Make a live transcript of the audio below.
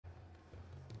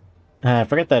I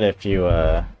forget that if you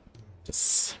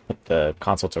just put the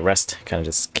console to rest, kind of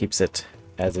just keeps it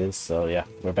as is. So yeah,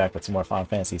 we're back with some more Final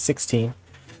Fantasy 16.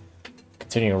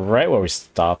 Continuing right where we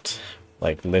stopped,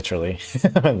 like literally.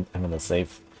 I'm in the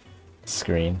save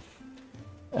screen.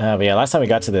 But yeah, last time we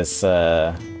got to this,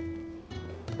 I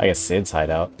guess Sid's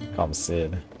hideout. Call him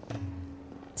Sid.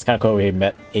 It's kind of cool we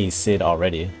met a Sid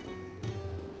already.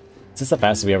 Is this the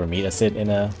fastest we ever meet a Sid in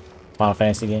a Final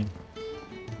Fantasy game?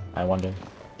 I wonder.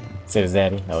 Sid is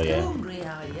Zaddy? Oh yeah.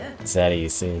 Zaddy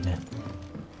is Sid.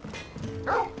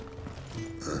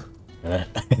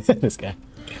 This guy.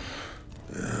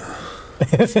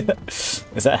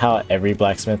 Is that how every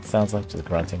blacksmith sounds like? Just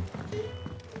grunting?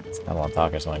 I don't want to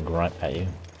talk, I just want to grunt at you.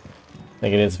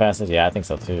 Think it is fastest? Yeah, I think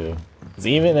so too. Because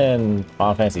even in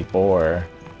Final Fantasy 4...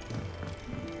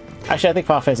 Actually, I think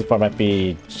Final Fantasy 4 might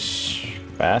be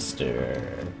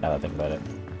faster, now that I think about it.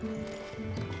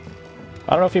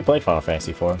 I don't know if you played Final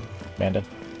Fantasy 4, Amanda.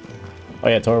 Oh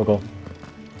yeah, Torgal.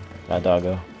 That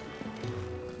doggo.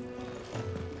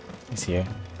 He's here.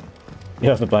 You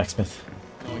have the blacksmith.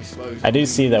 I do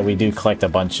see that we do collect a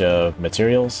bunch of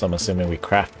materials, so I'm assuming we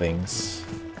craft things.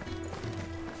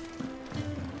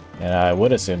 And I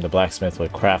would assume the blacksmith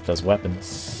would craft us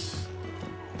weapons.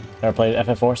 Never played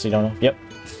FF4, so you don't know? Yep.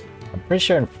 I'm pretty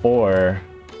sure in 4,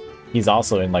 he's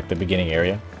also in like the beginning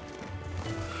area.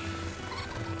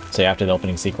 So after the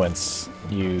opening sequence,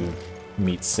 you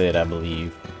meet Sid, I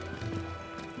believe.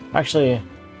 Actually,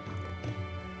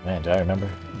 man, do I remember?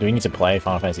 Do we need to play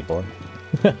Final Fantasy 4?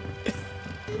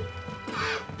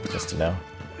 Just to know.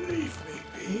 Leave me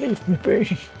be. Leave me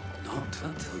be. Not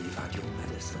until you've had your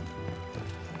medicine.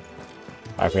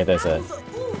 I forget that's a...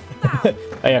 Oh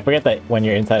yeah, I forget that when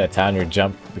you're inside a town, your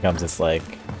jump becomes this like...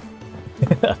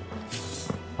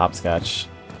 hopscotch.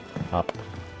 Hop.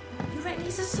 You reckon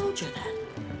he's a soldier then?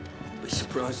 Be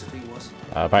surprised if he wasn't.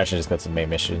 Probably should just go to the main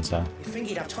missions, huh? You think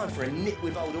he'd have time for a nip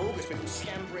with old August before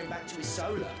scampering back to his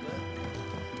solar?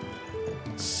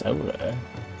 Soda.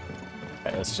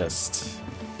 Alright, let's just...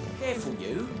 Careful,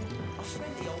 you. I've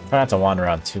spent the old... Try not to wander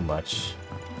around too much.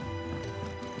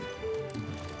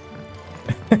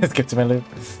 Skip to my loop.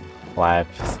 Clav.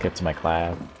 Skip to my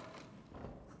clav.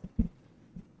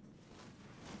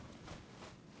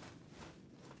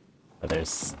 Oh,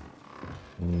 there's...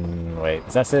 wait,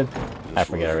 is that Sid? I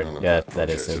forget already. Yeah,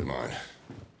 that is Sid.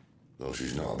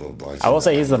 I will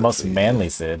say he's the most manly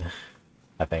Sid,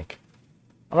 I think.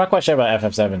 I'm not quite sure about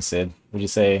FF7 Sid. Would you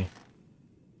say...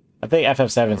 I think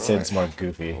FF7 Sid's more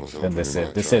goofy than this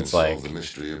Sid. This Sid's like... The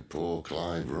mystery of poor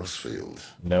Clive Rossfield.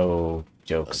 No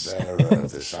jokes. A bearer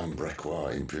of the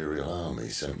Sambrequois Imperial Army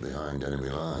sent behind enemy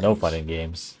lines. No fun in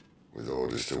games. With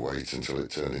orders to wait until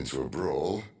it turned into a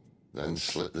brawl, then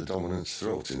slit the dominant's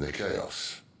throat in the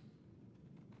chaos.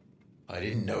 I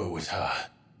didn't know it was her.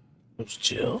 It was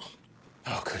Jill.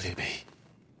 How could it be?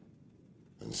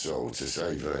 And so, to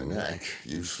save her neck,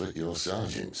 you slit your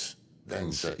sergeants,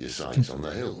 then set your sights on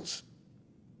the hills.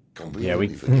 Yeah, we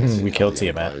Conveniently killed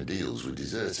forgetting how the Tiamat. Empire deals with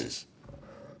deserters.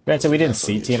 Granted, we didn't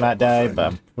see Tiamat die,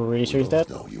 but I'm pretty sure he's dead.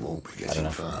 No, you won't be I don't getting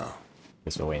know. far.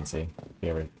 Guess we'll wait and see if he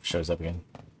ever shows up again.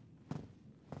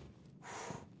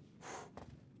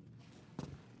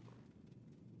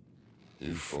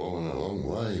 You've fallen a long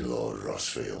way, Lord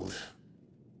Rossfield.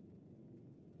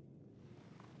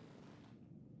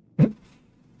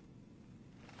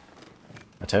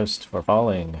 A toast for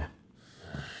falling.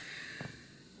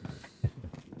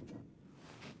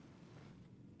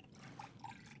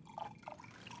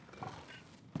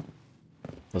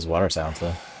 Those water sounds,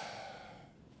 though.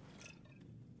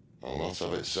 I'll not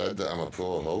have it said that I'm a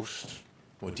poor host.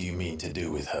 What do you mean to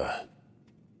do with her?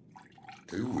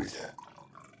 Do with her?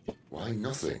 Why,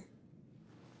 nothing.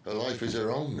 Her life is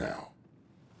her own now.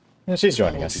 Yeah, she's I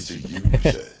joining wanted us. to use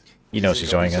her. You know think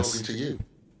she's I'll be joining us. talking to you?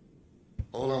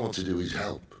 All I want to do is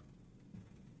help.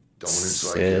 Dominants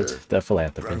like Sid, her, the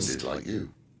philanthropist. branded like you.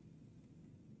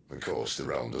 Of course, the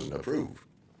realm doesn't approve,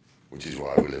 which is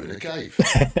why we live in a cave.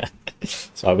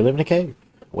 So we live in a cave,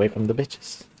 away from the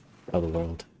bitches of the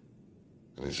world.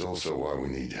 And it's also why we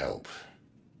need help.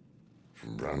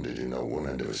 From branded who know one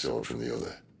end of a sword from the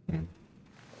other.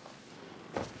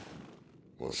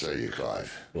 What say you,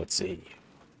 Clive? Let's see.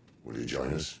 Will you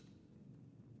join us?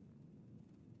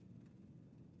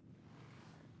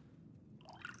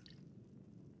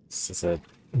 This is a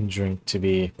drink to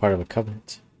be part of a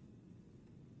covenant.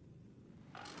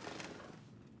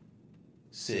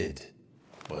 Sid,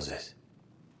 was it?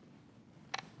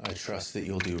 I trust that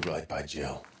you'll do right by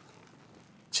Jill.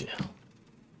 Jill.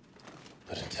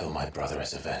 But until my brother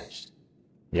is avenged,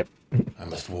 Yep. I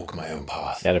must walk my own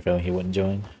path. I had a feeling he wouldn't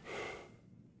join.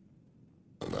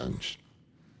 Avenged.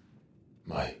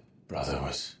 My brother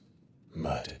was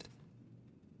murdered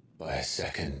by a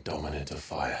second dominant of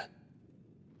fire.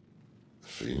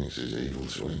 Phoenix's evil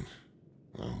twin.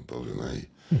 Oh, bugger me.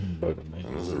 Bugger me.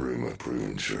 Another rumor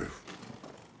proven true.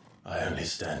 I only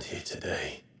stand here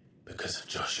today because of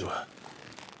Joshua.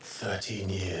 13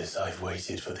 years I've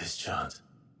waited for this chance.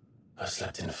 I've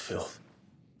slept in filth,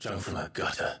 drunk from a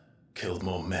gutter, killed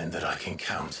more men than I can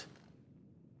count.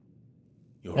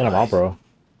 You're And a Marlboro.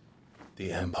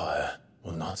 The Empire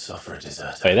will not suffer a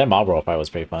deserter. Hey, that Marlboro fight was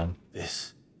pretty fun.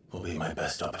 This will be my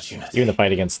best opportunity. Even the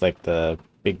fight against like the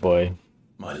big boy.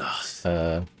 My last.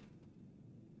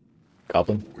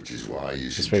 Goblin. Which is why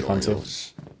you should pretty fun join too.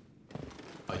 us.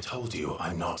 I told you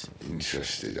I'm not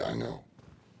Interested, I know.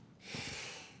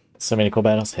 So many cool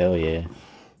battles. Hell yeah.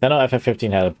 I know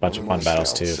FF15 had a bunch of One fun battles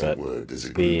scout too, sent but word there's a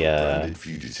group the of branded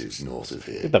fugitives north of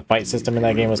here. the fight system in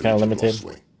that game was kind of limited.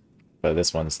 Among But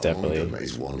this one's them definitely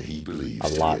is one he believes a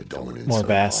to be lot dominant more of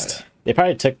vast. fire. They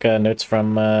probably took notes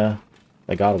from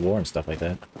like God of War and stuff like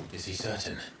that. Is he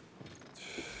certain?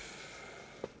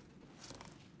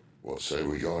 What say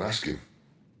we go and ask him?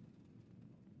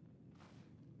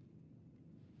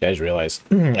 You guys realize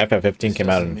FF15 This came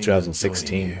out doesn't in mean I'm joining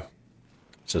 2016. you.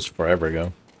 It's just forever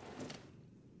ago.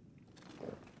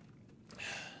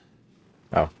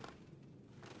 Oh.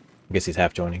 I guess he's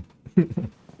half joining.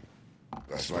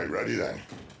 That's mate ready then.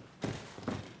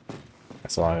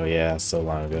 That's long ago, yeah, so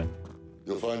long ago.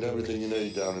 You'll find everything you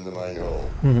need down in the main hall.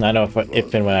 I know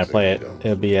if and when I play it,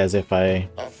 it'll be as if I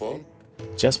Have fun.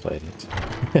 just played it.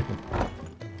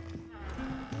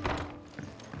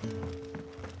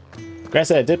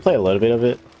 Granted, I did play a little bit of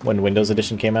it when Windows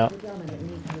Edition came out.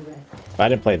 But I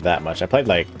didn't play that much. I played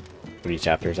like 3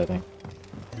 chapters, I think.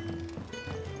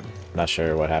 Not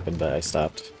sure what happened, but I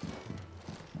stopped.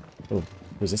 Oh,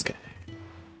 who's this guy?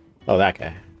 Oh, that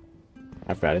guy.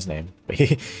 I forgot his name. But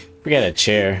he forgot a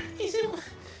chair.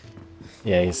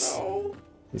 Yeah,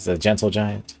 he's a gentle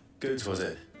giant. Goods, was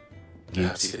it? Goods.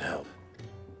 Perhaps you can help.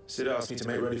 Sid asked me to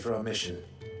make ready for our mission.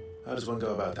 How does one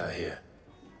go about that here?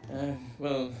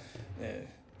 Well,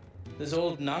 there's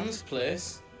old Nan's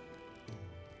place.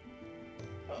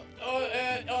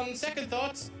 On second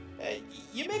thoughts,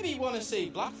 you maybe want to see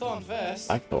Blackthorn first.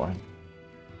 Blackthorn.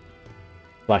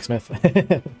 Blacksmith.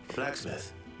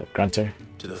 Blacksmith. The grunter.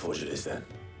 To the forge it is then.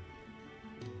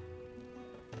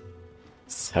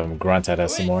 Let's have him grunt at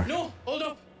us some more. No, hold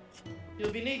up.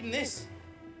 You'll be needing this.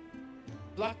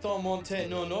 Blackthorn won't take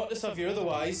no notice of you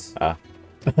otherwise. Ah.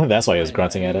 That's why he was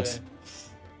grunting at us.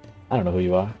 I don't know who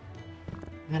you are.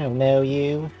 I don't know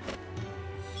you.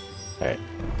 Alright.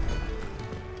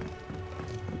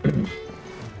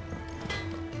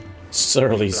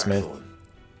 Surly Smith. What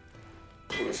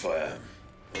if I am?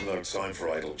 I've no time for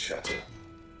idle chatter.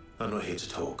 I'm not here to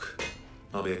talk.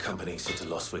 I'll be accompanying Sid to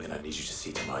Lost Wing and I need you to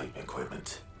see to my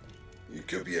equipment. You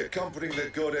could be accompanying the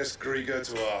goddess Krieger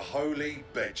to a holy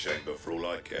bedchamber for all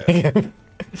I care. I'm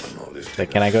not lifting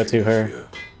Can I go to her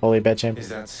holy bedchamber? Is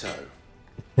that so?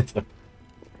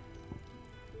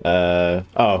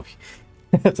 Oh.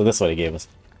 So that's what he gave us.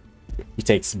 He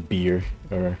takes beer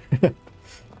or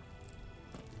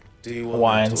Do you want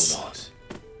wines. that or not?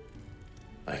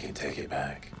 I can take it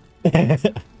back.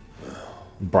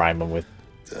 bribe him with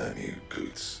Damn you,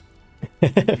 Goots.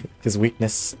 his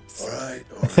weakness. Alright.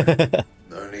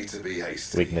 No need to be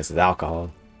hasty. Weakness is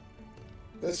alcohol.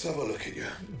 Let's have a look at you.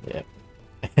 Yeah.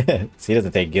 So he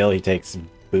doesn't take gil, he takes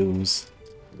booze.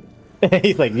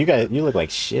 He's like, you look like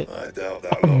shit. I doubt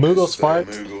that Moogle's fart?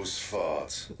 Moogle's fart.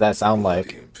 Does that sound The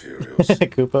like Imperials.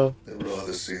 Kupo? They'd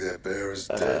rather see their bearers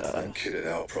dead than kitted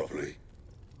out properly.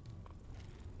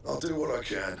 I'll do what I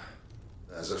can,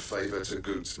 as a favour to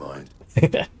Goot's mind.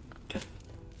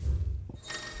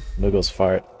 Moogle's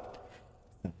fart.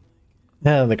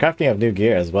 The crafting of new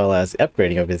gear as well as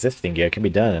upgrading of existing gear can be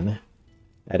done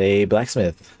at a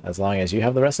blacksmith as long as you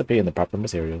have the recipe and the proper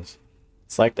materials.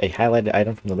 Select a highlighted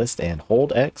item from the list and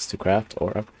hold X to craft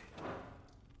or upgrade.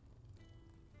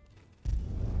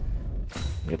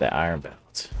 Get that iron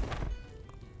belt.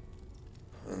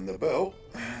 And the belt,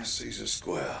 Caesar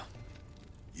Square.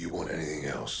 You want anything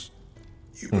else?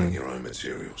 You bring your own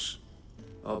materials.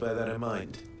 I'll bear that in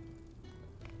mind.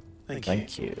 Thank you.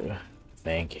 Thank you.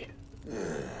 Thank you.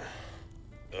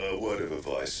 A word of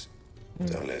advice.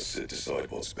 Don't let Sid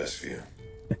decide what's best for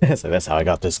you. So that's how I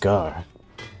got this car.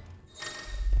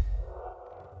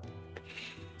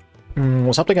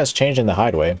 Well, something has changed in the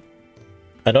hideaway.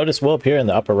 A notice will appear in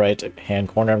the upper right-hand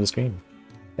corner of the screen.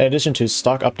 In addition to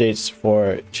stock updates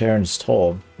for Charon's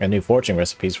Toll and new forging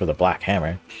recipes for the Black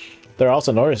Hammer, there are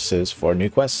also notices for new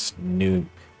quests, new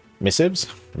missives,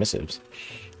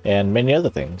 and many other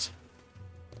things.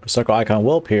 A circle icon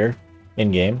will appear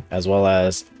in-game, as well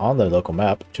as on the local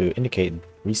map to indicate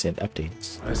recent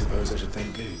updates. I suppose I should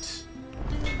thank Goots.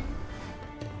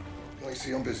 I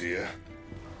see I'm busy here.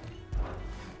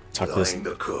 Talk I this. ain't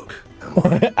the cook, am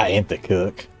I? I ain't the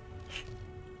cook.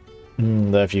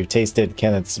 If you've tasted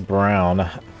Kenneth's brown,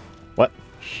 what?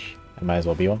 I might as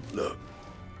well be one. Look,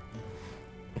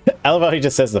 I love how he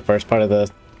just says the first part of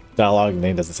the dialogue and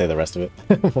then he doesn't say the rest of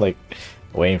it. Like,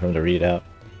 waiting for him to read it out.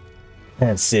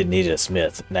 And Sid needed a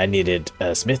smith, and I needed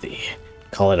a smithy.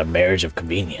 Call it a marriage of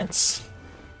convenience.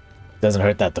 Doesn't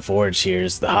hurt that the forge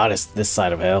here's the hottest this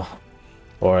side of hell,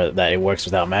 or that it works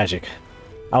without magic.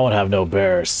 I won't have no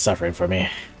bearers suffering for me.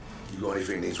 you got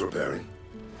anything needs repairing?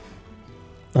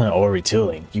 Or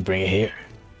retooling, you bring it here,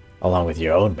 along with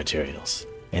your own materials.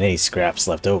 And any scraps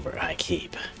left over, I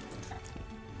keep.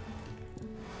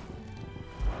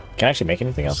 Can I actually make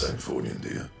anything else? Same for you,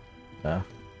 dear. No.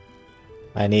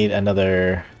 I need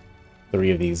another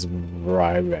 3 of these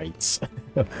rights.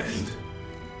 And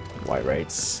White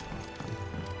rights.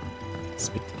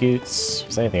 Speak to Goots.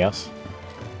 Is there anything else?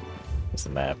 What's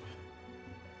the map?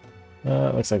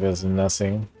 Looks like there's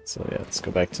nothing. So yeah, let's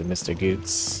go back to Mr.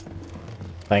 Goots.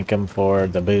 Thank him for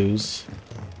the booze.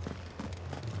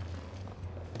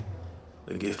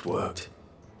 The gift worked.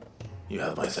 You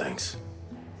have my thanks.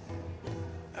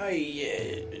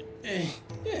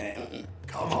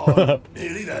 come on,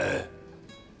 nearly there.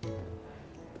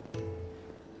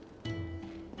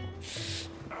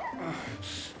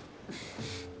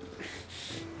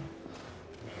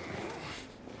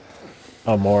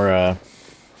 Oh, more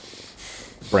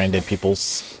branded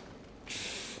peoples.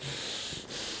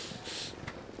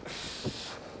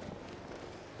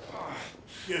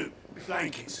 You,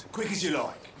 blankets, quick as you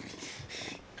like.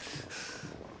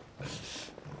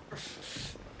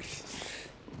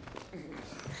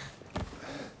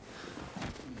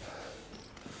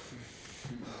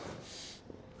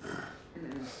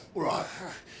 All right,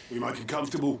 we make it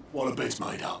comfortable while the bed's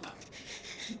made up.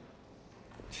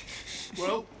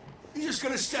 Well, you're just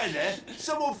gonna stand there?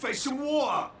 Someone fetch some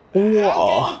water. I'll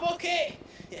get the bucket.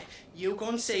 You go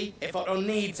and see if I don't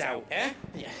needs out, eh?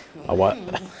 A what?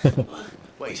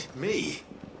 Wait, me?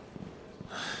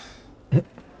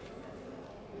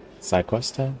 Side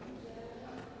quest time?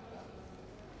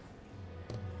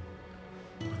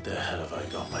 What the hell have I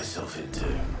got myself into?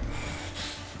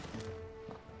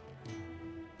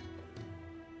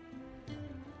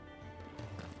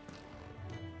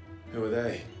 Who are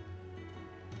they?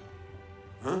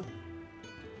 Huh?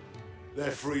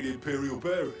 They're freed Imperial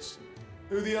bearers.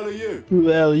 Who the hell are you? Who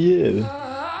the hell are you?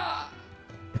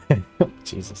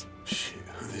 Jesus. Shit,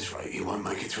 at this rate, you won't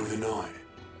make it through the night.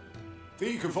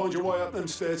 Think you can find your way up them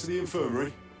stairs to the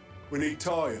infirmary? We need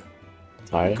Tyre.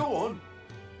 Tired? Go on.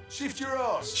 Shift your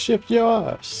ass. Shift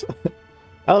your ass.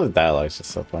 I love the dialogue, it's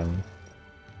just so funny.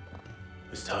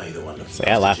 Was Ty the one looking So, I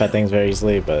after laugh at Jill? things very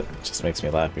easily, but it just makes me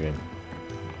laugh even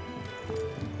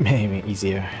maybe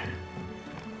easier.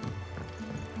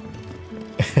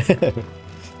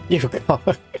 You call.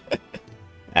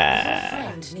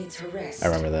 Friend needs her rest. I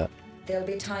remember that. There'll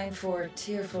be time for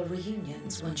tearful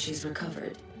reunions when she's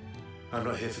recovered. I'm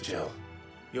not here for Jill.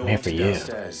 You're I'm here for wanted you.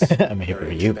 downstairs. I'm here for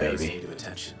Your you, bearers baby. need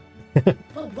attention.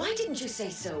 Well, why didn't you say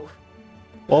so?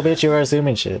 Well, bitch, you were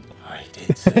assuming shit. I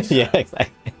did say so. Yeah,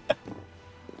 exactly.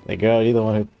 Like, girl, you're the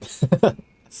one who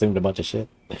assumed a bunch of shit.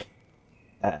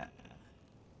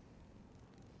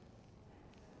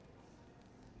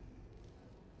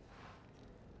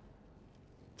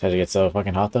 Did it get so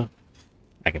fucking hot though?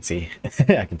 I can see.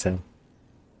 I can tell.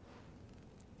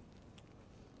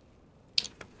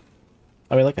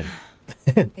 I mean, look at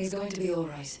it. He's going to be all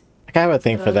right. I kind of have a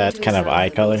thing But for I'll that need to kind of examine eye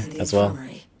the color bones in the as well.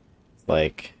 infirmary.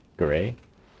 Like gray.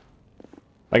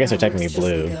 I guess they're Our technically work's just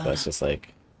blue, begun. but it's just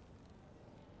like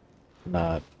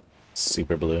not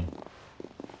super blue.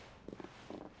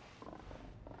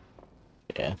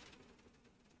 Yeah.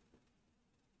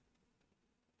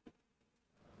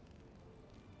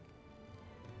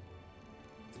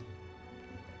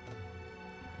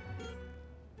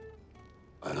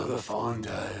 Another fine day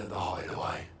at the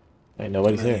hideaway. Ain't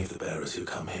nobody's Many here. of the bearers who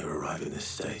come here arrive in this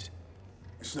state.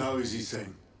 It's no easy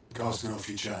thing, casting off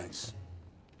your chains.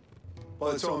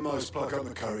 By the time most pluck up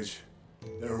the courage,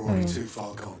 they're already too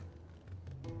far gone.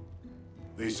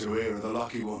 These two here are the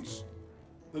lucky ones.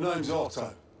 The name's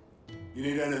Otto. You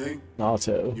need anything?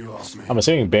 Auto. You ask me. I'm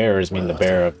assuming bearers mean the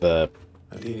bearer of the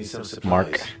I do need some supplies.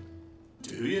 mark.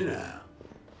 Do you now?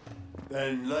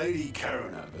 Then Lady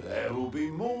Karen over there will be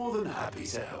more than happy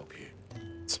to help you.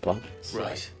 Supplies.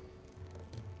 Right.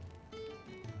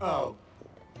 Oh.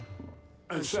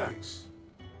 And thanks.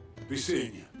 Be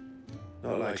seeing you.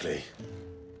 Not likely.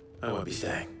 I won't be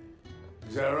staying.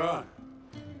 Is that right?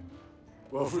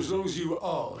 Well, for as long as you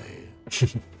are here,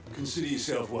 consider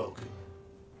yourself welcome.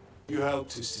 You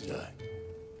helped us today,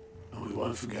 and we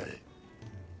won't forget it.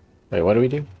 Wait, what do we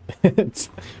do?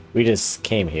 We just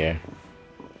came here.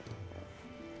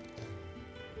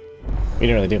 We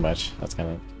didn't really do much. That's kind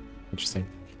of interesting.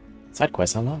 Side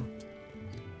quests unlocked.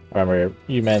 I remember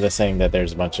you meant us saying that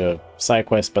there's a bunch of side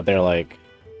quests, but they're like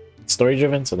story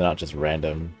driven, so they're not just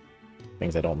random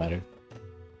things that don't matter.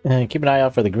 And keep an eye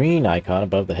out for the green icon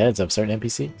above the heads of certain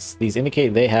NPCs. These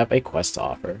indicate they have a quest to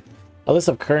offer. A list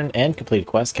of current and completed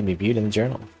quests can be viewed in the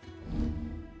journal.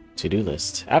 To-do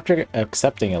list. After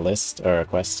accepting a list or a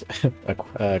quest,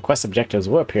 quest objectives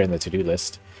will appear in the to-do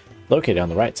list, located on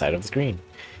the right side of the screen.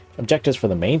 Objectives for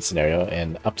the main scenario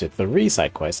and up to 3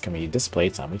 side quests can be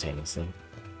displayed simultaneously.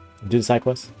 Do the side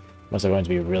quests. Most are going to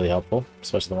be really helpful,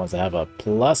 especially the ones that have a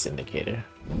plus indicator.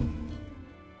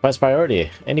 Quest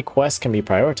priority. Any quest can be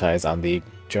prioritized on the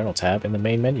Journal tab in the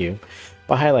main menu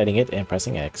by highlighting it and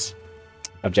pressing X.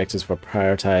 Objectives for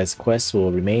prioritized quests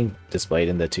will remain displayed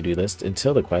in the to-do list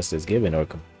until the quest is given or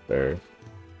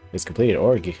is completed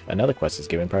or another quest is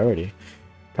given priority.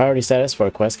 Priority status for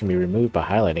a quest can be removed by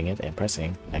highlighting it and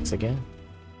pressing X again.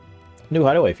 New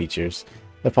hideaway features.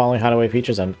 The following hideaway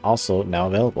features are also now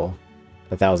available.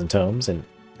 1,000 tomes, an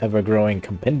ever-growing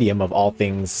compendium of all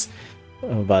things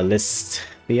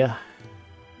Valisthea.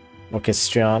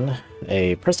 Orchestron,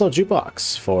 a personal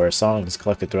jukebox for songs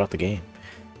collected throughout the game.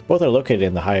 Both are located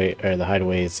in the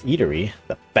hideaway's eatery,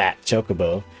 the Fat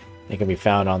Chocobo, and can be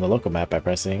found on the local map by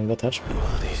pressing the touch button. Who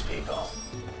are these people?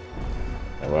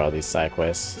 And where are these side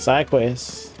quests? Side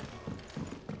quests!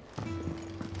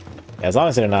 Yeah, as long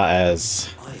as they're not as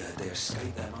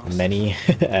many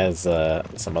as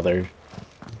some other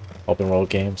open world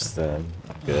games, then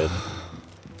I'm good.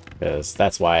 Because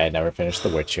that's why I never finished The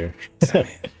Witcher.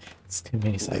 It's too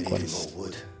many side quests.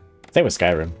 Same with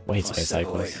Skyrim. Way too many side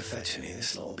quests. To fetch any,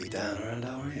 this lot will be down around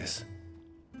our ears.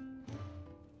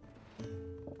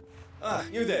 Ah,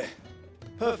 you there.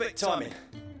 Perfect timing.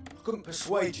 I couldn't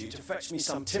persuade you to fetch me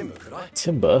some timber, could I?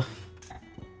 Timber?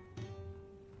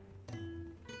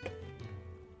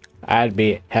 I'd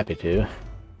be happy to.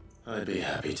 I'd be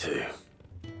happy to.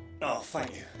 Oh,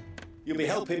 thank you. You'll be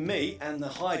helping me and the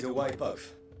hideaway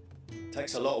both.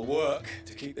 Takes a lot of work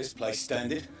to keep this place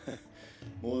standing.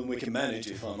 More than we can manage,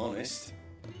 if I'm honest.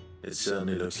 It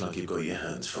certainly looks like you've got your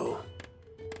hands full.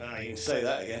 Ah, you can say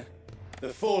that again. The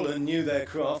Fallen knew their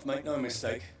craft, make no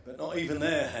mistake, but not even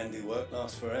their handiwork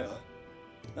lasts forever.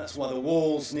 That's why the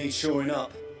walls need shoring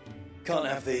up. Can't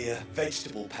have the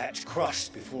vegetable patch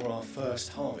crushed before our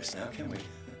first harvest now, can we?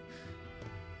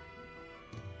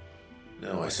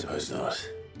 No, I suppose not.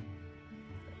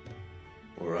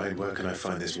 Alright, where can I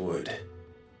find this wood?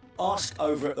 Ask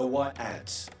over at the White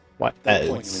Ads. What?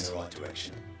 They'll point you in the right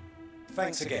direction.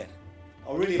 Thanks again.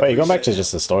 I really Wait, going back to appreciate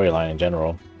just the storyline in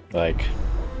general, like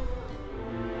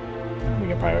we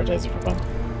can prioritize it for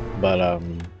fun. But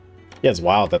yeah, it's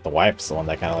wild that the wife's the one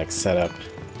that kind of like set up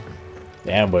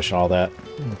the ambush and all that,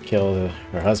 killed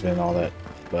her husband and all that.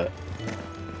 But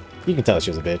you can tell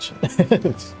she was a bitch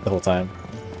the whole time.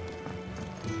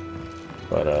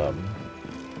 But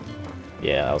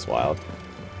yeah, that was wild.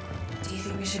 Do you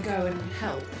think we should go and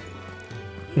help?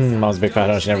 Mom's a big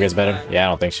fan. She never gets better. Yeah, I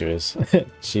don't think she was.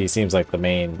 She seems like the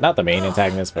main, not the main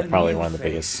antagonist, but probably one of the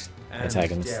biggest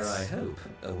antagonists. Dare I hope,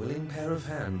 a willing pair of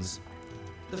hands.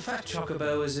 The Fat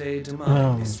Chocobo is a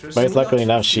demanding mistress. But luckily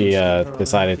enough, she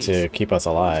decided to keep us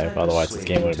alive. Otherwise, this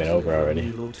game would have been over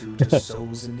already.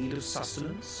 Souls in need of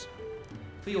sustenance.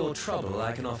 For your trouble,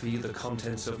 I can offer you the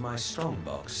contents of my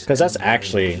strongbox. Because that's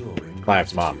actually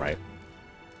Clive's mom, right?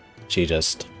 She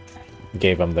just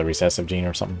gave him the recessive gene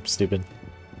or something stupid.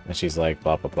 And she's like,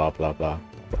 blah, blah, blah, blah, blah,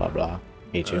 blah, blah.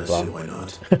 Hate you, blah. Why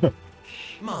not?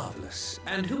 Marvelous.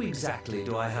 And who exactly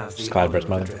do I have the Clive honor of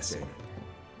mother. addressing?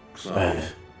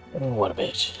 Clive. What a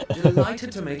bitch.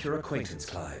 Delighted to make your acquaintance,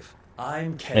 Clive.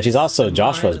 I'm Kenneth, And she's also and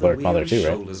Joshua's mine are the mother weary too,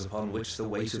 right? shoulders upon which the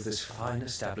weight of this fine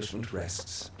establishment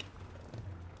rests.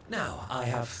 Now, I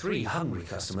have 3 hungry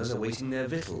customers awaiting their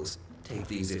victuals. Take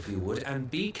these if you would, and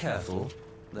be careful.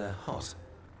 They're hot.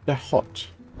 They're hot.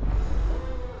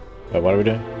 Wait, what are we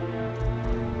doing?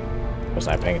 Was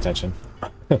not paying attention.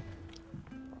 They're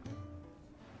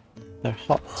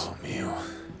hot. Oh, meal.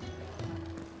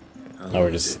 How Oh, long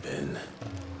we're has just- it been?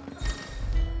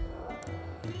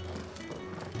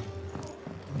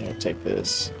 Here, take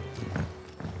this.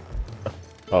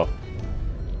 Oh.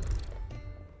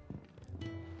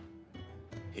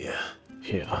 Yeah.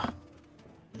 Yeah.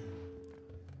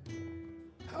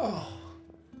 Oh,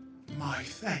 my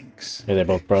thanks. Yeah, they're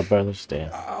both brothers.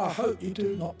 Damn. I hope you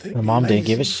do not think My mom me didn't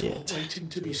give a lazy for shit. waiting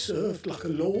to be served like a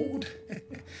lord.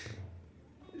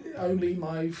 Only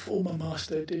my former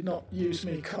master did not use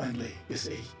me kindly, you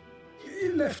see. He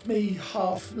left me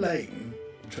half lame,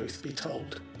 truth be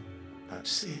told. But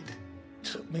Sid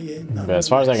took me in. But as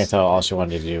far as I can nonetheless. tell, all she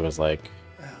wanted to do was like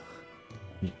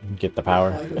get the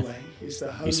power, Hideaway is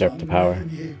the home usurp the I'm power.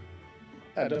 leaving you,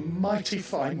 and a mighty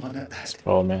fine one at that.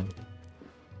 Oh man.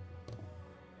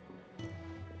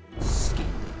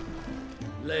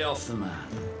 Lay off the man.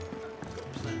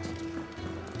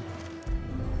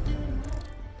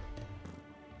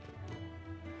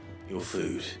 Your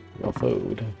food. No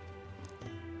food.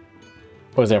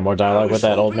 Was there more dialogue with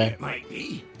that old man? It might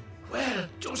be. Well,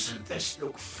 doesn't this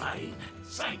look fine?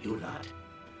 Thank you, lad.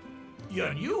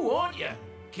 You're new, aren't you?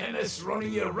 Kenneth's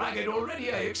running you ragged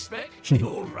already, I expect. The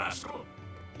old rascal.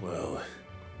 Well,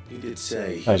 he did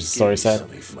say Oh, is the story sad?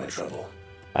 something for my trouble.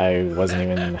 I wasn't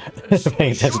even So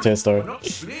paying attention to the story. We're not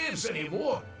slaves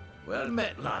anymore. Well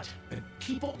met, lad. And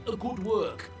keep up the good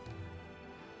work.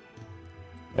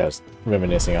 I was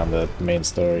reminiscing on the main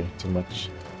story too much.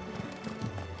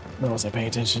 No, was I paying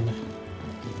attention?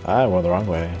 I went the wrong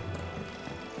way.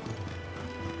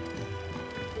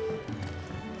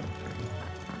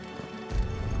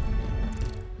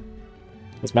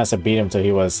 This master beat him till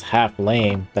he was half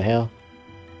lame. The hell?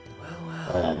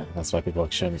 That's why people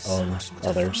shouldn't own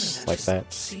others like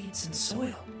that. Seeds and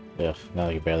soil. Yeah, now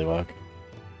you barely walk.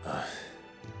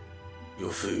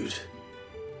 Your food.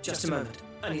 Just a moment.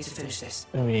 I need to finish this.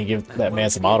 I mean, you give that man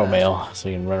some auto mail so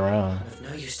he can run around. I'm of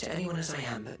no use to anyone as I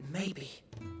am, but maybe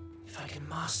if I can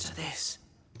master this.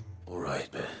 All right,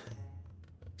 but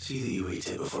see that you eat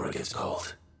it before it gets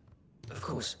cold. Of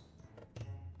course.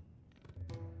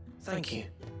 Thank you.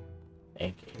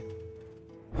 Thank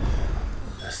you.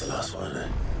 That's the last one.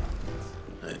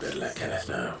 I'd better let Kenneth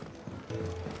know.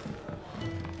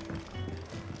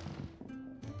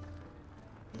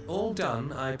 All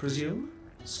done, I presume?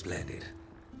 Splendid.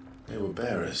 They were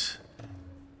bearers.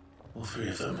 All three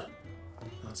of them.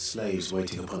 Not slaves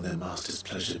waiting upon their master's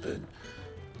pleasure, but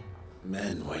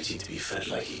men waiting to be fed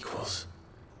like equals.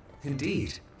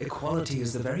 Indeed, equality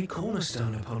is the very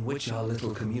cornerstone upon which our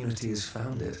little community is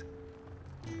founded.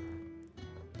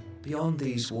 Beyond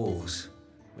these walls,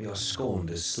 we are scorned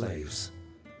as slaves,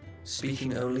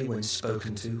 speaking only when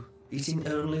spoken to, eating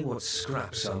only what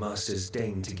scraps our masters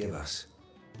deign to give us.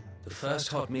 The first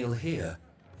hot meal here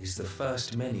is the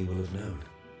first many will have known.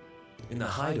 In the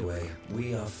hideaway,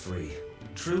 we are free,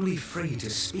 truly free to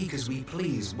speak as we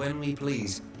please, when we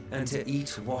please, and to eat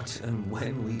what and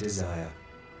when we desire.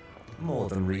 More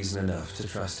than reason enough to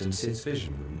trust in Sid's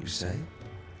vision, wouldn't you say?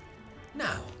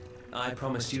 Now, I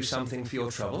promised you something for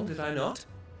your trouble, did I not?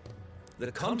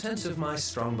 The contents of my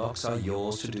strongbox are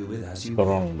yours to do with as you will.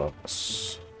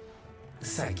 Strongbox.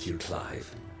 Thank you,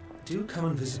 Clive. Do come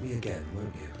and visit me again,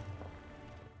 won't you?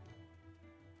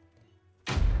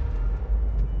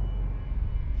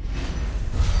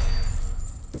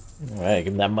 Alright,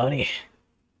 give him that money.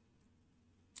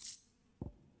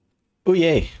 Oh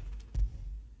yay!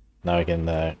 Now I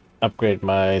can upgrade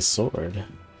my sword.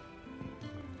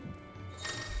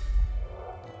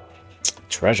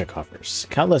 Treasure coffers.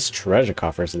 Countless treasure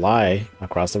coffers lie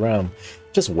across the realm,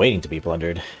 just waiting to be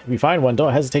plundered. If you find one,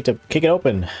 don't hesitate to kick it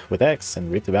open with X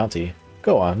and reap the bounty.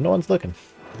 Go on, no one's looking.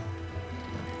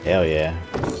 Hell yeah.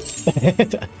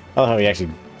 I love how he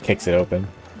actually kicks it open.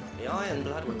 The Iron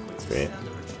Blood were quick to Great. sound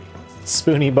the retreat.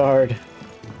 Spoony Bard.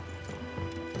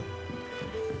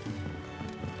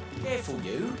 Careful,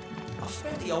 you. I've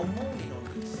spent the whole morning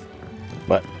on this.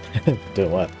 What?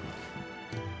 Doing what?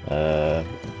 Yeah,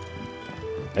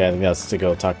 I think that's to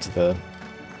go talk to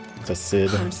Sid.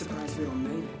 I'm surprised we all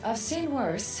made it. I've seen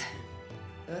worse,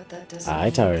 but that doesn't I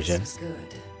mean told this you. was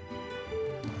good.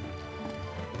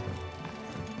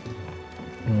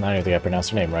 I don't even think I pronounced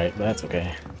her name right, but that's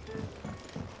okay.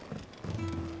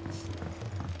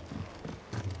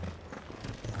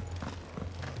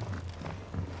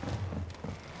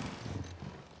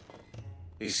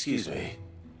 Excuse me.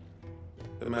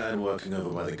 The man working over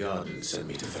by the garden sent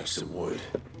me to fetch some wood.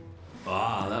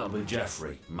 Ah, that'll be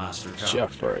Geoffrey, Master Carpenter.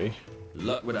 Geoffrey.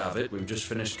 Luck would have it, we've just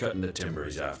finished cutting the timber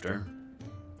he's after.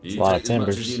 It's You a lot of take as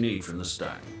much timbers. as you need from the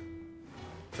stack.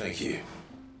 Thank you.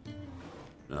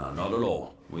 No, not at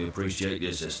all. We appreciate the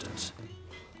assistance.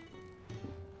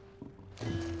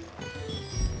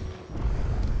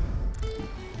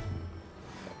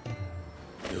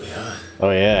 Here we are. Oh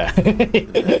yeah.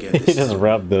 He just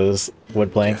rubbed those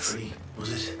wood planks. Geoffrey,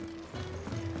 was it?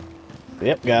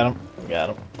 Yep, got him. Got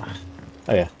him.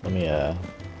 Oh yeah, let me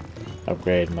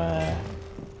upgrade my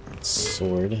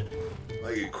sword.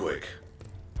 Make it quick.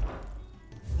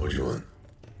 What do you want?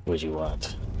 What do you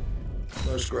want?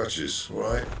 No scratches, all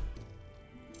right?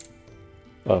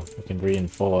 Oh, we can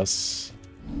reinforce.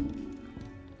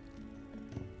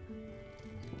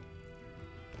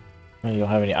 Oh, you don't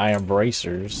have any iron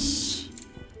bracers.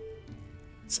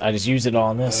 So I just use it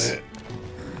on this.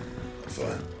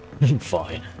 Fine.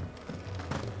 Fine.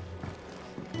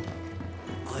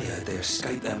 I heard they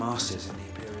escaped their masters in the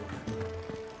Imperial capital.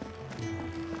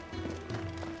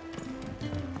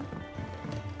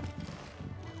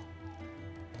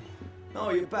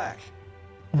 Oh, you're back.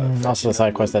 Also, the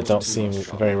side quests that don't seem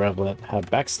very relevant have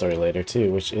backstory later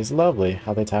too, which is lovely.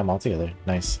 How they tie them all together.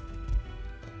 Nice.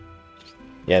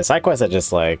 Yeah, side quests that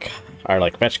just like are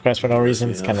like fetch quests for no reason.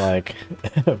 It's kind of like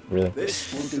really.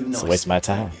 This will do It's a waste of my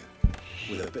time.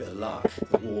 With a bit of luck,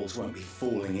 the walls won't be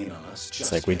falling in on us.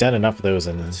 It's like we've done enough of those,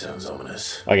 and That sounds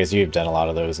ominous. I guess you've done a lot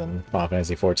of those in Final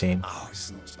Fantasy 14. Oh,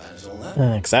 it's not as bad as all that.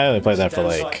 Because I only played that for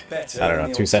Sounds like better I don't than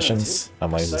know, the 2 sessions. alternative.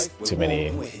 I'm like Safe, there's we're too warm,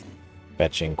 many we're hidden.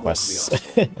 fetching quests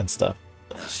and stuff.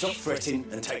 Now stop fretting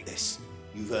and take this.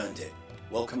 You've earned it.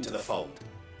 Welcome to the fold.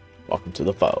 Welcome to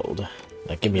the fold.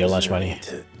 Like, give me your lunch money.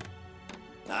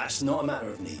 That's not a matter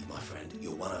of need, my friend.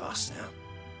 You're one of us now.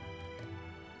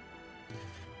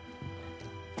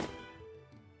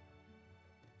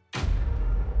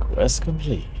 Quest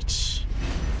complete.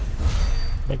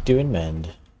 Make do and mend.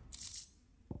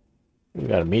 We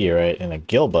got a meteorite and a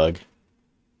gill bug.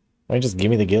 Why don't you just give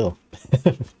me the gill?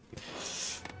 I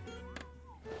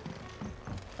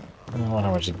don't know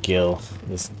how much a gill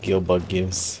this gill bug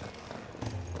gives.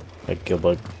 A gill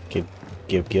bug give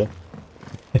gill.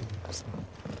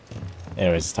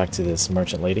 Anyways, let's talk to this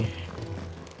merchant lady.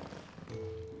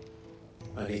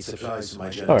 I need supplies for my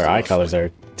journey. Oh, her to eye Oslo. colors are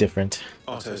different.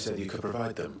 Otto said you could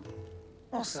provide them.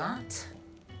 What's that?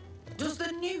 Does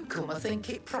the newcomer think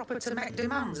it proper to make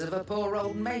demands of a poor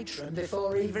old matron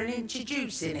before even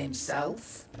introducing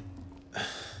himself?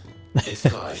 It's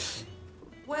Clive.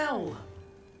 Well,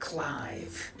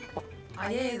 Clive,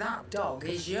 I hear that dog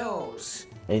is yours.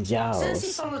 Hey, Since he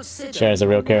Giles. followed Sid Sharon's a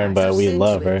real Karen, but I've we seen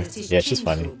love to it her. that his Yeah, she's chin's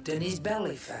funny. rubbed and his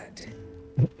belly fed.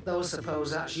 Though I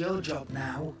suppose that's your job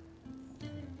now.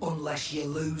 Unless you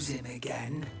lose him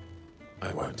again.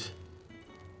 I won't.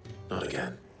 Not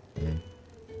again.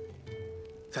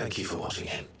 Thank you for watching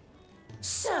him.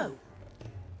 So,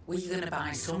 were you gonna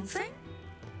buy something?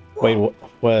 Wait,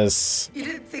 was You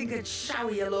didn't think I'd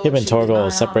shower your him and lordship with Torgal my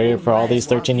separated for all these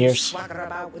while 13 you years? swagger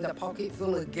about with a pocket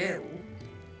full of gill?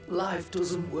 Life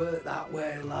doesn't work that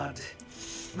way, lad.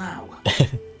 Now,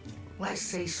 let's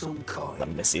see some coin. Let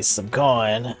me see some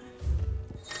coin.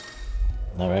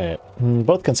 Alright.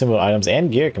 Both consumable items and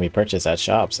gear can be purchased at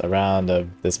shops around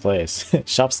this place.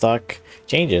 Shop stock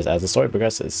changes as the story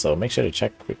progresses, so make sure to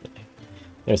check frequently.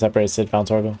 They're separated. Sid found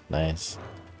Torgal. Nice.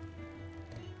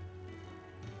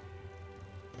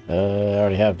 I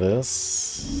already have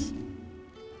this.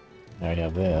 I already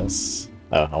have this.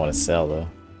 Oh, I want to sell though.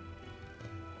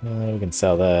 We can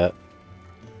sell that.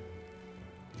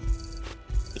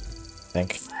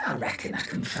 Think. I reckon I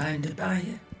can find a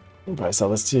buyer. We'll probably sell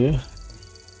this too.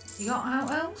 You got out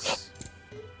else?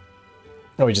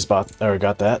 Oh, we just bought, or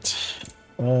got that.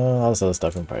 All this other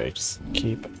stuff we can probably just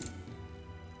keep.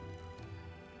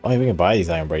 Oh, yeah, we can buy these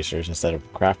iron bracers instead of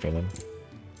crafting them.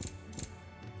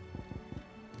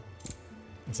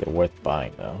 Is it worth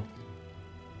buying though?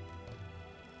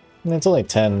 And it's only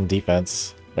 10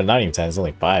 defense. But not even 10, it's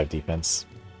only 5 defense.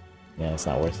 Yeah, it's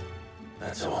not worth.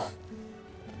 That's all.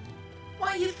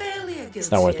 Why you fairly a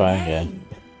It's not worth buying,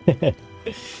 yeah.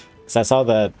 Because I saw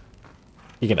that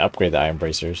you can upgrade the iron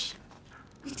bracers.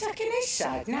 You taking his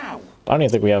side now? I don't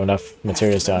even think we have enough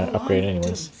materials to upgrade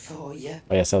anyways. For you.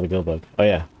 Oh yeah, sell the guild bug. Oh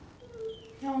yeah.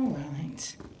 All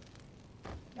right.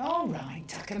 All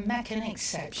right, I can make an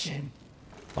exception.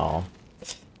 Aw.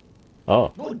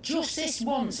 Oh. But just this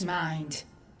once, mind.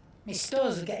 My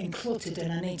stores are getting cluttered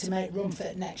and I need to make room for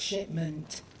the next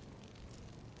shipment.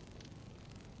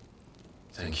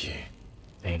 Thank you.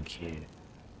 Thank you.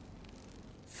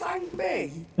 Thank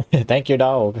me. Thank your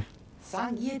dog.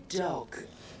 Thank your dog.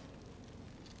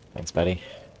 Thanks, buddy.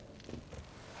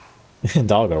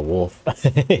 Dog or wolf?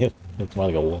 It's more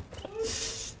like a wolf.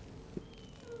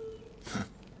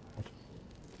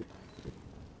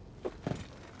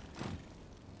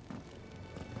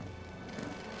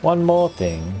 One more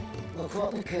thing. Look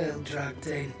what the girl dragged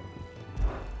in.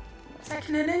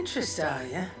 Taking an interest, are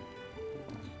you?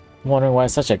 Wondering why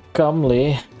such a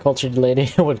comely, cultured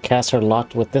lady would cast her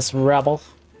lot with this rabble?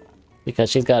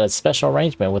 Because she's got a special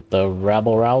arrangement with the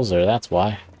rabble rouser, that's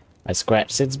why. I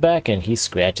scratch Sid's back and he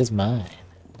scratches mine.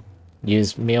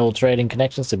 use meal trading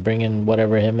connections to bring in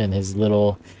whatever him and his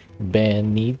little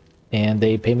band need, and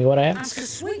they pay me what I ask. To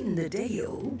sweeten the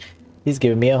deal. He's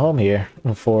giving me a home here,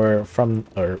 far from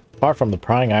the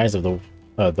prying eyes of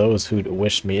those who'd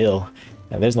wish me ill,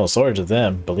 and there's no shortage of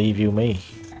them, believe you me.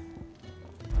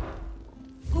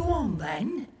 Go on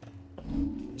then.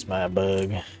 It's my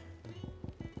bug.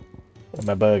 Where's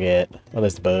my bug at? Oh,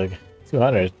 there's the bug.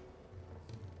 200.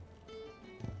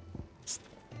 It's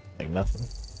like nothing.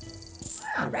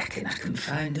 I reckon I can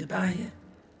find a buyer.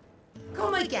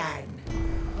 Come again.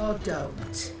 Or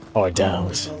don't. Or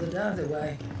don't. I'm not bothered either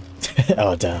way.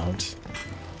 Oh, don't.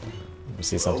 Let me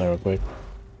see something real quick.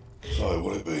 So,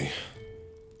 would it be?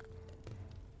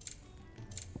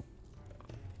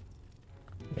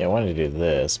 Yeah, I wanted to do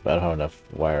this, but I don't have enough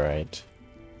wire right.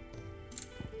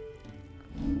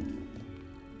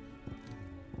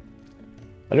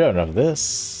 I do have enough of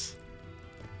this.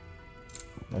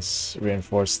 Let's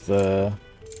reinforce the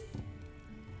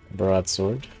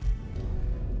broadsword.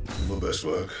 My best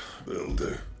work, but it'll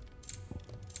do.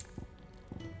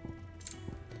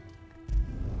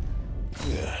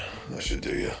 Yeah, that should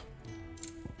do you.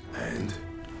 And?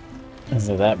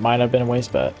 So that might have been a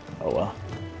waste, but oh well.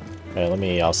 Okay, let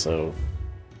me also...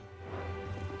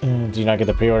 Do you not get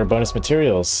the pre-order bonus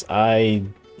materials? I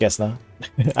guess not.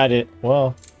 I did.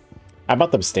 Well, I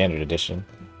bought the standard edition.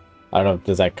 I don't know,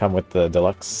 does that come with the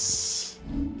deluxe?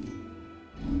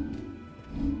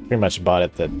 Pretty much bought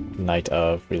it the night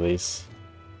of release.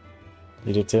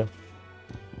 You did too?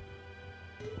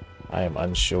 I am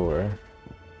unsure.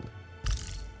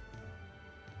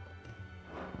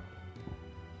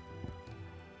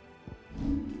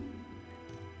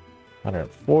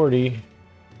 $140.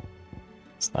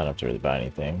 It's not enough to really buy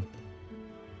anything.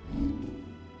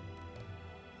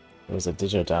 It was a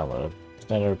digital download.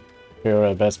 Standard pre-order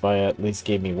at Best Buy at least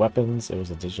gave me weapons. It was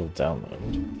a digital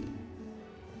download.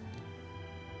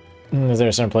 Is there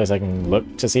a certain place I can look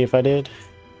to see if I did?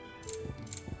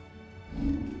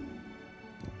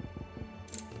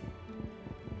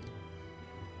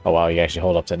 Oh wow, you actually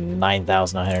hold up to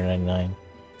 9,999.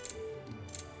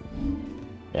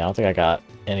 Yeah, I don't think I got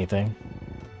anything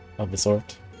of the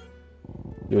sort.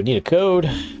 You would need a code.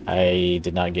 I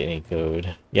did not get any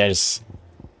code. Yeah, I just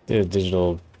did a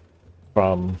digital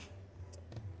from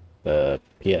the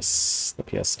PS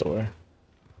store.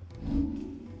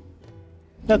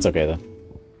 That's okay though.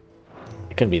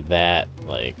 It couldn't be that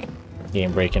like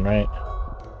game breaking, right?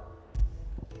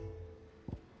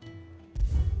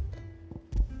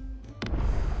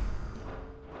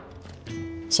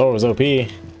 Sword was OP.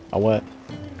 Oh what?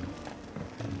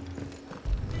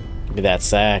 Give me that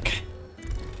sack.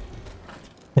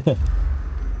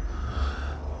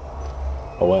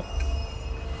 Oh what?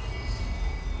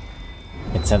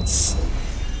 Intense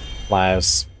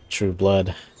lives, true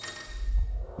blood.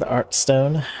 The Artist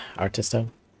Stone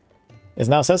is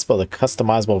now accessible. The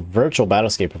customizable virtual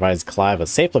battlescape provides Clive a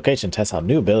safe location to test out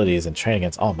new abilities and train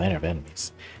against all manner of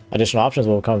enemies. Additional options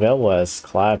will become available as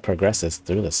Clive progresses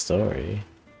through the story.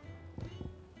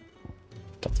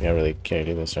 Don't think I really care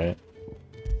to do this, right?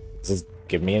 Does this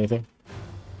give me anything?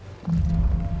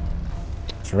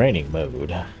 Training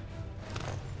mode.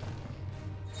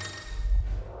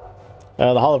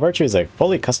 The Hall of Virtue is a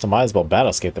fully customizable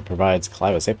battlescape that provides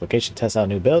Clive a safe location to test out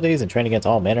new abilities and train against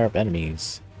all manner of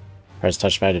enemies. Press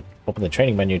touchpad to open the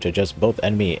training menu to adjust both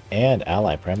enemy and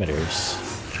ally parameters.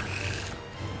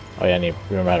 Oh yeah, I need to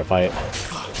remember how to fight.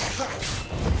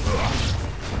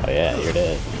 Oh yeah, you're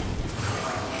dead.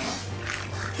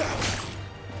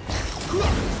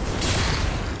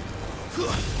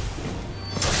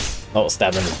 Oh,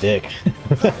 stab him in the dick.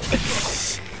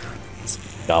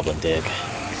 Goblin dick.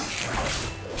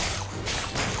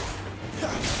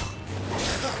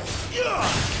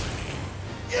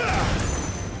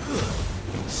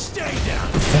 Stay down.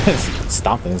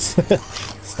 Stomping his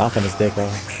dick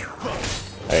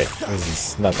off. Alright, this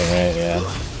is nothing, right? Yeah.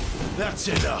 That's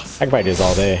enough. I can probably do this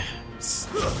all day.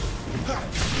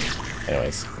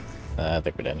 Anyways, I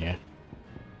think we're done here.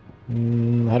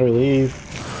 How do we leave?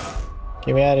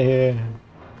 Get me out of here.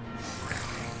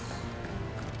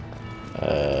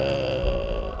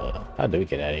 How do we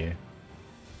get out of here?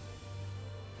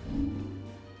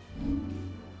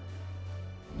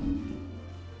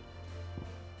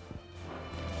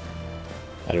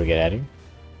 How do we get out of here?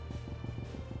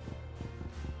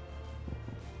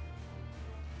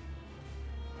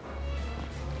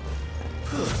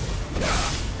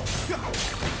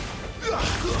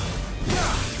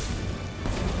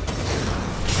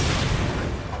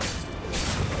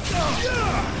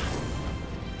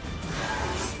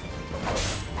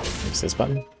 Is this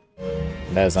button?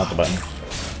 That is not the button.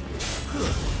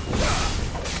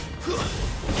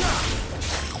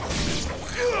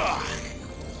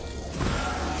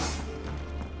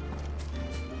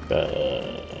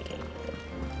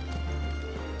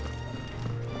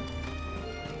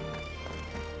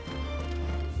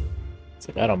 It's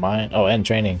like, I don't mind. Oh, and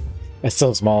training. That's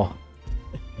so small.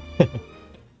 Then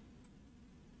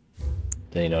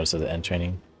you notice there's the end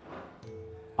training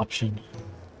option.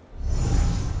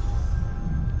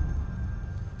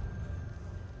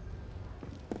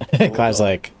 Clive's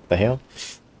like, the hell?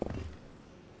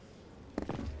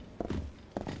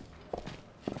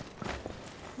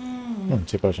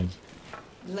 Two potions.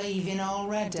 Leaving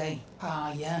already,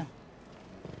 are ya?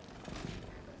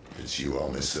 It's you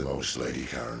I'll miss the most, Lady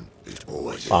Karen. It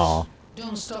always is. Aw.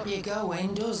 Don't stop you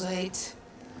going, does it?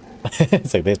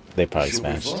 It's like they probably She'll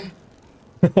be smashed.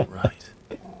 fine. Right.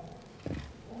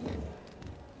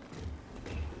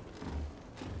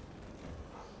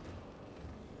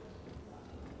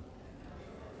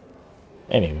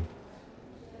 Anyway.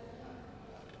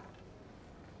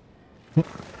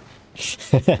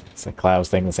 It's like Cloud was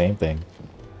thinking the same thing.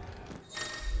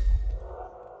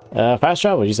 Fast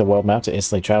travel. Use a world map to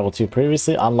instantly travel to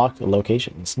previously unlocked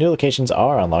locations. New locations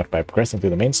are unlocked by progressing through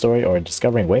the main story or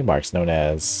discovering waymarks known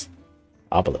as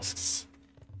obelisks.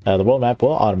 The world map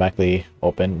will automatically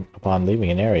open upon leaving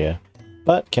an area,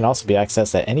 but can also be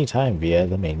accessed at any time via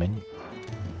the main menu.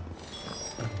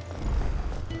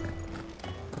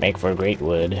 Make for great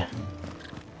wood.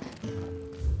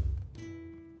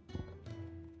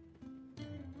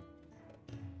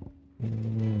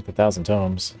 The 1,000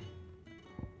 tomes.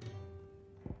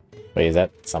 Wait, is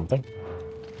that something?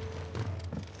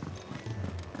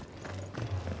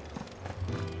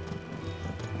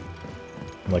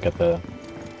 Look at the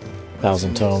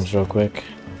 1,000 tomes real quick.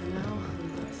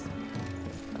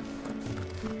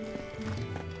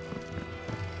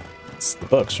 It's the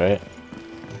books, right?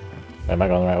 Am I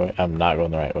going the right way? I'm not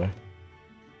going the right way.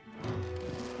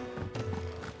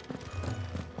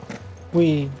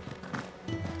 Whee!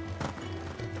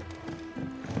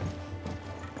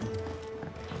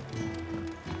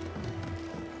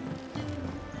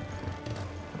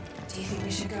 Do you think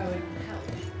we should go and help?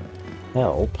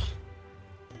 Help?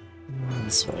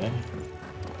 This way.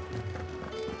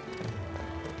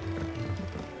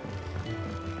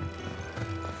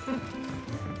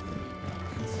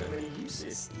 So many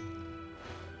uses.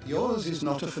 Yours is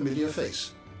not a familiar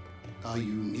face. Are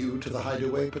you new to the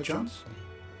hideaway, perchance?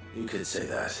 You could say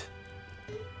that.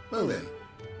 Well then,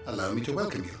 allow me to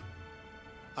welcome you.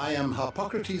 I am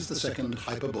Harpocrates II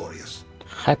Hyperboreus.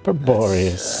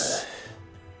 Hyperboreus.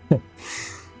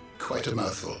 Quite a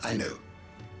mouthful, I know.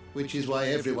 Which is why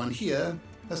everyone here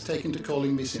has taken to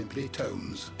calling me simply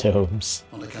Tomes. Tomes.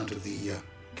 On account of the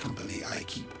company I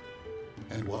keep.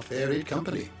 And what varied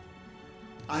company.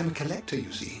 I'm a collector,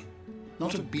 you see.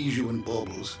 Not of bijou and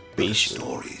baubles, but of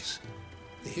stories.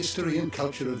 The history and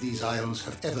culture of these isles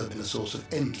have ever been a source of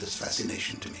endless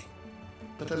fascination to me.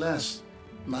 But alas,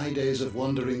 my days of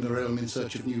wandering the realm in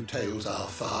search of new tales are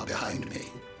far behind me.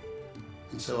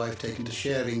 And so I've taken to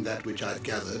sharing that which I've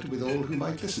gathered with all who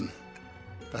might listen.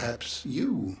 Perhaps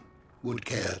you would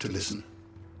care to listen.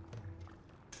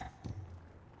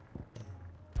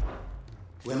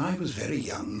 When I was very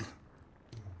young...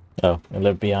 Oh, I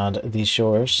lived beyond these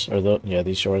shores,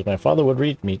 these shores. My father would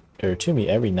read to me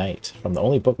every night from the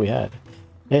only book we had,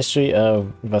 the history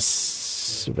of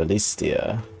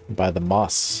Valistia by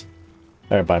Moss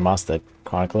the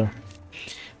chronicler.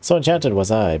 So enchanted was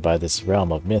I by this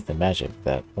realm of myth and magic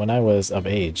that when I was of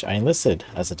age, I enlisted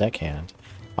as a deckhand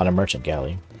on a merchant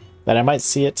galley, that I might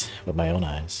see it with my own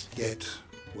eyes. Yet,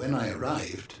 when I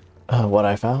arrived... what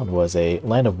I found was a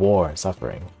land of war and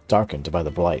suffering, darkened by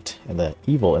the blight and the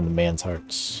evil in the man's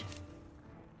hearts.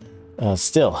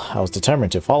 Still, I was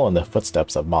determined to follow in the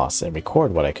footsteps of Moss and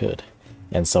record what I could,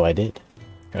 and so I did,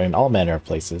 in all manner of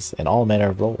places and all manner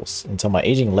of roles, until my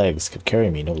aging legs could carry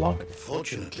me no longer.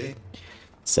 Fortunately,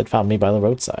 Sid found me by the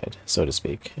roadside, so to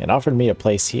speak, and offered me a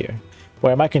place here,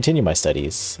 where I might continue my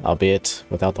studies, albeit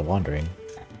without the wandering.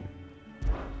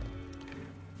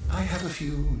 I have a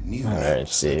few new Alright,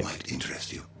 see. that might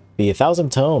interest you. The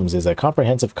 1,000 Tomes is a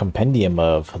comprehensive compendium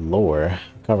of lore,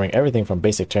 covering everything from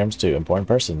basic terms to important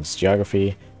persons,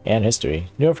 geography, and history.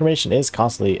 New information is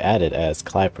constantly added as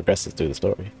Clive progresses through the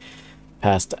story.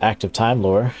 Past active time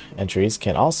lore entries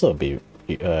can also be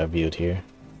viewed here.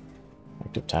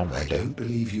 Active time lore. I don't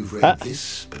believe you've read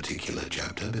this particular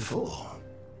chapter before.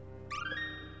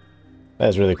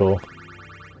 That's really cool.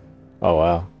 Oh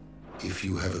wow. If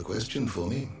you have a question for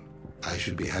me, I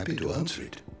should be happy to answer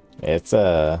it. It's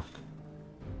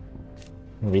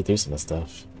read through some of the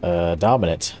stuff.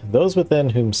 Dominant. Those within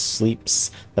whom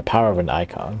sleeps the power of an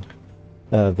icon.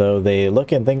 Though they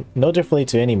look and think no differently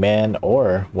to any man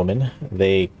or woman,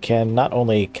 they can not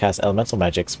only cast elemental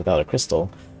magics without a crystal,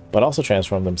 but also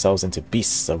transform themselves into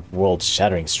beasts of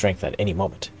world-shattering strength at any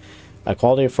moment. A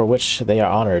quality for which they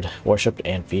are honored, worshipped,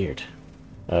 and feared.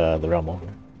 The realm over.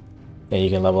 And you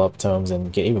can level up tomes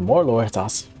and get even more lore. It's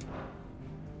awesome.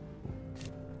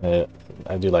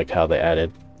 I do like how they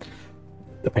added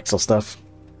the pixel stuff.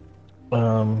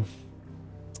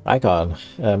 Icon.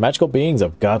 Magical beings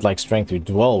of godlike strength who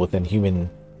dwell within human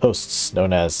hosts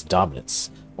known as dominants,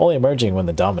 only emerging when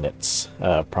the dominance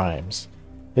primes.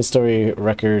 His story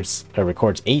records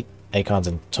 8 icons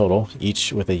in total,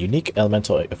 each with a unique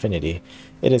elemental affinity.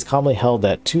 It is commonly held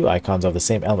that 2 icons of the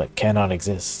same element cannot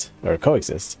exist, or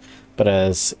coexist, but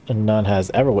as none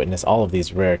has ever witnessed all of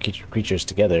these rare creatures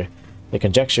together, the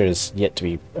conjecture is yet to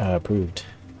be proved,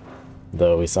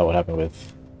 though we saw what happened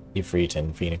with Ifrit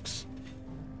and Phoenix.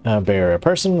 Bearer, a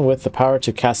person with the power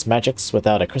to cast magics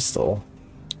without a crystal.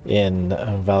 In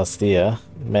Valisthea,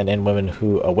 men and women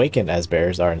who awaken as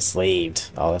bearers are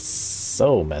enslaved. Oh, that's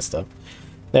so messed up.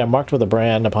 They are marked with a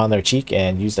brand upon their cheek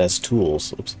and used as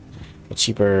tools. Oops. A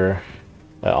cheaper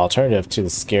alternative to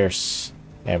the scarce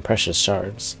and precious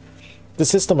shards. The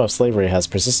system of slavery has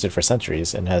persisted for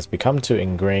centuries and has become too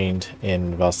ingrained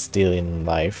in Valstelian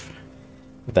life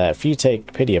that few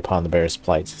take pity upon the bearer's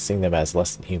plight, seeing them as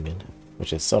less than human,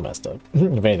 which is so messed up.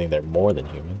 If anything, they're more than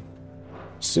human.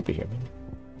 Superhuman.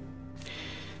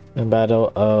 The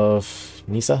Battle of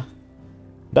Nissa.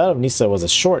 The Battle of Nissa was a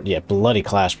short yet bloody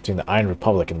clash between the Iron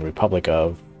Republic and the Republic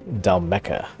of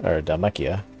Dalmekia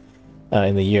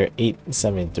in the year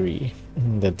 873.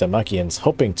 The Dalmekians,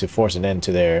 hoping to force an end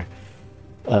to their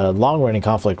long-running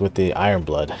conflict with the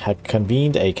Ironblood, had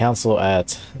convened a council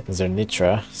at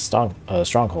Zernitra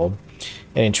stronghold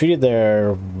and entreated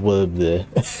their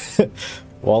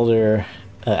Walder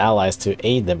allies to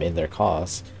aid them in their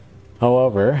cause.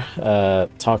 However,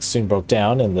 talks soon broke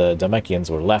down, and the Dalmekians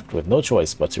were left with no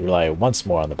choice but to rely once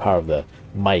more on the power of the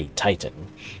mighty Titan,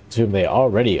 to whom they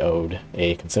already owed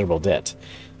a considerable debt.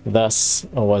 Thus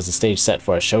was the stage set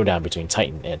for a showdown between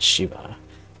Titan and Shiva,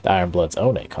 the Ironblood's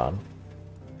own icon,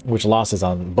 which losses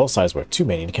on both sides were too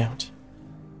many to count.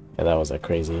 Yeah, that was a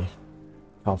crazy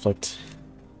conflict.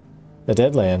 The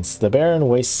Deadlands. The barren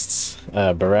wastes,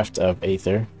 bereft of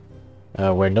aether,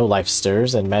 where no life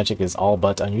stirs and magic is all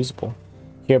but unusable.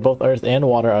 Here both earth and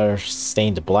water are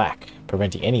stained black,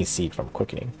 preventing any seed from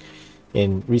quickening.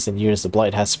 In recent years, the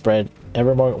blight has spread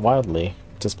ever more wildly,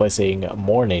 displacing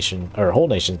whole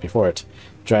nations before it,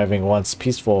 driving once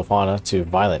peaceful fauna to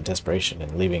violent desperation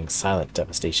and leaving silent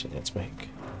devastation in its wake.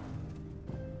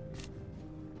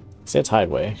 Say it's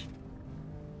Hideaway.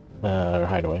 Or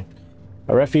Hideaway.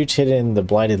 A refuge hidden in the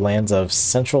blighted lands of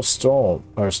Central Storm,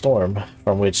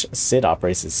 from which Sid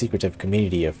operates a secretive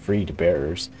community of freed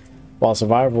bearers. While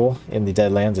survival in the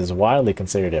Deadlands is widely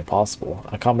considered impossible,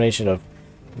 a combination of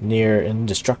near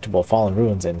indestructible fallen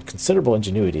ruins and considerable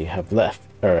ingenuity had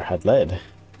led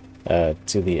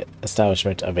to the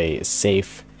establishment of a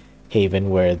safe haven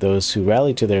where those who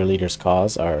rally to their leader's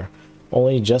cause are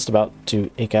only just about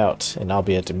to eke out an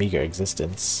albeit meager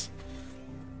existence.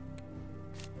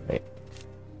 Wait.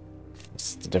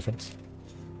 What's the difference?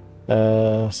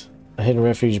 A hidden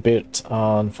refuge built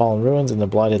on fallen ruins in the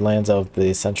blighted lands of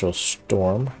the Central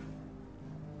Storm.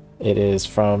 It is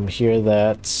from here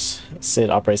that Sid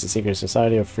operates a secret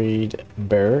society of freed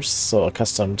bearers, so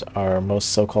accustomed are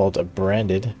most so-called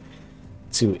branded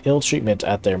to ill treatment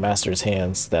at their master's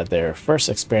hands that their first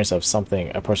experience of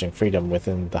something approaching freedom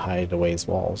within the hideaway's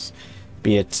walls,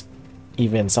 be it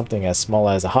even something as small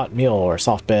as a hot meal or a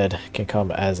soft bed, can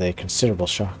come as a considerable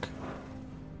shock.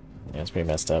 Yeah, it's pretty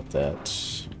messed up that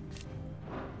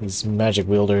these magic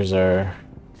wielders are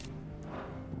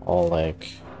all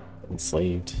like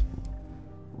enslaved.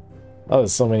 Oh,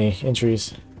 there's so many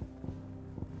entries.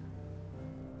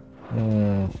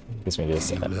 Guess we do this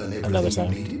another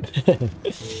time.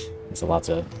 There's a lot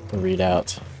to read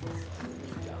out.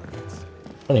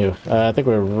 Anywho, I think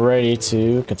we're ready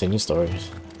to continue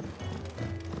stories.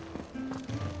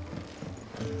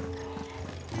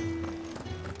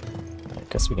 I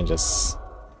guess we can just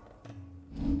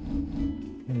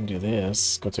do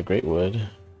this. Go to Greatwood.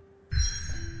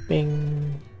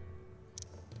 Bing.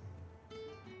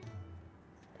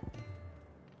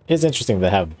 It's interesting to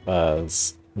have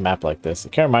map like this.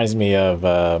 It kind of reminds me of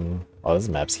oh, this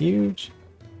map's huge.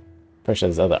 Pretty sure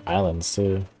there's other islands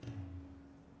too,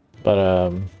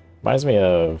 but reminds me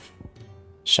of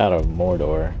Shadow of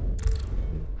Mordor,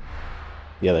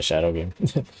 the other Shadow game.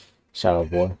 Shadow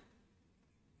of War.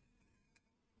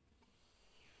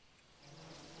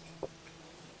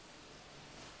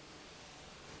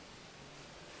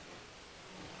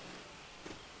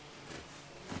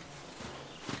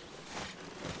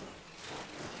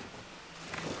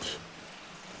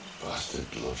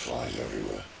 blood flies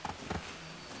everywhere.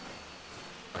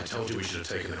 I told you we should have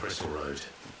taken the Crystal Road.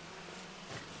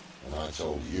 And I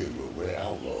told you we're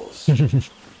outlaws. You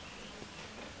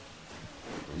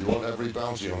want every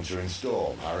bounty hunter in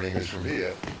Storm harrying us from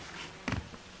here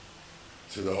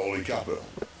to the Holy Capital.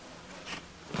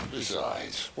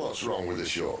 Besides, what's wrong with a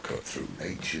shortcut through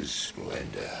nature's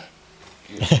splendor?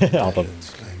 all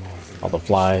the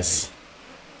flies.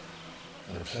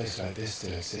 And a place like this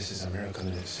still exists is a miracle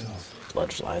in itself.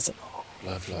 Blood flies and all.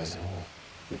 Blood flies and all.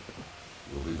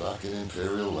 We'll be back in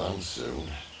Imperial land soon.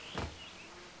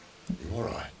 You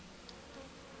alright?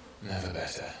 Never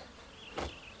better.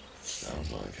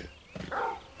 Sounds like it.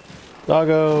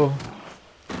 Doggo.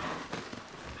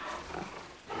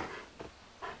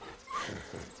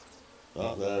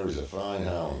 That there is a fine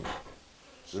hound.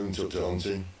 Soon took to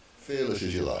hunting. Fearless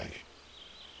as you like.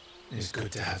 It's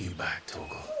good to have you back,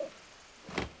 Torgal.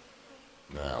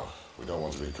 Now, we don't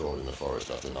want to be caught in the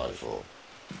forest after nightfall.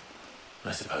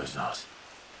 I suppose not.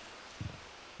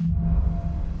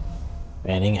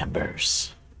 Fanning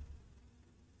embers.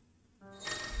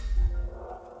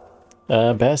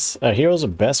 Hero's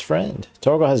best friend.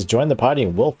 Torgal has joined the party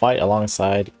and will fight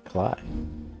alongside Clive.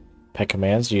 Pet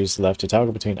commands used left to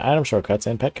toggle between item shortcuts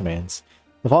and pet commands.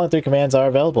 The following 3 commands are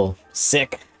available: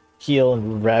 Sick, Heal,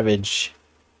 and Ravage.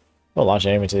 Oh, launch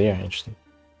an enemy to the air. Interesting.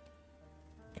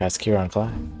 Cast Cure on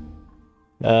Clive.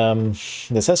 The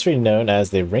accessory known as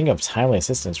the Ring of Timely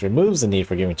Assistance removes the need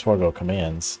for giving Torgal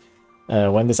commands.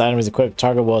 When this item is equipped,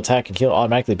 Torgal will attack and heal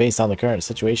automatically based on the current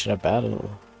situation of battle.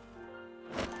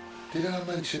 Did I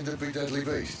mention the big deadly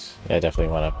beasts? Yeah, I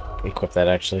definitely want to equip that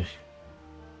actually.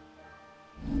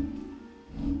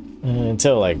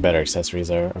 Until like better accessories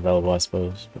are available, I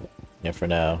suppose. But yeah, for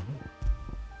now,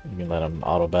 you can let them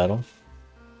auto battle.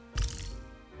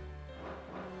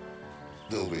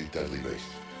 They'll be deadly beasts.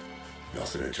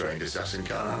 Nothing a trained assassin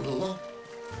can't handle, though.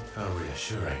 How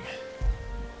reassuring.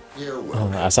 You're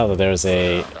welcome. I saw that there was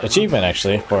a achievement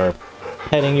actually for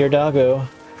petting your doggo.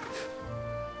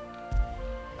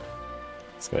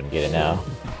 Let's go ahead and get it now.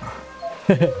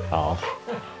 Oh,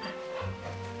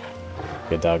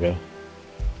 good doggo.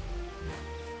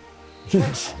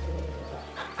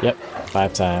 Yep,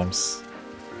 5 times.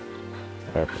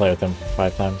 Or play with him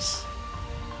 5 times.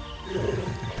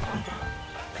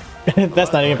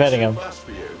 That's not even petting him.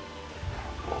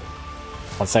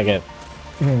 1 second.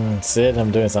 Sid,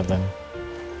 I'm doing something.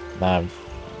 Nah.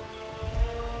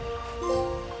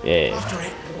 Yeah.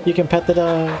 You can pet the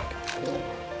dog.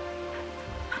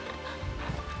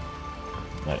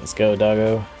 Alright, let's go,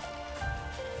 doggo.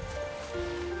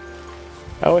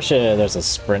 I wish there's a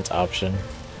sprint option.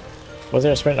 Was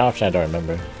there a sprint option? I don't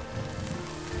remember.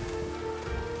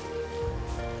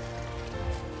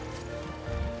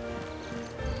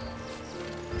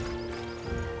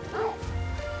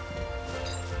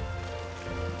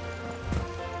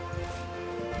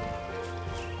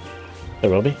 There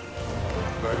will be. Maybe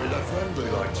they're friendly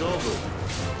like Torgal.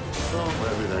 Oh,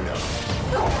 maybe they're not.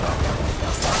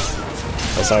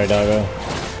 Oh, sorry, doggo.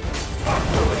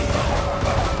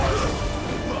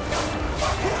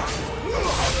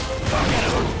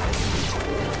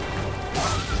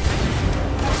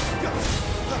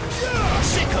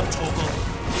 Sick of Torgal.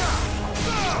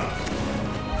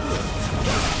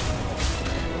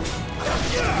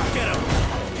 Get him.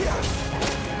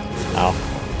 Ow.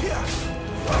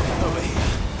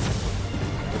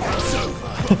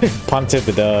 Punted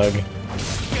the dog.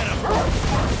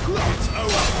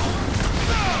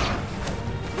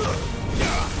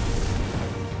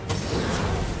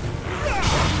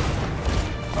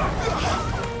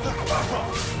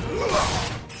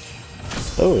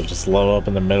 Oh, just low up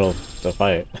in the middle of the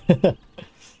fight. Not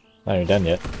even done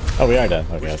yet. Oh, we are done.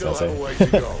 Okay, I was gonna say.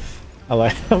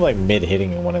 I'm like mid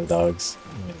hitting one of the dogs.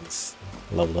 It's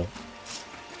leveled up.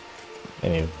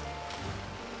 Anyway.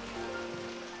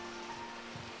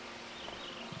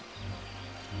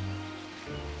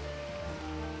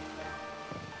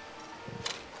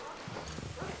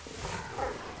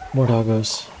 More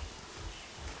doggos.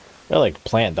 They're like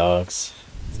plant dogs.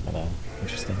 It's kind of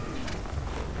interesting.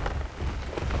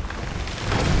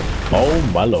 Oh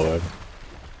my lord.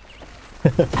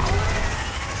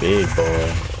 Big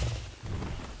boy.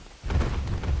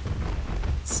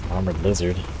 It's armored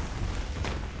lizard.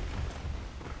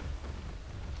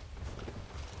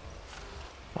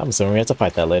 I'm assuming we have to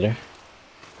fight that later.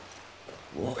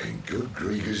 What in good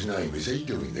Grieger's name is he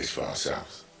doing this far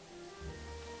south?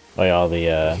 Oh yeah, all the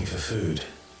Looking for food.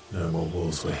 No more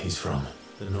wolves where he's from.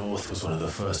 The north was one of the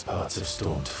first parts of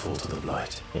Storm to fall to the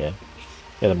Blight. yeah.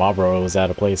 Yeah, the mob roll was out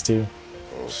of place too.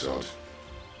 Oh, sod.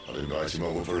 I'd invite him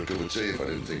over for a cup of tea if I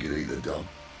didn't think he'd eat the dump.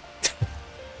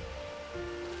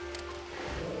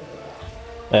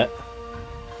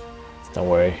 Don't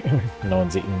worry, no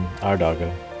one's eating our doggo.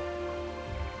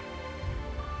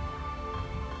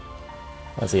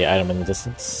 I see an item in the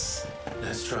distance.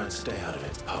 Let's try and stay out of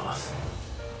its path.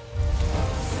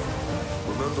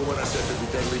 Remember when I said they'd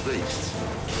be deadly beasts?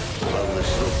 Well,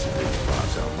 this looks in these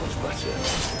parts out much better.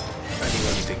 And you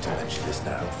only think to mention this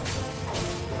now?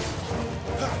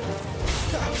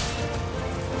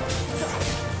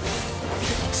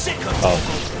 Oh.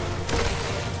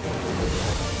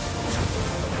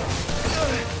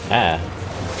 Ah.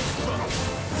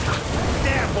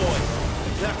 There, boy.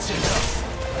 That's enough.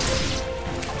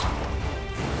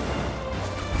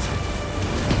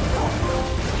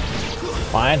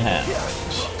 Fine hand.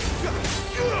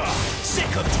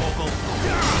 Sick of Toggle.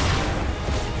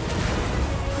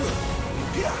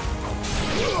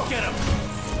 Get him.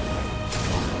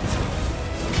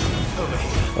 Over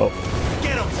here. Oh.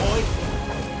 Get him, boy.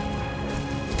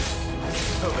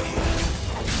 Over here.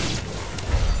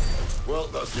 Well,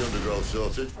 that's the undergrowth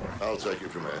sorted. I'll take it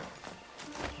from here.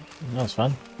 That was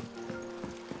fun.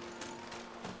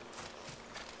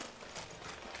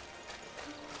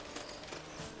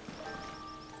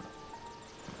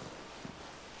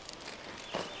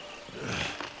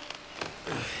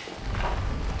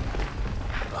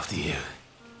 After you.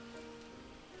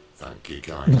 Thank you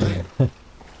kindly.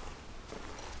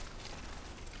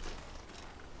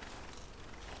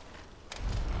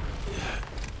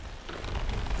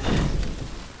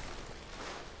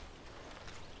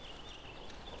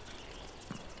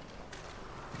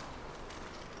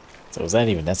 So was that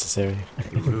even necessary?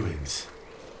 The ruins.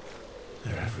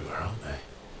 They're everywhere, aren't they?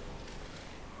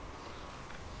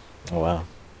 Oh wow.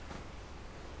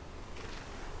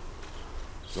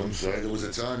 Some say there was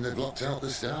a time they blocked out the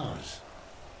stars.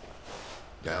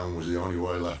 Down was the only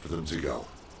way left for them to go.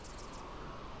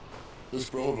 There's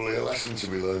probably a lesson to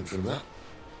be learned from that.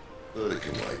 But it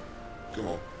can wait. Come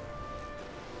on.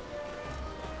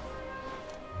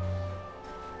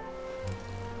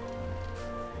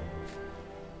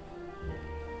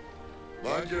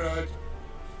 Mind your eye.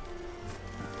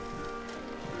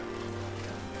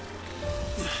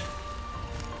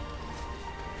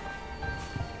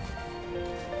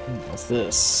 What's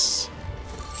this?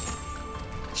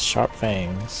 Sharp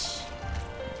fangs.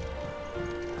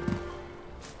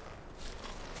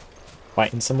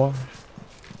 Fighting some more?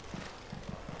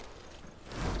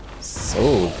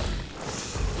 So,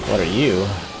 what are you?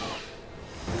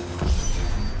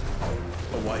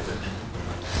 A wyvern.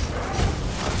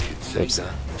 Oops.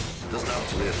 Doesn't have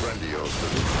to be a friend of yours,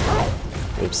 does it?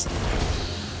 Oops.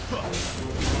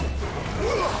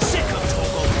 Sick of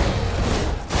Toggle.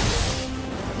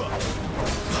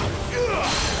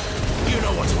 You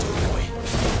know what to do, boy.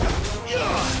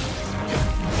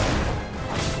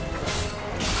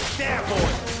 There,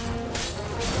 boy.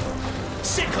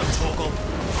 Sick of Toggle.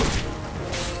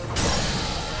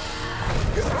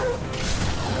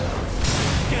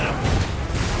 Get him.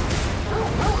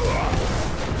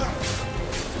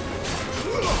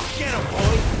 Get him,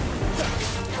 boy.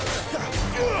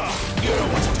 You know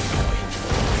what to do, boy.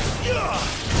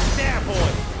 There,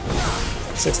 boy.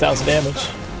 6,000 damage.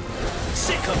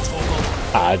 Sick of Toggle.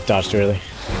 Ah, I dodged early.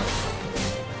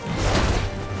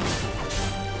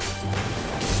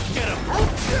 Get him.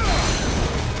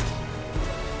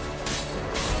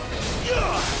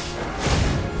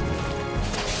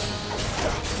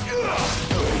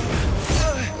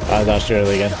 I dodged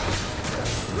early again.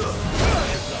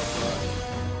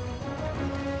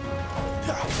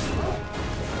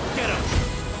 Get him.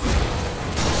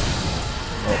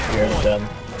 Oh, you're done.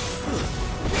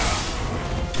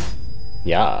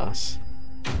 Yes.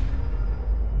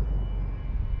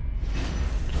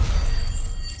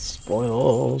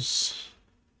 Spoils.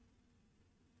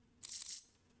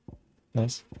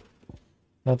 Nice.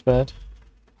 Not bad.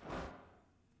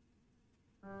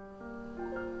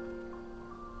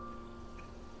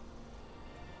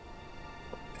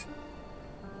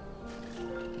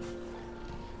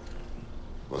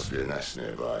 Must be a nest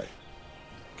nearby.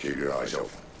 Keep your eyes open.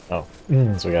 Oh,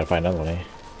 so we gotta find another one, eh?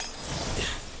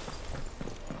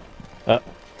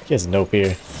 He has no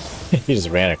fear. He just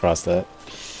ran across that.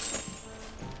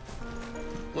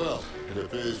 Well, it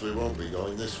appears we won't be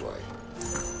going this way.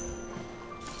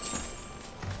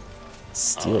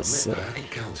 Steel I'll silk. admit I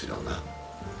hadn't counted on that.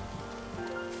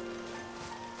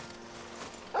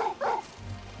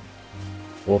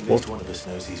 Wolf, At least wolf. one of us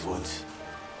knows these woods.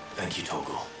 Thank you,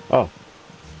 Toggle. Oh.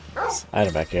 There's an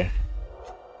item back here.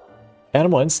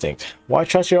 Animal instinct. Why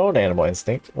trust your own animal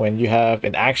instinct when you have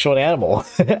an actual animal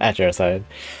at your side?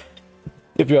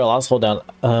 If you're lost, hold down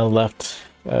left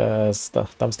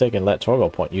thumbstick and let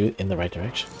Torgo point you in the right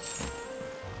direction.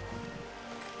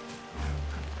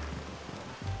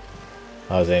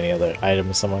 Oh, is there any other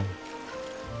items somewhere?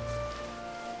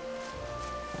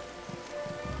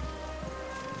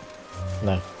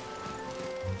 No.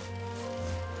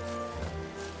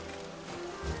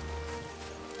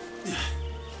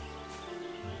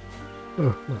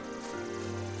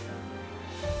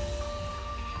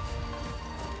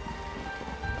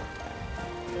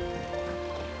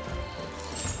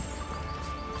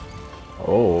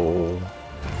 Oh,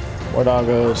 more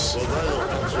doggos. Well, they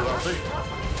look not too happy.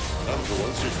 And for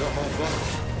once, you've got my back.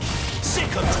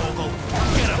 Sick of Toggle!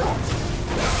 Get him!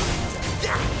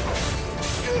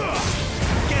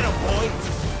 Get him, boy!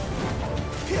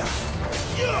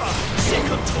 Sick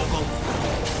of Toggle!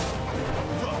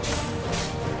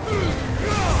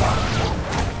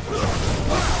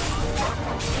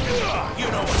 You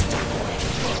know what to do, boy.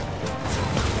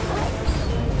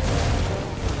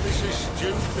 This is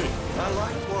stupid. I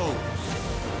like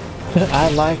wolves. I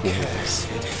like it.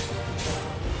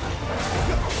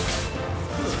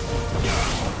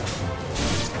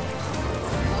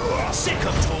 Sick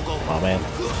of Toggle! Oh man.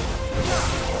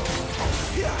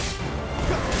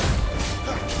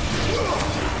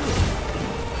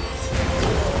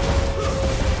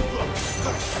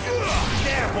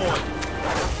 There, boy!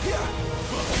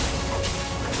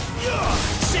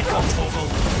 Sick of Toggle!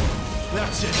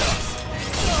 That's enough!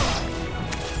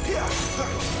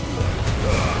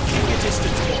 Keep your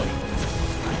distance, boy!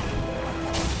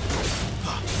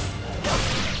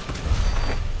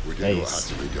 We did what Nice.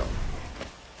 had to be done.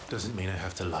 Doesn't mean I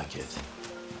have to like it.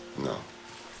 No.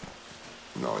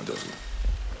 No, it doesn't.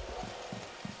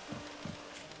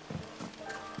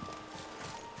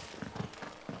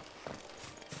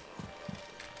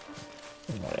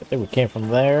 Alright, I think we came from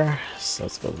there, so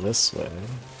let's go this way.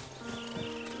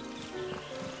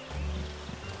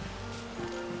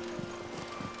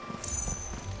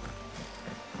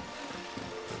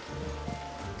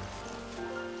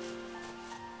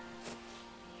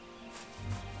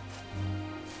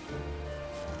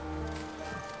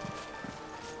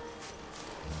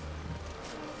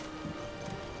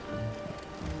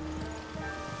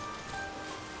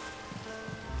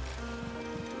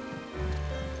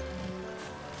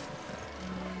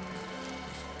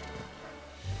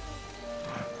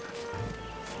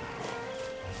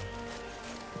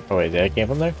 Oh wait, did I came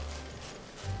from there?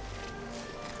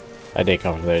 I did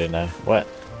come from there, didn't I? What?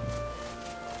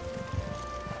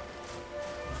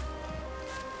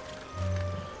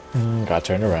 Got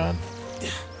turned around.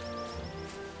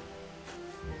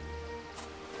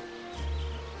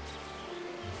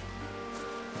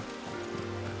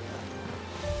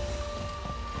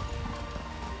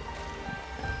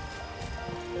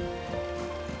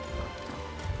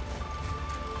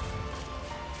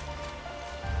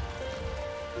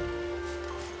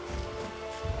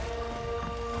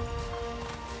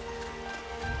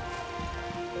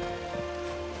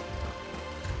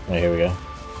 Oh, here we go.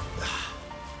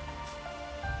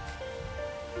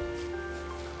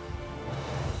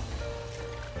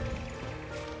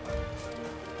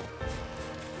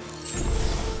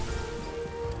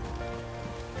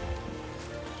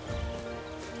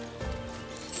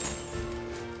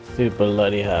 Two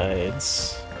bloody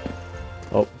hides.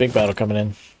 Oh, big battle coming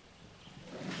in.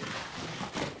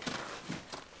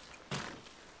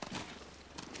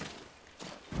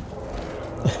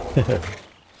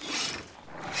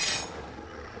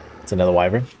 It's another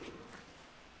wyvern.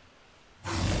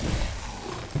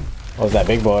 What was that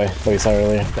big boy that we saw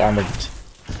earlier? The armored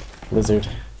lizard.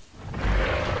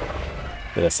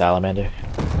 With a salamander.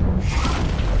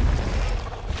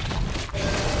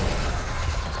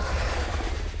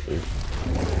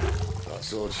 That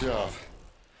sword sharp.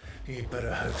 You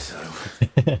better hope so.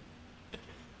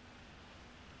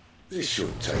 This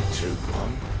shouldn't take too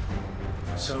long.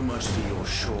 So much for your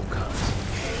shortcut.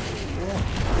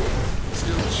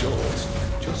 Still short.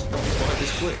 Just not quite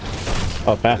as quick.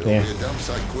 Oh, path It'll here. be a damn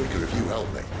sight quicker if you help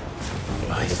me.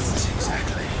 I thought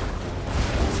exactly.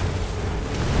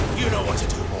 You know what to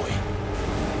do, boy.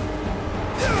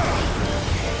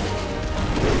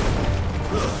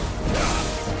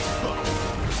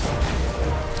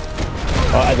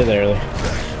 Oh, I did that earlier.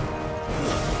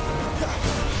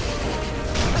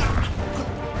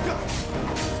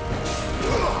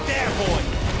 There, boy.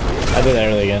 I did that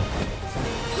earlier again.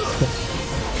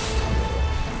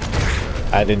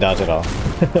 I didn't dodge at all. Sick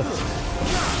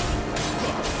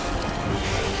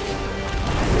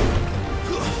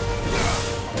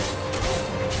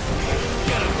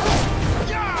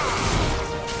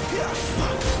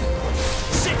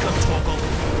of Toggle.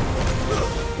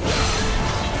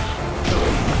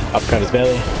 Upcut his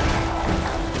belly.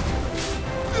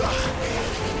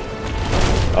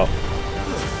 Oh.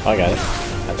 I got it. I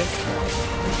think.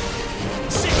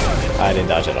 I didn't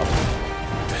dodge at all.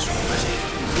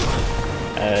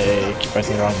 I keep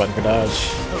pressing the wrong button for dodge.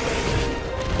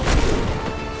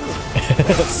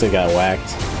 Still got whacked.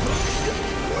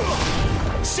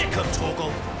 Sick of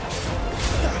Toggle.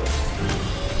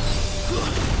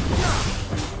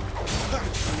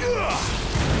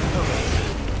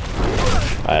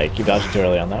 I keep dodging too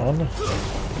early on that one.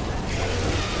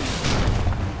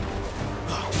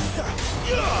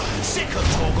 Sick of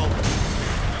Toggle.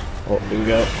 Oh, here we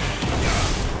go.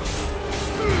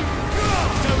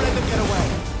 Don't let them get away.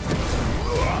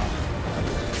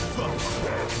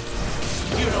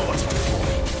 You know what to do,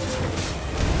 boy.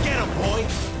 Get him, boy.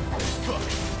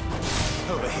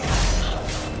 Over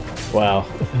here. Wow,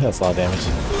 that's a lot of damage.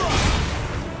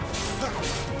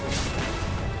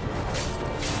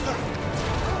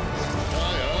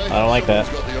 I don't like that.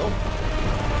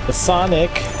 The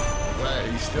Sonic.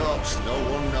 Where he stops, no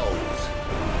one knows.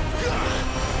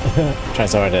 Trying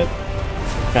so hard to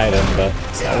guide him, but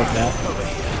it's not working out. I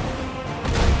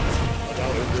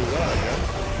doubt he'll do that again.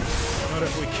 Not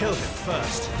if we kill him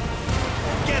first.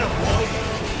 Get him, boy.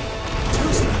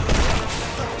 Too slow.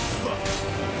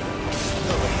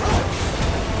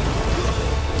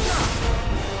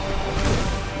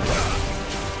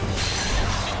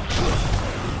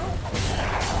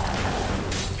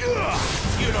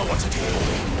 You know what to do.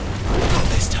 Not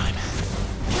this time.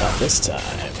 Not this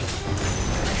time.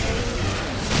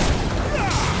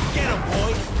 Get him,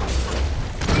 boy.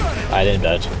 I didn't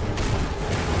dodge.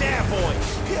 There, boy.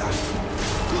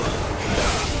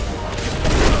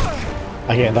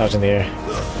 I can't dodge in the air.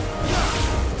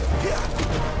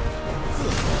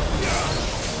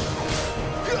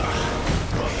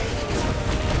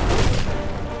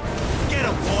 Get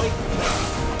him, boy.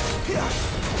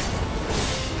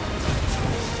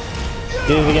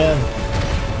 Did it again.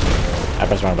 I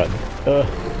pressed the wrong button.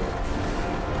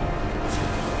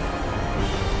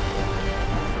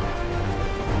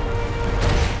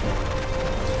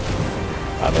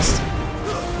 I missed.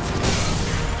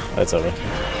 That's over.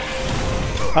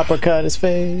 Uppercut his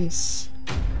face.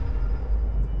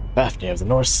 Fafnir of the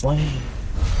North slain.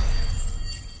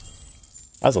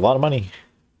 That's a lot of money.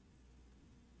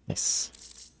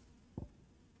 Nice.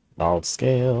 Gnarled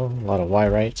scale, a lot of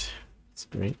Y-right. That's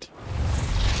great.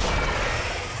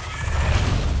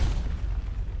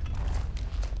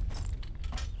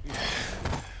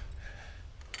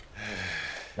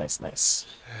 Nice, nice.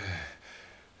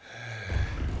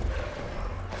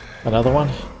 Another one?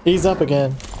 He's up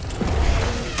again.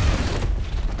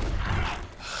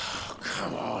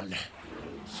 Come on.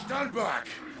 Stand back!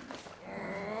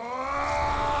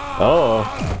 Oh.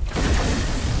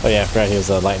 Oh yeah, I forgot he was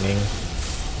a lightning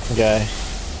guy.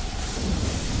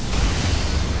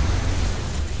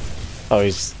 Oh,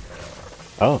 he's...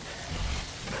 Oh.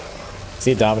 Is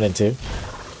he dominant too?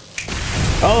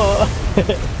 Oh!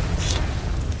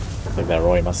 Like that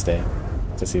Roy Mustang.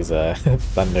 Just use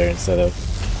thunder instead of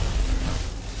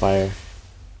fire.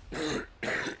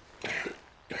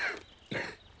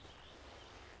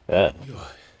 Yeah.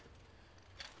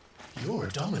 You're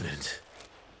dominant.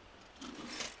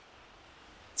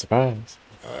 Surprise.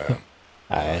 I am.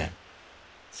 I am.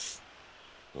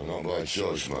 Well, not by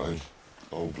choice, mine.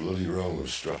 Old bloody Rome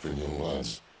of strapping young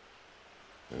lads.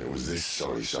 And it was this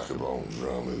sorry sack of bones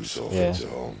Ramu saw fit to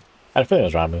home. I had a feeling it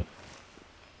was Ramu.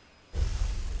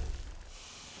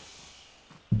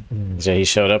 So he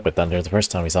showed up with thunder the first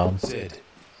time we saw him. Sid.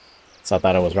 So I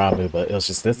thought it was Ramu, but it was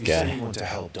just this You guy. say you want to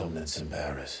help dominance and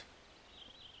bearers.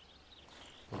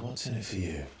 But what's in it for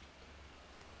you?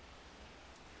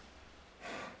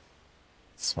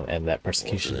 Just want to end that What's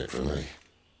persecution. in it for me?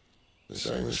 The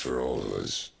same as for all of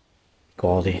us.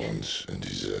 Quality. Want and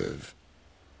deserve.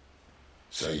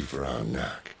 Save for our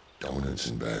knack, dominance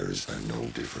and bearers are no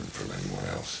different from anyone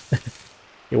else.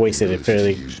 You wasted a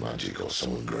fairly use magic or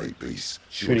summon great beasts.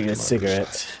 pretty good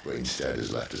cigarette. But instead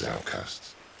has left us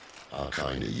outcasts. Our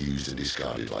kind are used and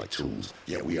discarded like tools,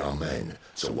 yet we are men,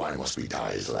 so why must we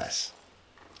die as less?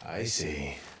 I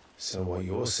see. So what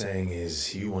you're saying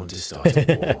is you want to start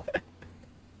a war.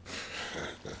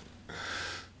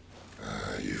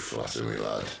 You flatter me,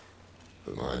 lad.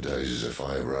 But my days as a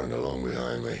firebrand are long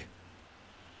behind me.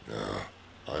 No,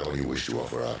 I only wish to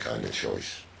offer our kind of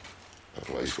choice. A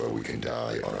place where we can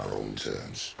die on our own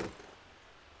terms.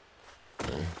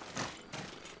 Eh?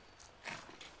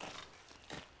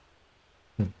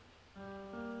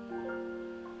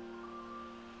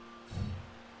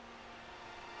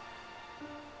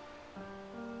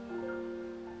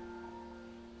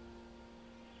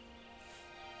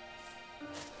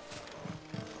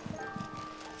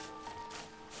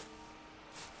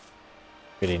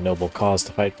 Pretty noble cause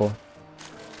to fight for.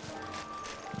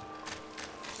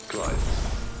 Clive,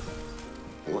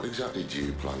 what exactly do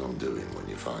you plan on doing when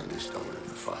you find this diamond in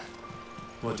the fight?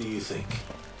 What do you think?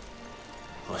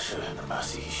 I'll show him the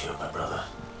mercy he showed my brother.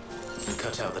 And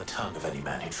cut out the tongue of any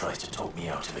man who tries to talk me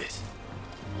out of it.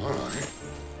 Alright.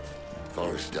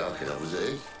 Forest dark enough as it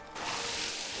is.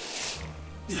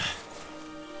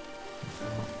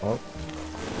 Oh.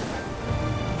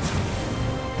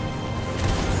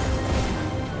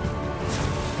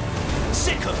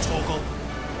 Sick of Torgal.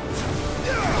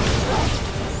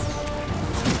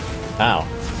 Ow.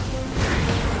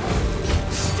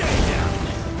 Stay down.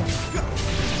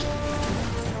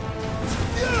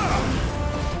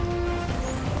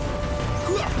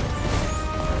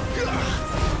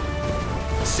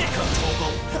 Sick of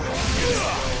Torgal.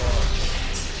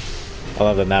 I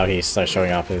love that now he starts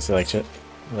showing off his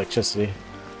electricity.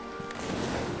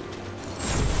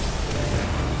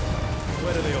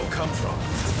 Where do they all come from?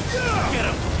 Get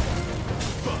him!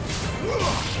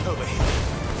 Over here.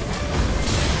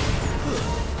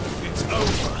 It's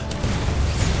over.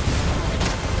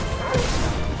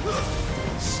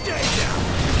 Stay down.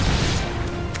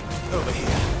 Over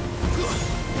here.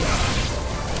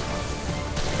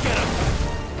 Get him.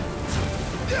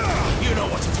 You know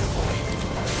what to do, boy.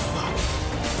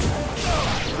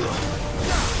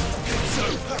 It's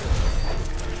over.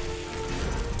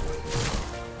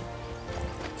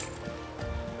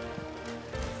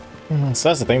 So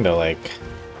that's the thing though, like...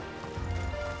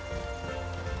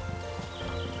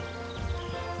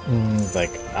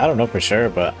 like, I don't know for sure,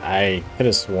 but I could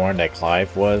have sworn that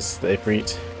Clive was the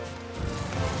Ifrit.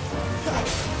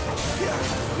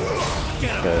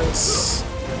 Because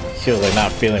he was like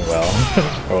not feeling well,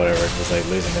 or whatever. He was like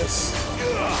losing his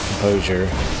composure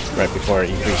right before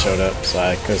Ifrit showed up, so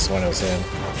I could have sworn it was him.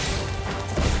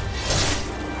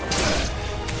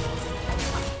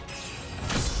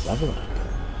 Level up.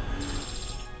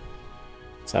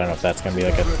 So I don't know if that's gonna be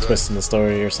like a twist in the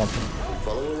story or something.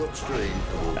 Follow her upstream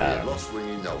and we'll be at Lost Wing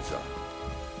in no time.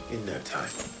 In no time.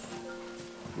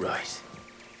 Right.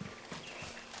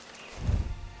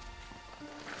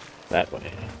 That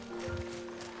way.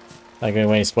 Not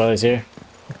gonna any spoilers here.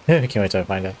 Can't wait till I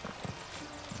find out.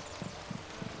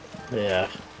 Yeah,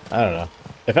 I don't know.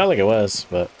 It felt like it was,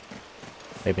 but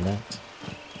maybe not.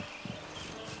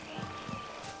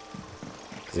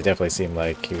 Because it definitely seemed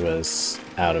like he was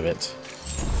out of it.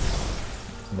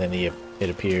 And then it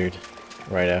appeared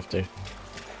right after.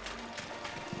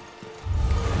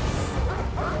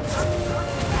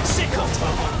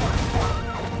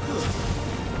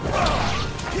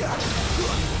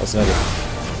 What's another?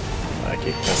 I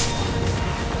keep pressing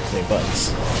the buttons.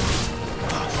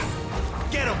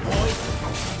 Get him, boy!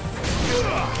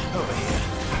 Over here.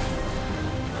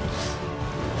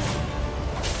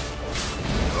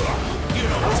 You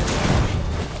know what's going on.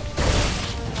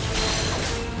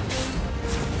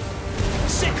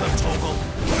 Sick of Torgal.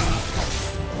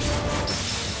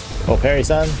 Oh, parry,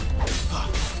 son.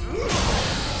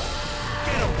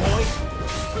 Get him, boy!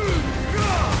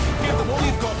 Give them all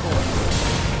you've got, boy!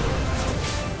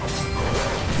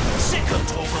 Sick of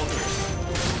Torgal.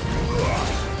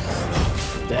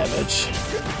 Damage.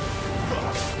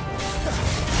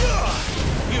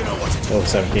 You know what to do. Oh,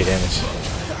 7k damage.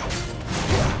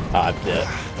 Ah, I'm dead.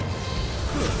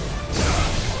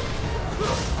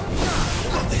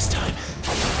 Not this time.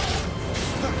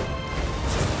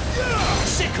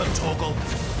 Sick of Torgal.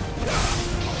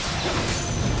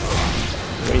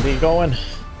 Where do you think you're going?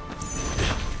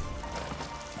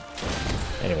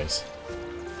 Anyways.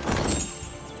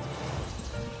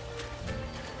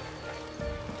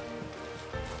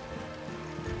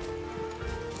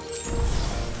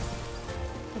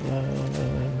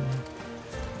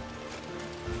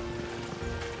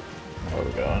 Where are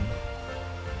we going?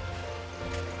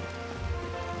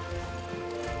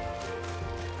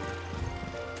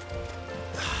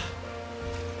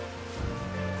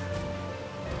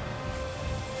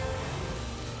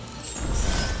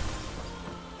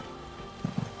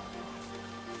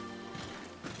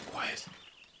 Quiet.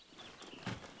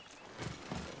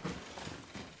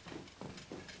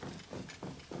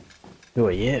 Who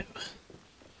are you?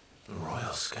 The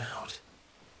Royal Scout.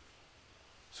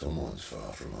 Someone's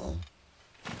far from home.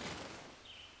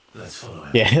 Let's follow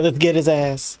him. Yeah, let's get his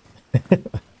ass.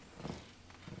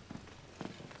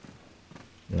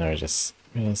 No, we're just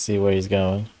gonna see where he's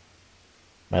going.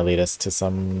 Might lead us to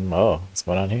some... Oh, what's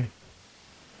going on here?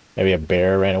 Maybe a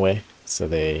bear ran away, so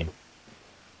they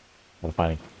want to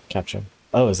find and capture him.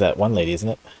 Oh, is that one lady, isn't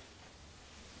it?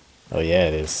 Oh yeah,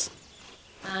 it is.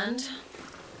 And?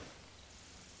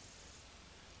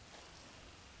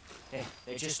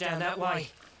 They're just down that way.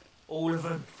 All of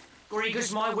them.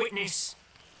 Grieger's my witness.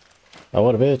 Oh,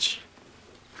 what a bitch.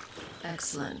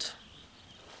 Excellent.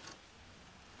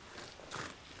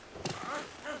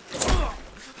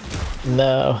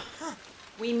 No.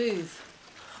 We move.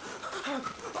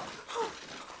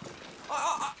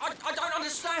 I don't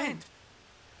understand.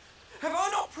 Have I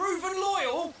not proven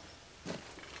loyal?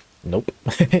 Nope.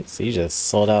 So you just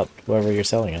sold out whoever you're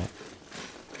selling at.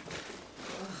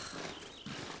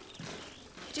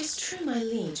 It is true my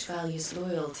liege values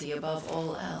loyalty above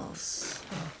all else.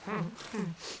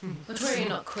 But were you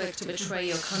not quick to betray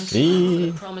your country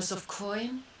for the promise of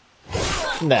coin?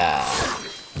 Nah.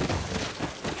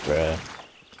 Bruh.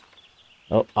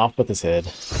 Oh, off with his head.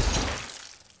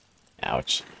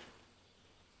 Ouch.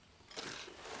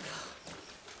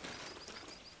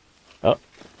 Oh.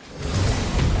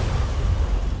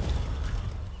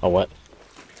 Oh, what?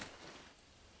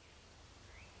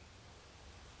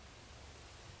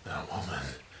 That woman.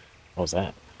 What was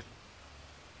that?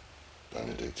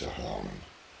 Benedicta Harmon,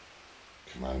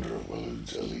 commander of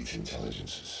Waloed's elite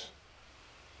intelligences.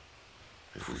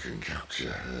 If we can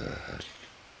capture her...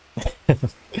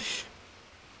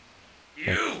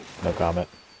 You! No comment.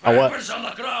 Oh, what? Papers on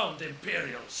the ground,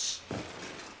 Imperials.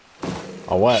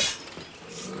 Oh, what?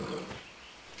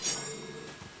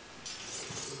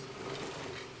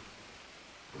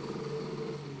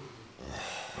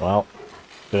 Well,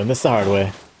 doing this the hard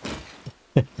way.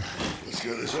 Let's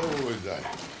get this over with then.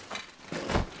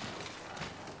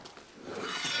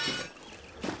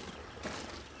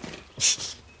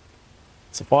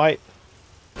 It's a fight.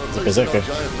 It's a berserker.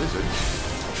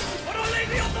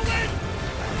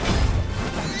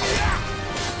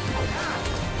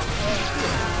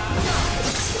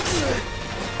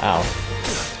 Ow.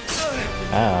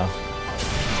 Ow.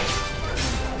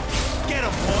 Get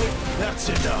him, boy. That's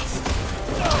enough.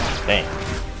 Dang.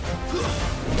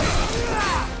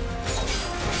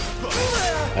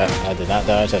 I did not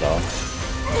dodge at all.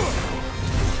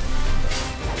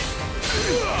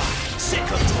 Sick of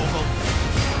Torgal.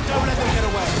 Don't let them get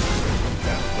away.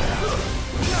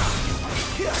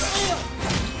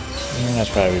 I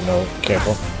should probably be more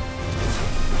careful.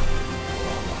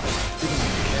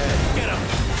 Get him.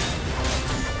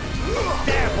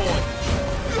 There, boy.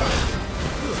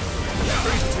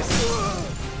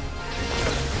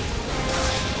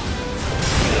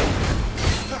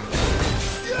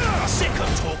 Sick of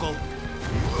Torgal.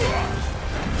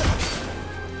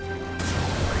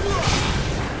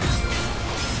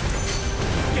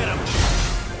 Get him.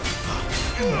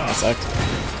 That sucked.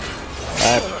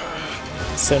 Alright.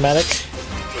 Cinematic.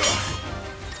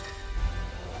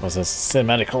 Was a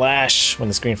cinematic flash when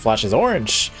the screen flashes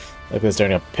orange. Like this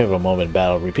during a pivotal moment in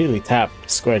battle. Repeatedly tap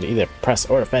square to either press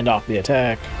or fend off the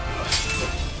attack.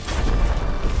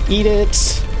 Eat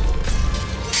it!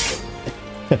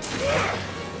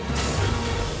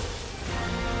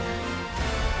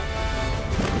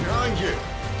 Behind you.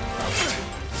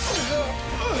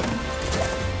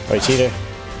 Right, cheater.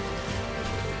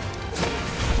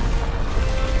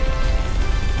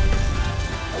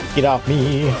 Get off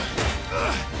me.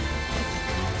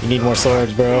 You need more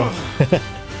swords, bro.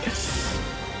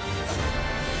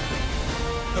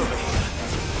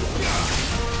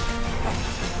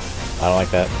 I don't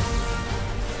like that.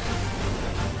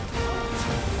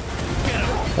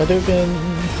 Hadouken.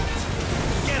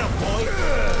 Get him, boy.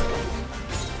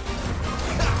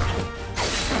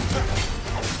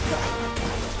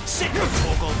 Sick of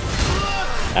Torgal.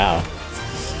 Ow.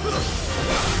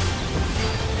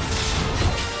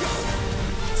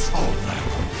 It's over.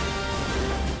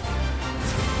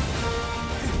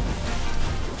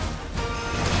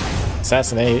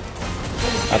 Assassinate.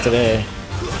 Not today.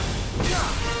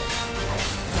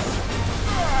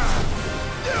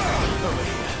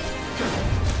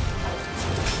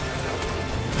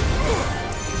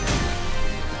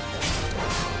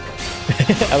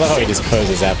 I love how he just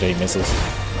poses after he misses.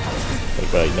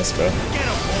 Like, bro, you missed, bro. Get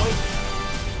him, boy.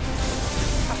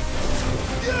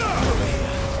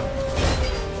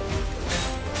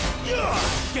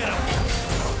 Get him.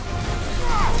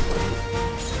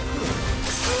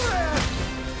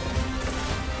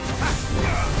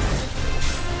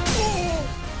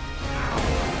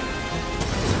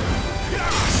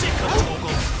 Sick of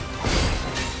Torgal.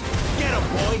 Get him,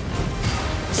 boy.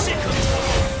 Sick of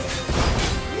Torgal.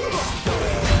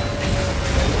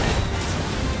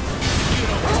 You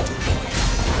know what to do, boy.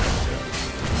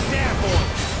 There, boy.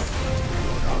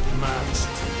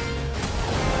 Outmatched.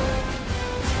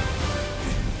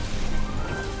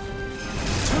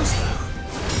 Too slow.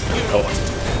 You know what to do.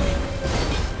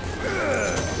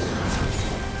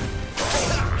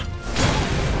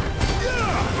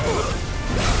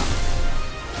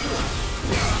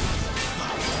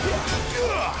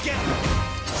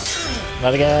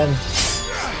 Not again.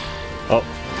 Oh.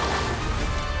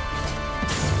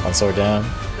 One sword down.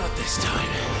 Not this time.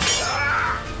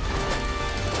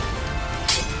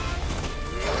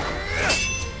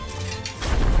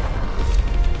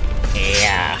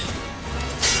 Yeah.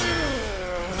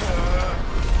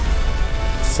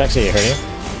 It's actually hurting.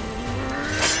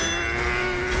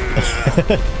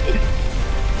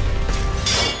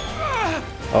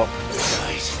 Oh.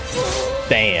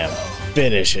 Damn.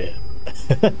 Finish it.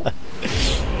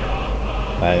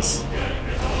 Nice.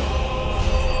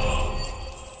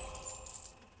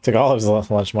 Took all of his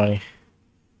lunch money.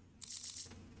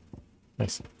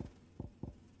 Nice.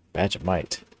 Badge of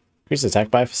Might. Increase attack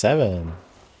by 7.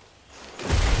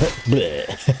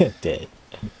 Dead.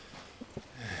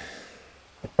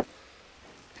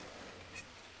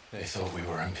 They thought we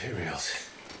were Imperials.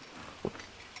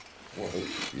 Well,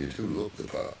 you do look the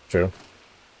part. True.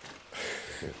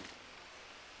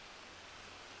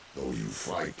 Though you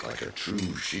fight like a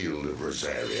true shield of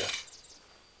Rosaria.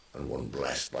 And one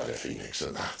blessed by the Phoenix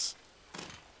and that.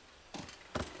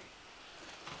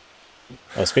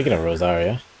 Oh, speaking of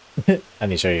Rosaria, I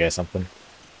need to show you guys something.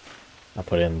 I'll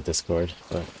put it in Discord.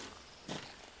 But...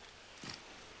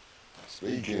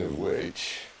 Speaking of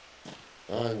which,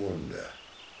 I wonder,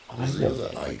 does the other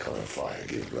icon of fire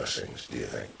give blessings, do you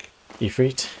think?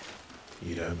 Ifrit?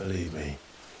 You don't believe me?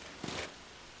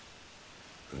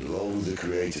 And lo, the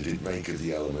Creator did make of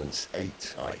the elements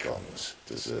 8 icons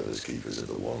to serve as keepers of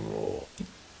the one law.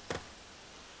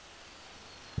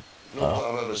 Not that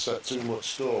I've ever set too much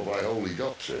store by holy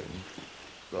doctrine,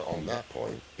 but on that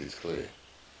point, it's clear.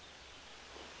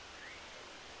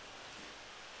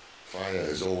 Fire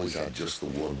has always had just the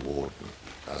one warden,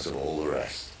 as of all the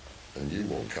rest, and new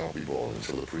one can't be born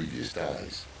until the previous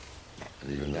dies,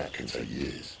 and even that can take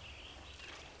years.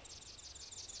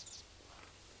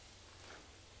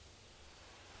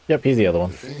 Yep, he's the other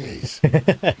one. The thing is,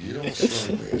 you don't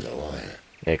strike me as a liar.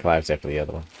 Yeah, Clive's definitely the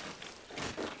other one.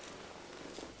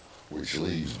 Which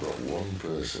leaves but one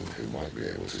person who might be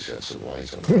able to shed some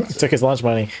light on the matter. Took his lunch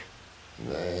money.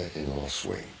 There in our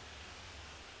swing.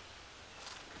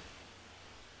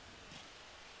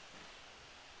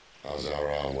 How's our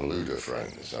Armaluda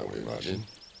friends, I would imagine?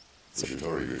 We should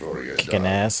hurry before he gets Kicking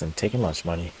dark. ass and taking lunch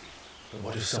money. But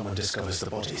what if someone discovers the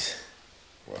bodies?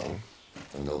 Well,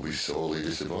 and they'll be sorely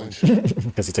disappointed.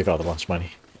 Because he took all the lunch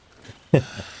money.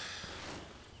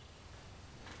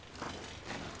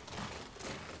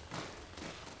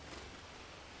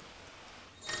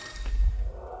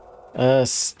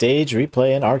 Stage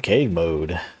replay and arcade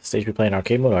mode. Stage replay and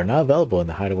arcade mode are now available in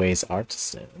the Hideaway's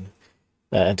Artisan.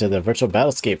 Enter the virtual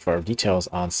battlescape for details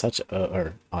on such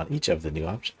or on each of the new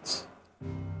options.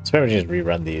 So maybe just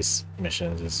rerun these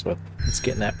missions is what it's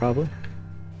getting at probably.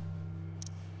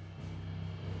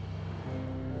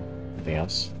 Anything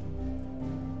else?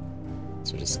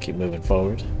 So just keep moving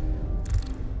forward.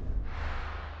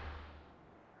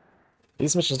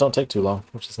 These missions don't take too long,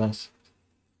 which is nice.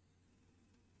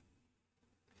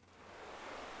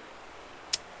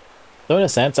 So in a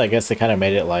sense, I guess they kind of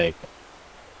made it like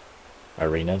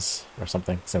arenas or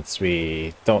something, since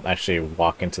we don't actually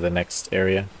walk into the next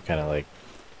area, kind of like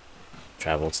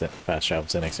fast travel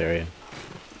to the next area.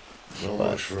 So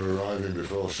much for arriving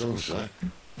before sunset.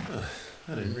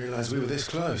 I didn't realize we were this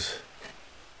close.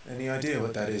 Any idea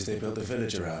what that is they built the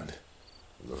village around?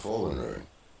 The Fallen Ruin.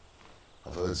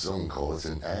 I've heard some call it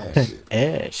an airship.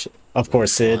 Airship. Of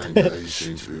course, Sid. Fine days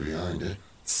seem to be behind it.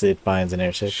 Sid finds an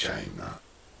airship. Shame that.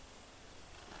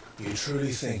 You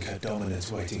truly think a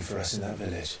dominant's waiting for us in that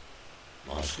village?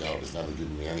 My scout has never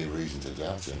given me any reason to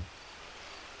doubt him.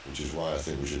 Which is why I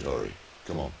think we should hurry.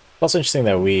 Come on. It's also interesting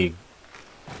that we,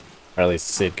 or at least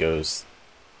Sid goes,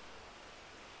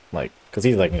 like, because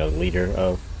he's like, you know, the leader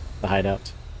of the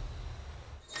hideout.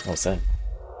 What's that?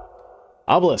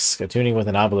 Obelisk. Attuning with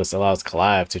an obelisk allows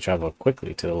Clive to travel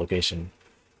quickly to the location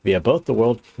via both the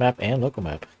world map and local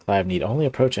map. Clive need only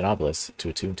approach an obelisk to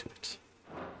attune to it.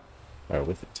 Or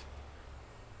with it.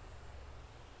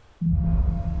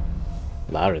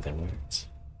 Louder than words.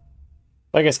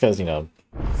 I guess because, you know,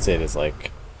 Sid is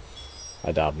like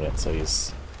a dominant, so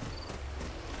he's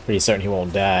pretty certain he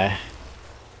won't die.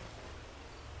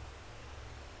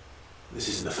 This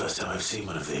isn't the first time I've seen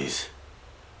one of these.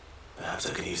 Perhaps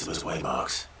I can use them as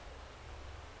waymarks.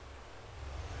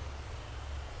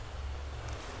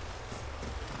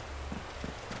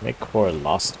 Make core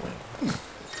Lost Wing.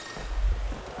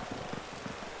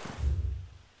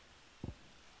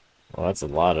 Well, that's a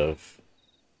lot of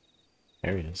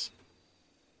areas.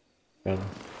 Probably.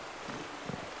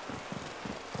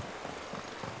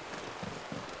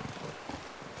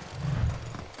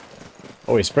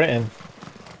 Oh, he's sprinting.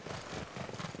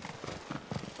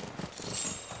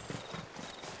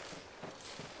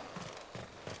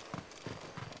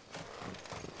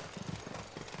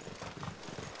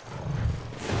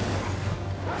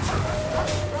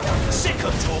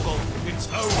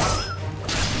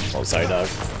 Oh, sorry, dog.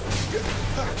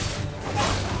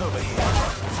 Over here.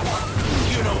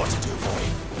 You know what to do, boy.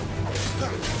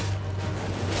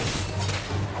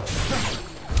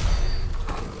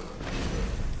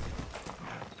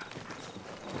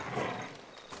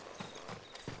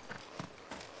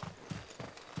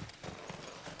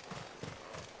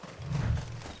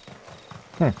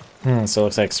 So it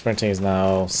looks like sprinting is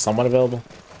now somewhat available.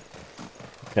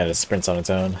 Kind of sprints on its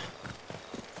own.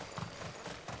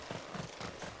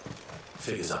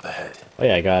 Figures up ahead. Oh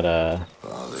yeah, I got a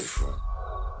Are they from?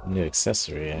 new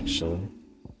accessory actually.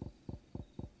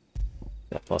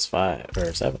 That plus 5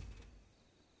 or 7.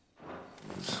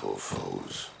 So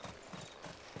foes.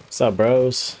 What's up,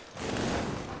 bros?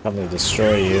 I'm gonna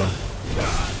destroy you.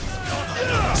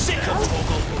 Sick of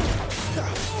Torgal.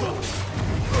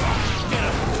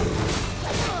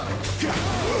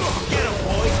 Get him,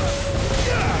 boy.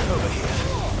 Over here.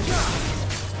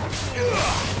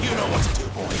 You know what to do,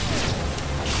 boy.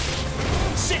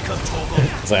 Sick of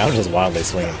Torgal. It's like I'm just wildly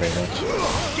swinging pretty much.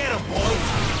 Get him, boy.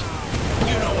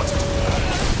 You know what to do.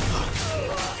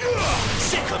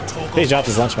 Sick of Torgal. He dropped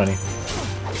his lunch money.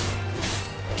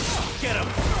 Get him.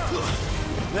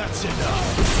 That's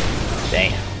enough.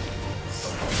 Damn.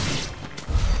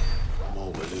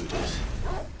 More were looted.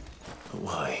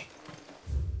 Why?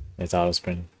 It's auto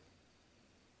sprint.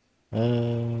 What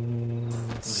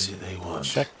Let's is it they want?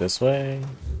 check this way.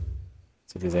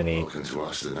 See if there's any Looking to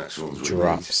ask the next ones we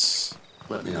drops. meet.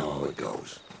 Let me know how it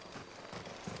goes.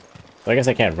 So I guess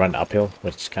I can't run uphill,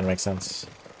 which kind of makes sense.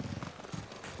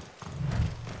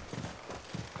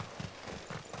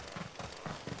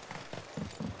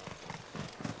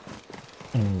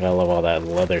 I love all that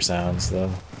leather sounds,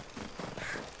 though.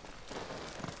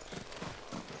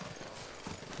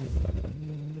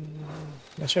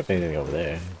 Not sure if anything over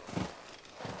there.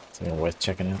 Something worth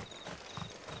checking out.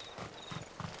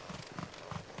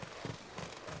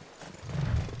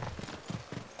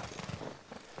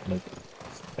 Nope.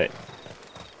 Wait.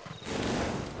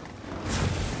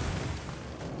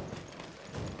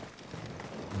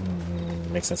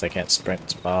 Makes sense I can't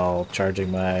sprint while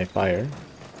charging my fire.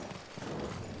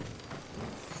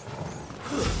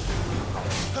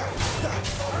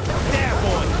 There,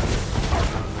 boy.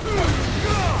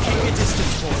 Keep your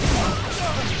distance, boy.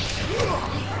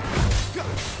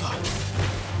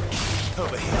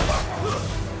 Over here.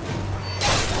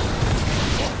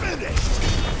 Finished.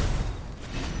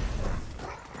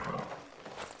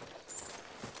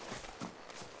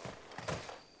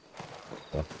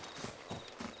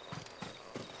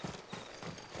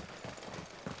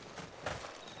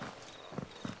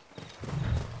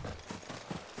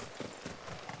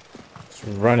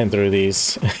 Running through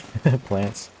these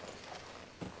plants.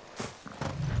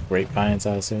 Grapevines,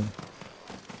 I assume.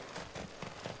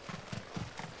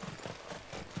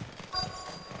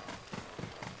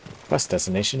 Quest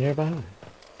destination nearby.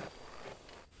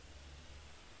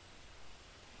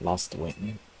 Lost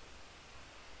Wing.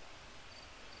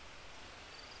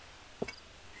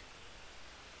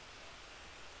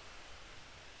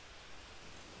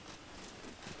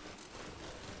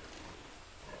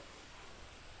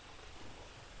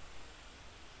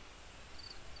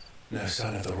 No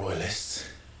sign of the Royalists.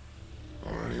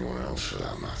 Or anyone else for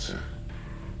that matter.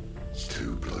 It's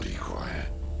too bloody quiet.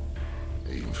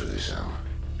 Even for this hour.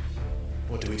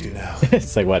 What do we do now?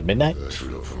 It's like what, midnight? First we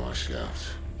look for my scouts.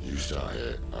 You start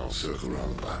here, I'll circle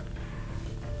around the back.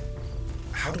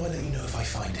 How do I let you know if I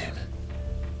find him?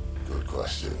 Good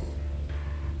question.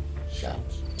 Shout.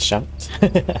 Shout.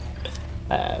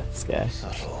 This guy.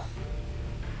 Subtle.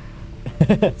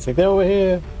 It's like they're over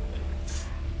here.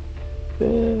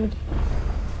 Good.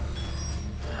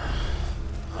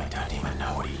 I don't even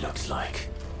know what he looks like.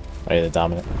 Are you the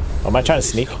dominant? Oh, am I trying to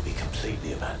sneak? This can't be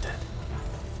completely abandoned.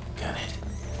 Can it?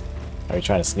 Are you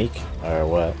trying to sneak? Or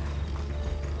what?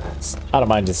 I don't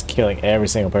mind just killing every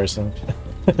single person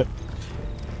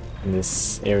in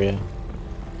this area.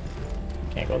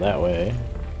 Can't go that way.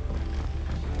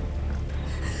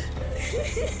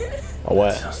 Oh,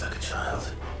 what? Sounds like a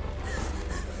child.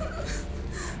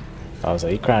 I was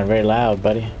like, you crying very loud,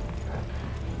 buddy.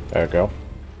 Or girl.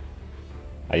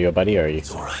 Are you a buddy or are you?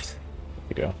 It's alright.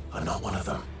 You go. I'm not one of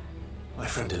them. My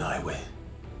friend and I were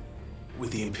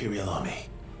with the Imperial Army.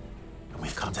 And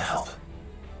we've come to help.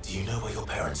 Do you know where your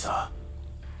parents are?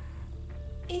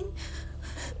 In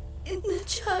the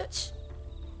church.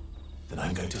 Then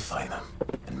I'm going to find them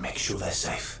and make sure they're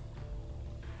safe.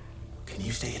 Can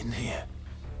you stay hidden here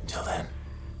until then?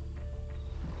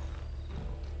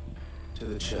 To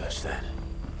the church, then.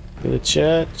 To the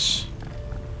church.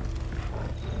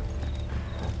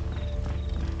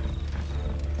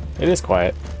 It is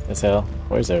quiet as hell.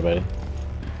 Where's everybody?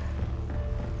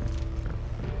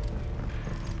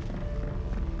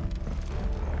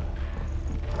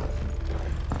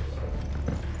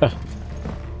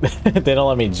 They don't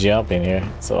let me jump in here.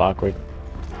 It's so awkward.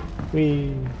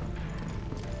 Whee.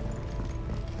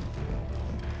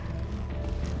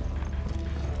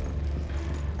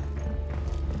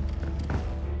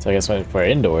 So I guess when we're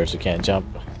indoors, we can't jump.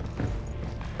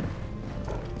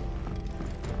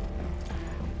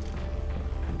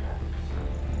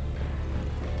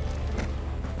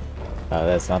 Oh,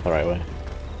 that's not the right way.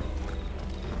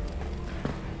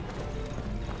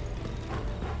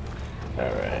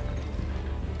 Alright.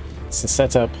 It's a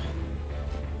setup.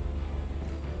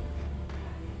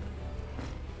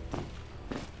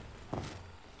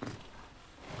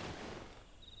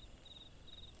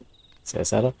 Is that a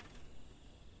setup?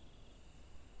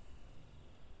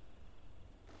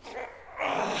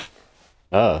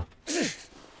 Oh.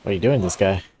 What are you doing, this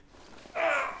guy?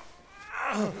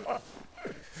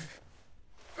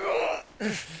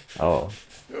 Oh.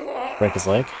 Break his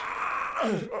leg?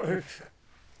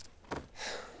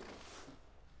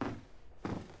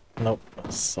 Nope.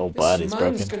 So bad he's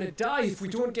broken. This man's gonna die if we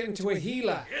don't get into a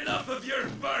healer. Enough of your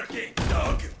barking,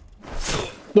 dog!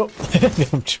 Nope.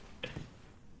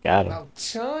 Got him. About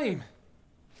time.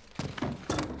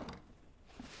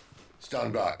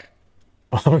 Stand back.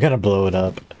 I'm gonna blow it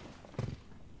up.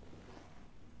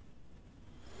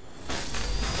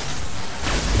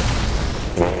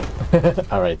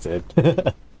 Alright, Sid.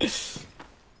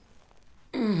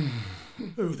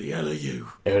 Who the hell are you?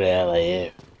 Who the hell are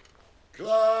you?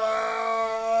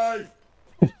 Clive!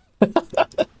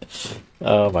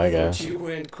 Oh my god. You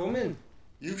weren't coming.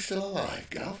 You still alive,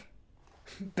 Gav?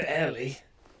 Barely.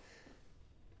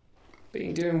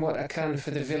 Been doing what I can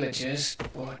for the villagers,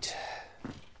 but...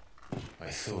 I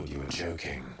thought you were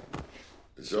joking.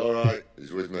 It's alright,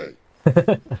 he's with me.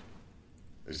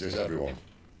 Is this everyone?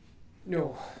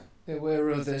 No, there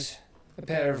were others. A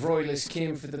pair of royalists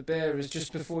came for the bearers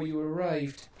just before you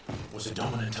arrived. Was a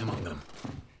dominant among them?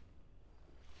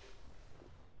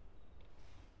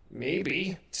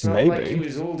 Maybe. It's not like he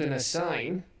was holding a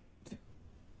sign.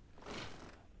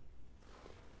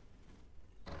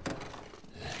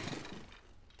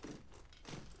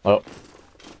 Oh.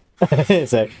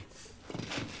 It's like...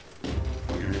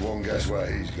 I'll give you one guess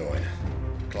where he's going.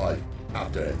 Clive,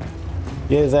 after him.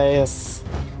 Yes, ass.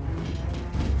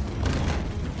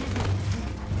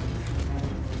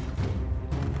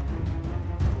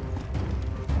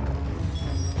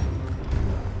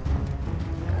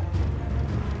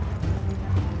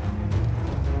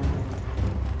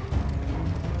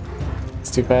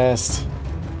 It's too fast.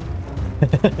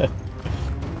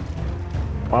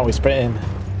 Why aren't we sprinting?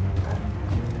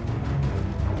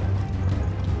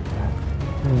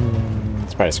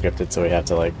 It's probably scripted, so we have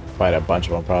to like fight a bunch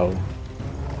of them probably.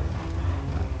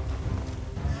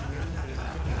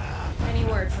 Any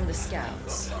word from the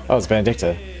scouts? Oh, it's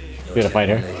Benedicta. We gotta fight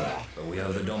her. But we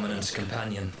are the dominant's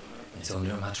companion. It's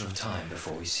only a matter of time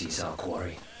before we seize our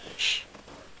quarry.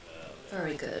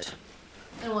 Very good.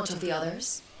 And what of the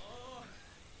others?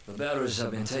 The bearers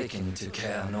have been taken to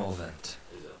Caer Norvent.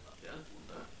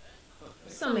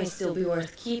 Some may still be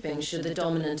worth keeping should the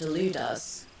dominant elude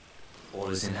us. All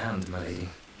is in hand, my lady.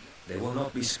 They will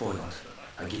not be spoiled.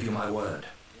 I give you my word.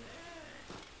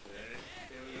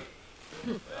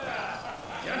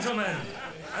 Gentlemen,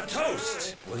 a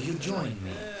toast! Will you join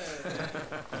me?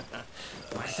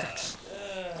 Why, thanks.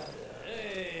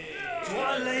 To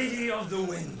Our Lady of the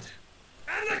Wind.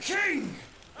 And the King!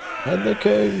 And the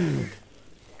king!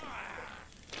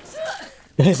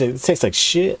 It tastes like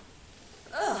shit.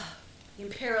 Ugh.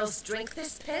 Imperials drink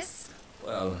this piss?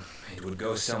 Well, it would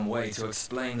go some way to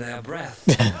explain their breath.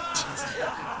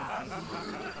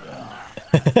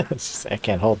 I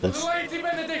can't hold this. Lady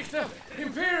Benedicta!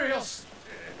 Imperials!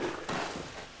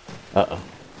 Uh-oh.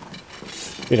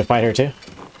 We gonna fight her too?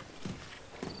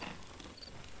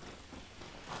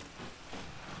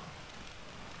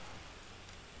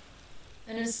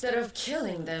 And instead of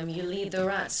killing them, you lead the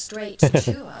rats straight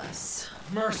to us.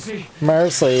 Mercy!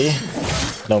 Mercy.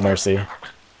 No mercy.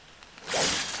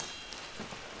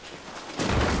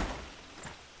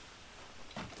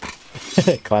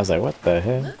 Clive's like, what the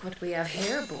hell? Look what we have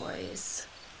here, boys.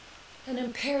 An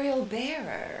imperial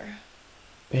bearer.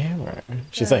 Bearer.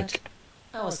 She's But like...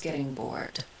 I was getting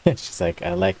bored. She's like,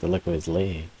 I like the look of his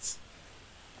legs.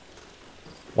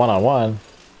 One-on-one.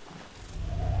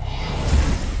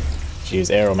 She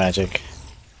used arrow magic.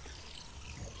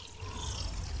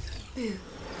 Boo.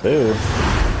 Boo.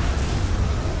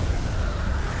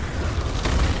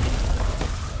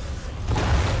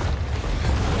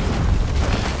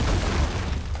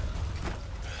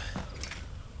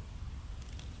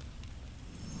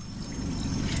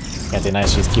 Can't deny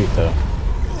she's cute though.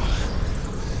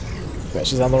 But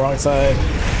she's on the wrong side.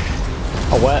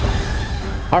 A what?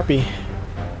 Harpy.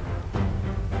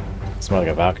 It's more like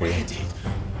a Valkyrie.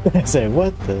 I say,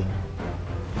 what the?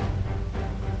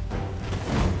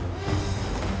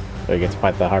 So you get to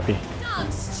fight the Harpy.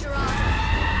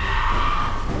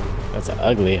 That's an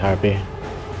ugly Harpy.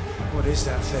 What is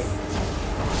that thing?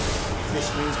 If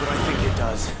this means what I think it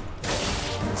does,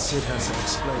 then Sid has to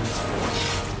explain to me.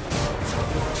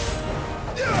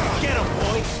 Get him,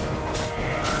 boy!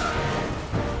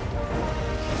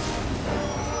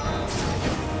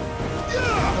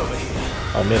 Over here.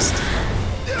 I missed.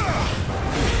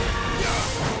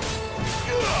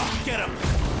 Get him!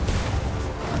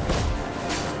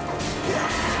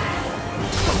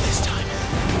 Not this time.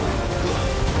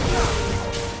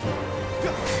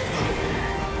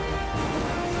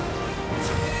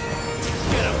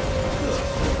 Get him!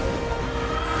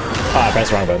 Ah, I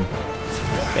pressed the wrong button.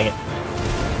 Dang it.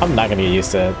 I'm not gonna get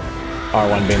used to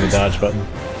R1 being the dodge button.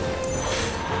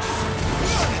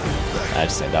 I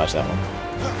just didn't dodge that one.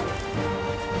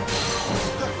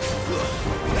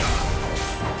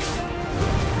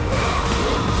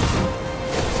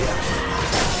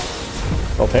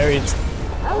 Oh, parried.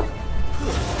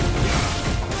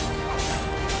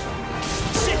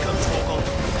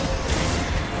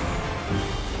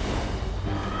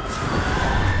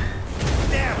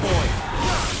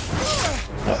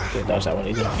 Oh, didn't dodge that one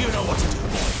either. You know what to do,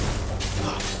 boy.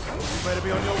 You better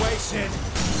be on your way, Sid.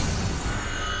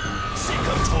 Sick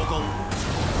of Toggle.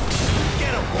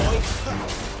 Get him, boy.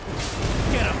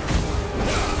 Get him.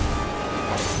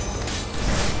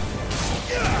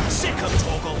 Sick of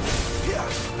Toggle.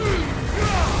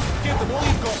 Give them all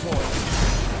you've got, boy.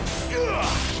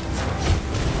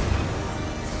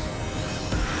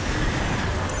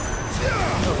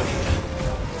 Over here.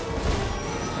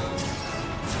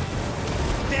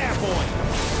 There, boy.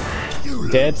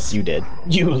 Dead? You dead.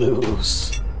 You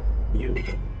lose. You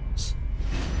lose.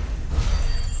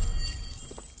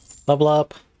 Level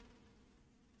up.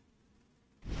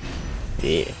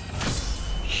 Yeah.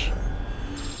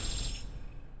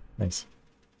 Nice.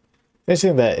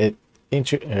 Interesting that it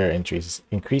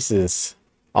increases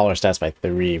all our stats by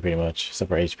 3 pretty much, except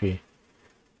for HP.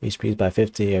 HP is by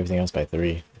 50, everything else by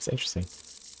 3. It's interesting.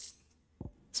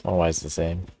 Small-wise is the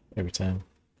same every time.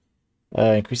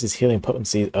 Increases healing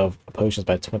potency of potions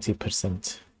by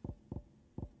 20%.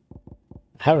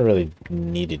 I haven't really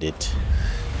needed it.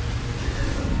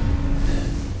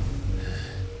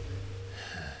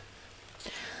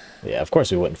 Yeah, of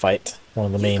course we wouldn't fight one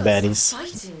of the main baddies.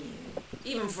 Fighting you,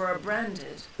 even for a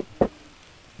branded.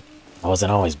 I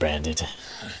wasn't always branded.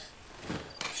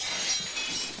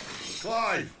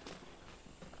 Clive!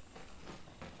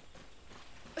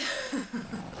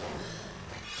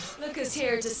 Look who's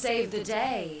here to save the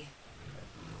day.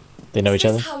 They know each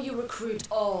other? Is this how you recruit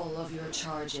all of your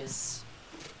charges?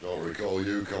 Don't recall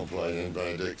you complaining,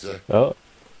 Benedicta. Oh.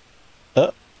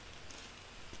 Oh.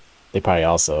 They probably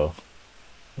also,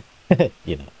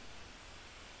 you know.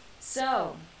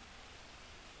 So,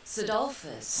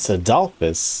 Sidolphus.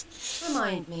 Sidolphus?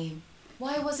 Remind me,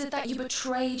 why was it that you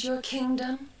betrayed your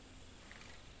kingdom?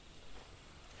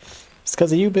 It's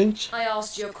because of you, bitch. I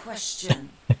asked you a question,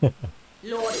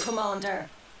 Lord Commander.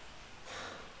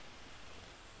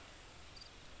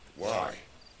 Why?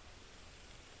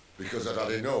 Because I'd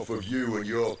had enough of you and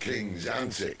your king's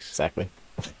antics. Exactly.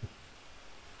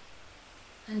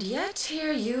 And yet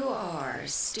here you are,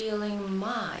 stealing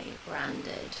my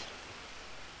branded.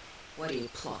 What are you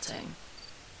plotting?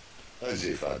 As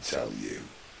if I'd tell you.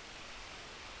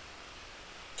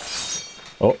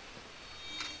 Oh.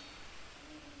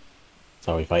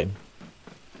 So are we fighting?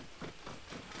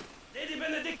 Lady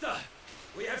Benedicta,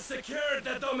 we have secured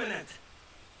the dominant.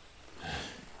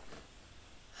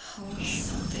 Oh,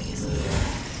 something isn't there.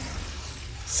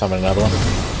 Summon another one?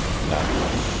 No.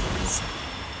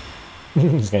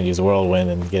 He's gonna use whirlwind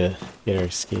and get her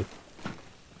escape.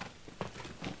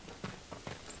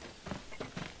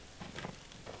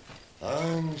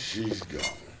 And she's gone.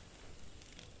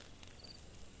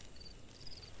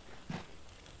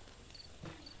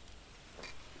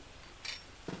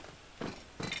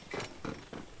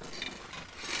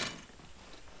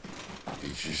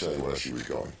 Did she say where she was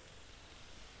going?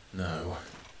 No.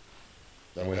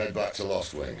 Then we head back to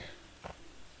Lost Wing.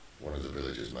 One of the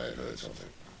villagers may have heard something.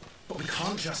 But we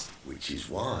can't just... Which is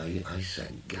why I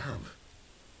sent Gav.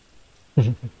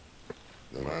 The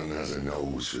man has a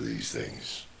nose for these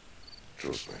things.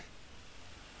 Trust me.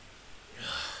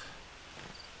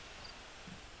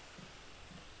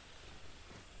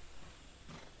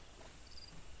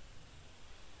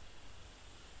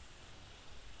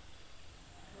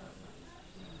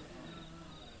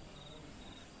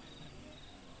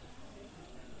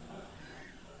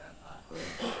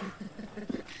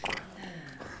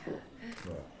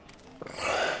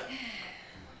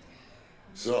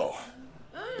 So,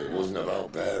 it wasn't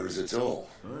about bearers at all.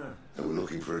 They were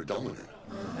looking for a dominant.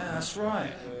 Yeah, that's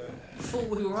right. Thought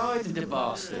we were hiding the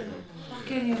bastard.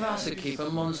 Like any of us would keep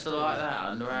a monster like that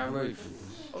under our roof.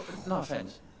 No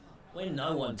offence. When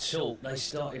no one talked, they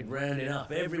started rounding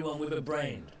up everyone with a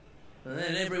brain. And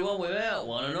then everyone without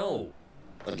one and all.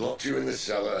 And locked you in the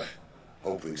cellar,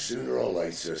 hoping sooner or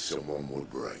later someone would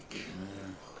break.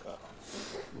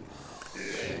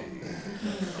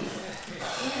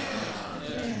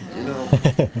 You know,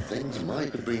 things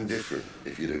might have been different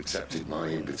if you'd accepted my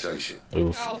invitation.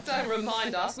 Oof. Oh, don't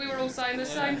remind us. We were all saying the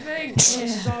same thing. This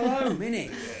is our home,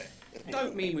 innit?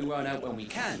 Don't mean we won't out when we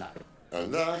can, though.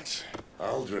 And that,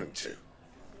 I'll drink to.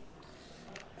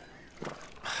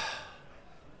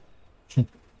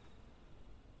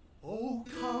 Oh,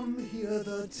 come hear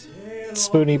the tale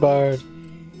Spoony Bard.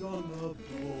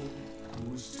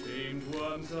 whose tamed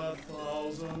ones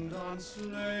 1,000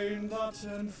 unslain the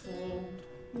tenfold.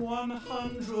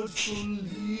 100 full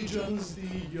legions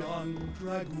the young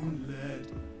dragoon led,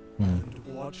 and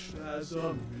watched as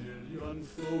 1,000,000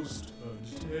 foes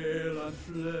turned tail and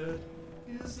fled.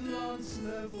 His lance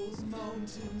levels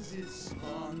mountains, it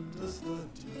slanders the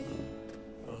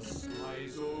deep. The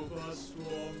skies over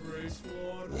storm breaks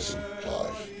for Listen,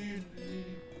 Clive.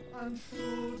 and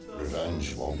showed the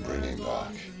Revenge won't bring him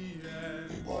back.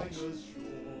 It won't.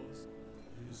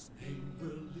 his name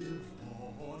will live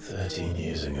on. 13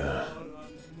 years ago,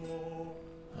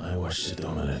 I watched a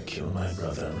dominant kill my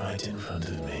brother right in front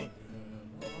of me.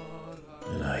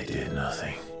 And I did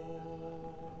nothing.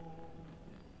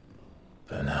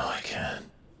 But now I can.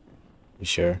 You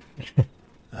sure?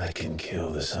 I can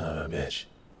kill the son of a bitch.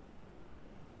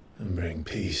 And bring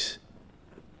peace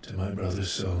to my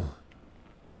brother's soul.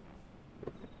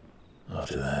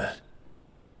 After that,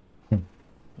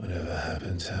 whatever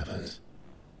happens, happens.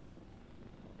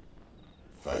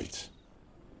 Fate.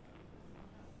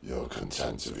 You're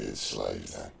content to be its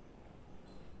slave, then?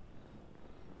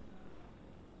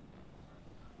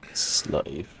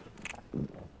 Slave.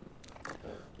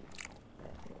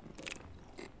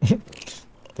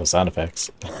 Those sound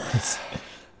effects.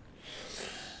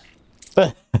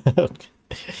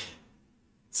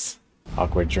 It's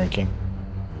awkward drinking.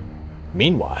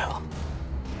 Meanwhile,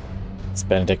 it's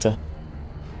Benedicta.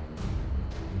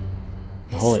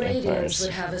 The His Holy radiance Empires.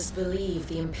 would have us believe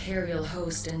the Imperial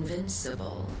host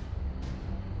invincible.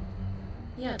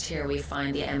 Yet here we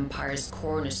find the Empire's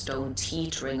cornerstone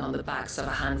teetering on the backs of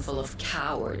a handful of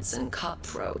cowards and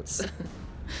cutthroats.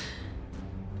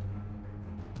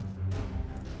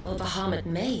 Well, Bahamut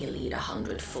may lead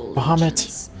 100 full Bahamut.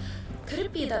 legions. Could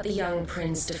it be that the young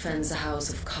prince defends a house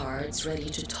of cards ready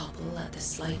to topple at the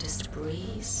slightest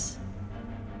breeze?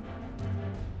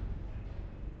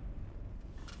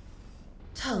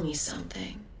 Tell me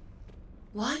something.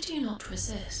 Why do you not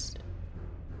resist?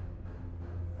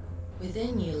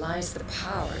 Within you lies the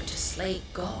power to slay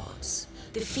gods.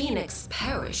 The phoenix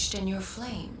perished in your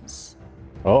flames.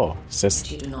 Oh, sis.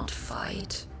 But you do not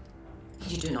fight.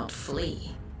 You do not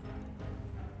flee.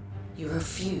 You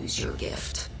refuse your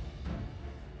gift.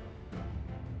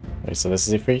 Wait, so this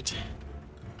is Ifrit?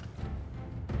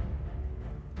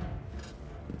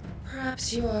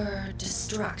 Perhaps you are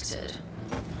distracted.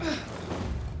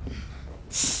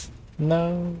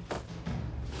 No.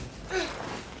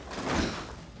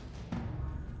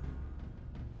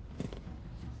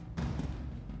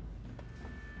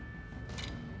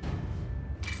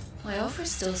 My offer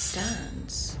still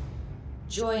stands.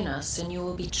 Join us and you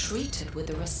will be treated with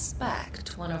the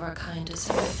respect one of our kind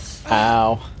deserves.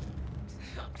 Ow.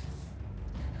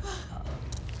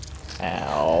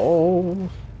 Ow.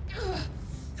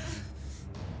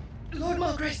 Lord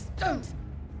Mulgrace, don't!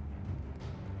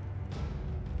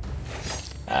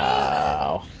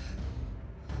 Ow.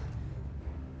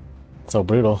 So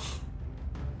brutal.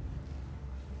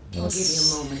 I'll give you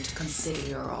a moment to consider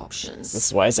your options. This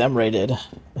is why it's M-rated.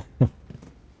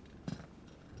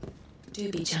 Do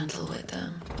be gentle with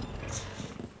them.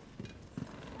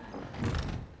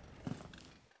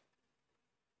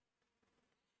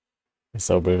 It's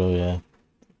so brutal, yeah.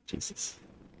 Jesus.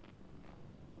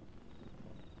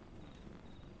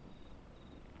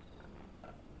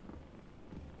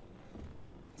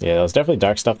 Yeah, there's definitely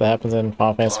dark stuff that happens in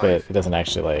Final Fantasy, but it doesn't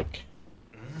actually, like,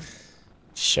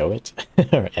 show it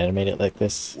or animate it like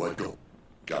this. Wake up.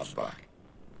 Gav's back.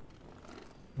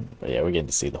 But yeah, we're getting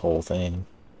to see the whole thing.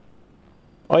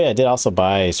 Oh yeah, I did also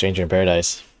buy Stranger in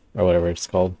Paradise, or whatever it's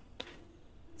called.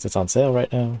 It's on sale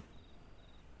right now.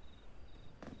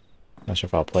 Not sure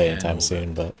if I'll play it anytime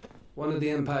soon, but... One of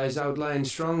the Empire's outlying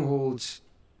strongholds,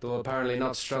 though apparently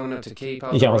not strong enough to keep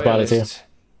out Yeah, the I was about it too. royalists.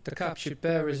 The captured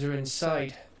bearers are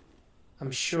inside.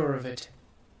 I'm sure of it.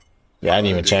 Yeah, I didn't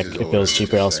even check if it was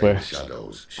cheaper elsewhere.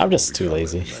 I'm just too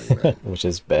lazy, which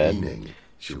is bad.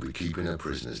 She'll be keeping her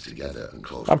prisoners together and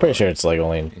close. I'm pretty sure it's like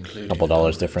only a couple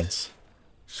dollars difference.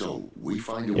 So we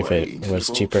find a If way it into was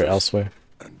the cheaper fortress elsewhere.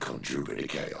 and conjure a bit of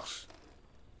chaos.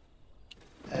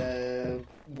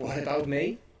 What about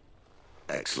me?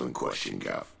 Excellent question,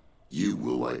 Gav. You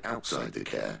will wait outside the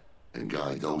care and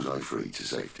guide those I free to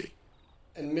safety.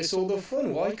 And miss all the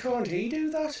fun. Why can't he do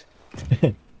that?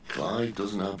 Clive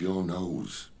doesn't have your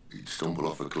nose. He'd stumble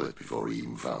off a cliff before he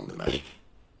even found the man.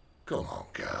 Come on,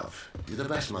 Gav. You're the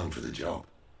best man for the job.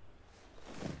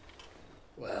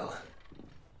 Well,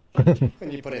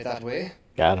 when you put it that way.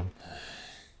 Got him.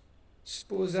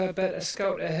 Suppose I better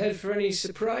scout ahead for any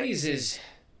surprises.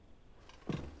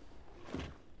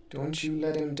 Don't you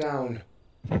let him down.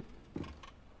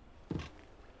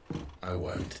 I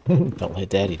won't. Don't let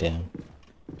Daddy down.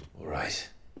 All right.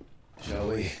 Shall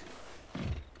we?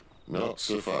 Not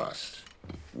so fast.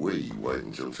 We wait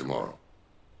until tomorrow.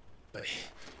 But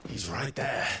he's right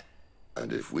there.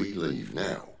 And if we leave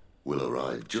now, we'll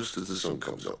arrive just as the sun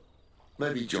comes up.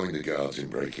 Maybe join the guards in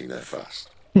breaking their fast.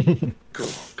 Come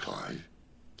on, Clive.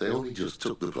 They only just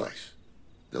took the place.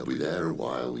 They'll be there a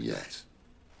while yet.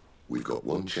 We've got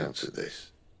one chance at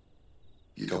this.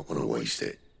 You don't want to waste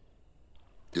it,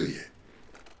 do you?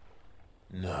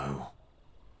 No.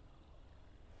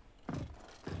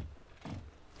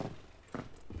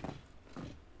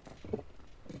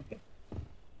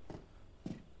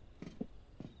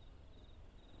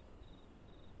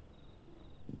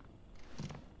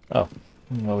 Oh,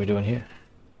 what are we doing here?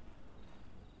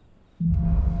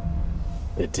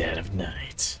 The Dead of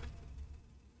Night.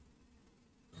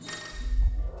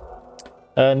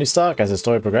 New stock. As the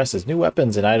story progresses, new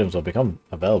weapons and items will become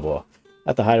available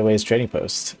at the Hideaway's trading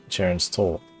post, Charon's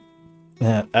Toll.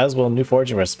 As will new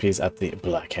foraging recipes at the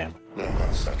Black Hammer. Now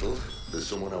that's settled. There's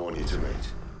someone I want you to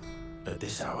meet. At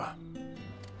this hour.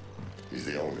 He's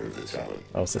the owner of the tavern.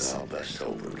 Oh, what's this? And our best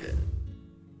hope of it.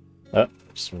 Oh,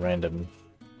 just a random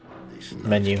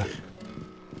menu.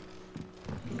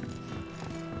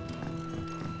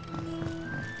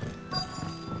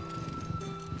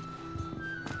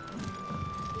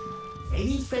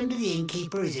 Any friend of the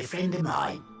innkeeper is a friend of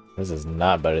mine. This is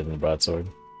not better than the broadsword.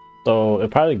 So it'll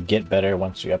probably get better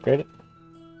once you upgrade it.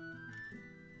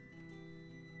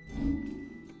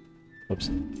 Oops.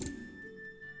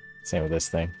 Same with this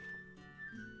thing.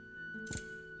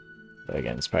 But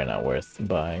again, it's probably not worth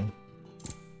buying.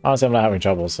 Honestly, I'm not having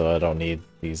trouble, so I don't need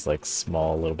these like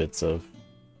small little bits of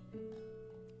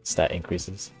stat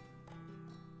increases.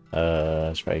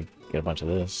 I should probably get a bunch of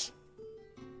this.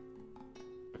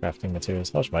 Crafting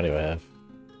materials. How much money do I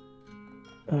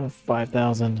have?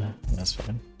 5,000. That's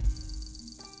fine.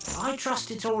 I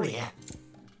trust it's all here.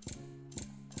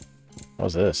 What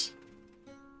was this?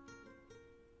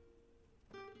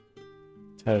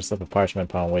 Tattered slip of parchment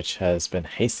upon which has been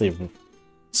hastily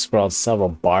scrawled several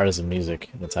bars of music.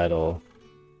 The title,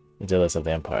 Idyllis of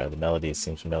the Empire. The melody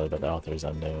seems familiar, but the author is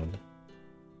unknown.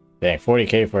 Dang,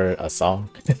 40k for a song?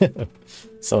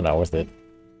 So not worth it.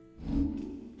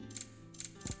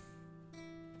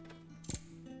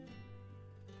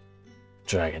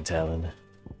 Dragon Talon.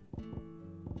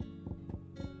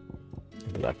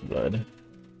 Black Blood.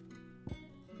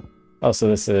 Oh, so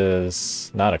this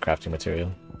is not a crafting material.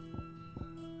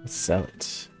 Let's sell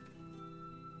it.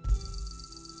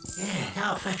 Yeah,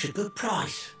 that'll fetch a good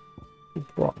price. Good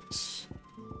price.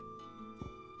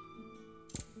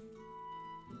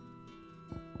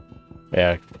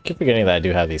 Yeah, I keep forgetting that I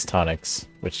do have these tonics,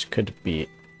 which could be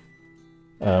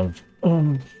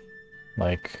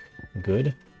like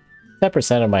good.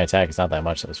 10% of my attack is not that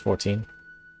much. That was 14.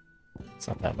 It's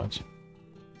not that much.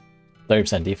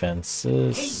 30% defense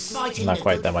is not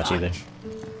quite that much either.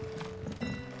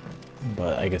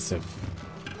 But I guess if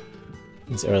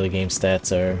these early game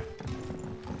stats are...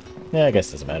 Yeah, I guess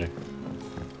it doesn't matter.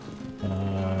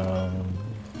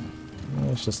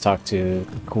 Let's just talk to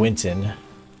Quentin.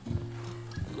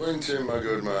 Quentin, my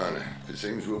good man. It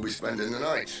seems we'll be spending the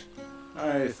night.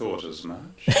 I thought as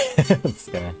much. This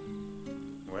guy.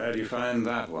 Where do you find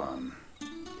that one?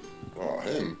 Oh,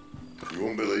 him? You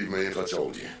won't believe me if I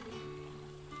told you.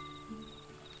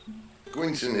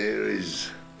 Quentin here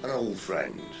is an old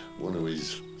friend, one who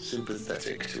is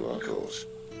sympathetic to our cause.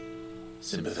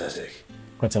 Sympathetic?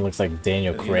 Quentin looks like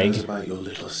Daniel He Craig. knows about your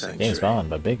little sanctuary. James Bond,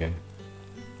 but bigger.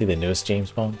 See the newest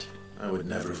James Bond? I would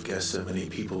never have guessed so many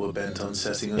people were bent on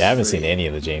setting us Yeah, I haven't free. seen any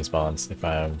of the James Bonds, if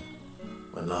I'm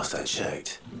When last I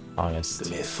checked, honest. the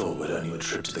mere thought would earn you a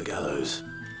trip to the gallows.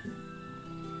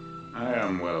 I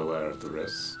am well aware of the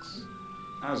risks,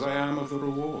 as I am of the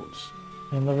rewards.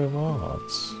 And the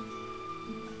rewards.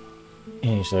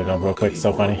 Yeah, you should have gone real quick.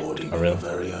 So funny. Oh, really?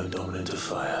 Very own dominant of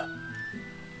fire.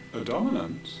 A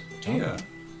dominant? Here?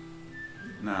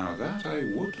 Now that I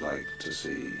would like to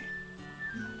see.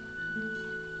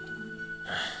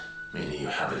 Meaning you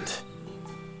haven't?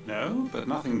 No, but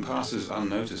nothing passes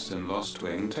unnoticed in Lost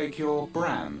Wing. Take your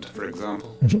brand, for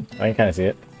example. I can kind of see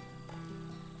it.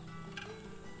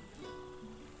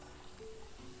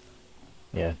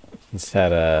 Yeah, he's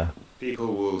had a...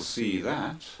 People will see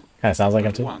that. Kind of sounds like him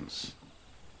at too. Once.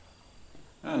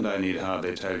 And I need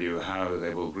hardly tell you how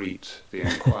they will greet the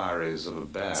inquiries of a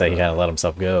bear. So he kind of let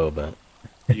himself go, but...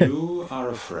 You are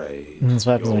afraid. That's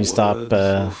what happens when you stop,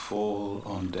 will fall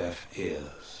on deaf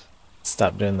ears.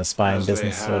 Stop doing the spying As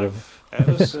business, they sort have of.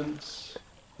 Ever since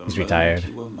the He's moment retired.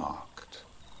 you were marked.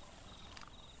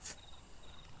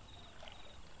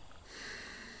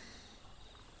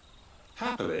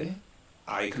 Happily,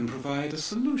 I can provide a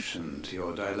solution to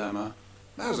your dilemma.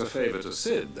 As a favor to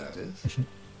Sid, that is.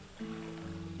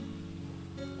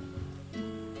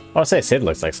 I would say Sid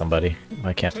looks like somebody.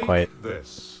 I can't Take quite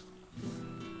this.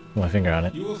 put my finger on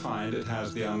it. You will find it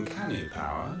has the uncanny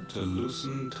power to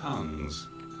loosen tongues.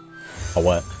 Oh,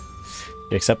 what?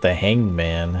 You accept the Hanged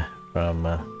Man from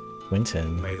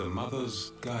Winton. May the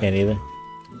mothers guide Can't either.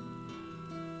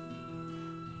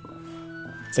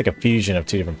 It's like a fusion of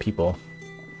two different people.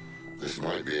 This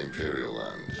might be Imperial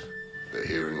land, but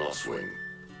here in Lost Wing,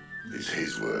 it's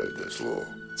his word that's law.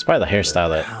 It's probably the hairstyle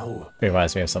that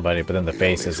reminds me of somebody, but then the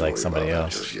face is like somebody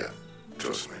else. Just yet.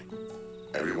 Trust me.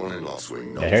 Everyone in Lost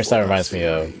Wing knows Yeah, hairstyle what reminds that me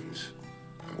thing of... means,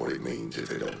 and what it means if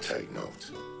they don't take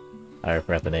note. I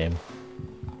forgot the name.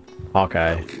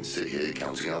 Hawkeye. We can sit here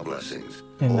counting our blessings.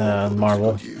 In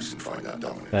Marvel. Use and find that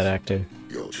dominance. That actor.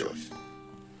 Your choice.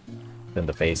 Then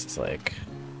the face is like...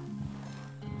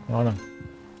 I don't know.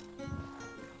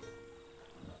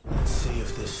 Let's see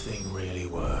if this thing really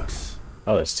works.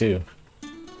 Oh, there's two.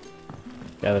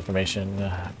 Gather information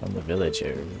from the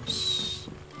villagers.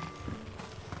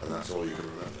 And that's all you can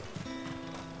remember.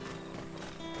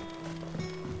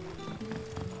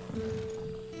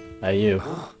 Hey, you.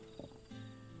 Ah,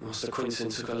 Master Quinton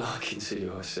took a liking to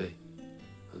you, I see.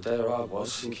 And there I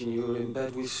was, thinking you were in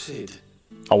bed with Sid.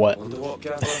 Oh, what? Wonder what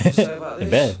Gav had to say about this.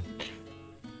 In bed?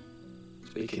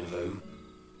 Speaking of whom,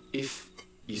 if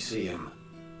you see him,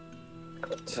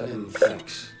 tell him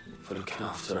thanks for looking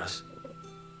after us.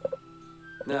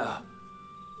 Now,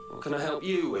 what can I help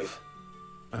you with?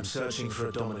 I'm searching for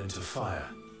a dominant of fire.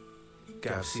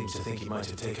 Gav seems to think he might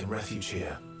have taken refuge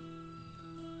here.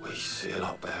 We see a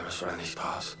lot bearers around these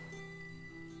parts.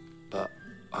 But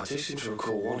I do seem to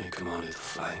recall one who commanded the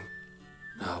flame.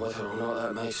 Now, whether or not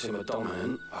that makes him a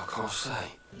dominant, I can't say.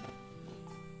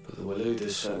 But the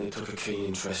Waluders certainly took a keen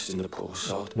interest in the poor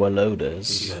sod. Waluders?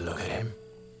 Did you go look at him?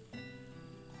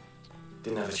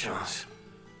 Didn't have a chance.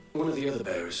 One of the other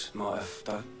bearers might have,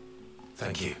 though.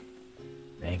 Thank you.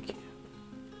 Thank you.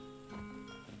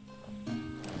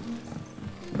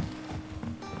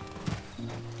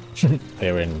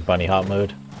 They were in bunny hop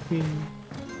mode.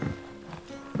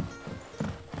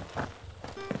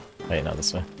 Wait, not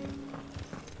this way.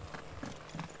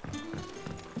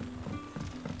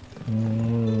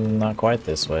 Not quite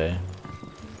this way.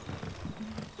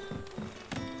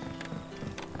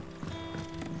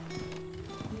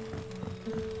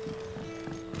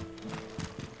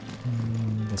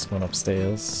 This one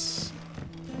upstairs.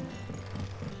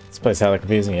 This place hella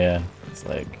confusing, yeah. It's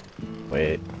like,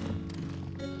 wait.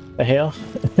 The hell?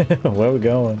 Where are we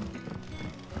going?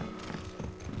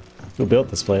 Who built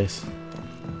this place?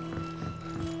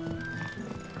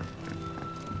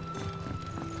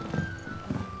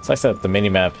 It's like that the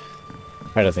mini-map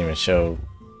probably doesn't even show...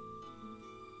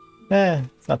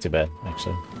 it's not too bad,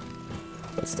 actually.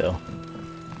 But still.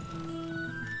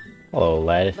 Hello,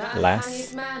 lad. That a Lass.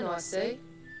 hanged man, I see.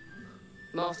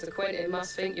 Master Quentin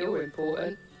must think you're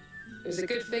important. It was a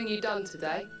good thing you done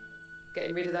today,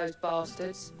 getting rid of those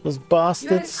bastards. Those You hadn't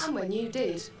bastards? come when you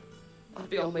did. I'd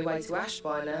be on my way to Ash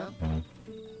by now,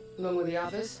 along with the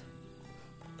others.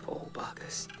 Poor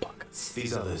buggers.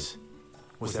 These others,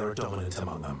 was there a dominant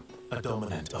among them? A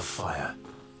dominant of fire?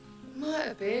 Might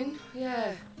have been,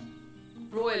 yeah.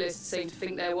 Royalists seem to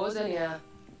think there was, anyhow.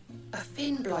 A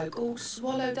thin bloke all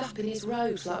swallowed up in his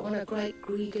robes like one of great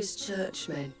Grieger's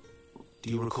churchmen. Do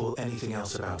you recall anything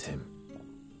else about him?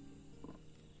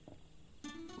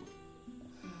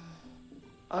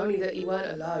 Only that he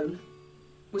weren't alone.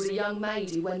 Was a young maid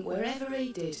who went wherever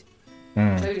he did,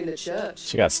 Hmm. including the church.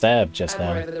 She got stabbed just and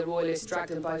now. wherever the Royalists dragged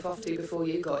them both off to before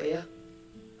you got here.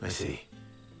 I see.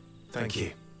 Thank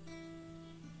you.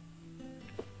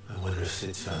 I wonder if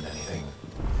Sid's found anything.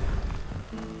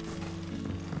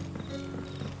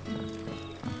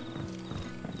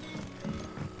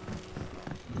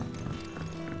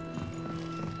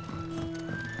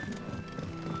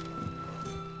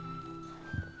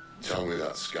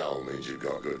 that scowl means you've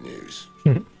got good news.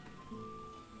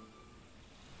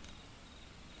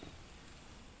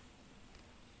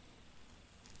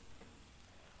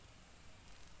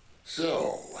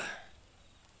 So,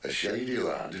 a shady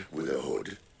lad with a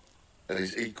hood and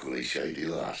his equally shady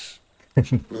lass.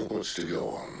 Not much to go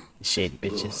on. Shady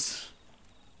bitches.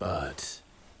 But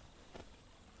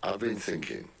I've been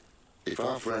thinking, if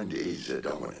our friend is a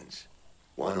dominant,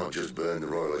 why not just burn the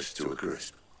royalists to a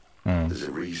crisp? There's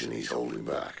a reason he's holding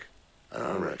back, and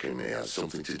I reckon it has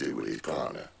something to do with his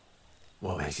partner.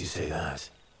 What makes you say that?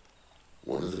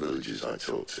 One of the villagers I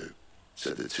talked to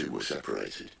said the two were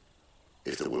separated.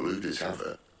 If the Waluders have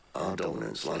her, our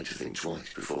dominants like to think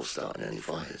twice before starting any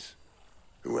fires.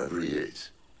 Whoever he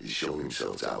is, he's shown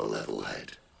himself to have a level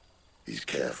head. He's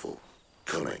careful,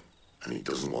 cunning, and he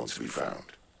doesn't want to be found.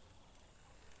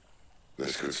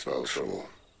 This could spell trouble.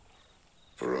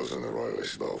 For us and the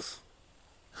Royalists both.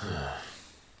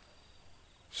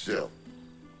 Still,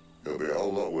 it'll be a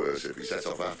whole lot worse if we set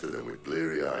off after them with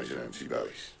bleary eyes and empty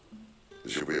bellies.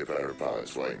 There should be a pair of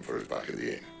pilots waiting for us back at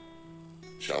the inn.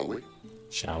 Shall we?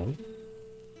 Shall we?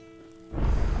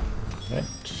 Right.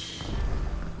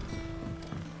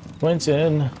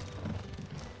 Quentin.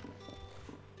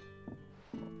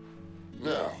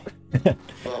 Now,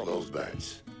 about those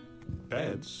beds.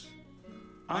 Beds?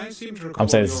 I seem to recall I'm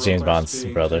saying this is your James request Bond's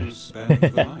being brother. to spend the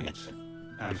night.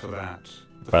 And for that,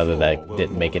 the Brother floor that will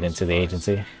didn't make it more into the than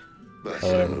agency.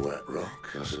 Better than a wet rock,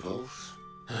 I suppose.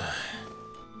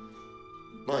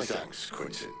 My thanks,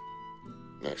 Quentin.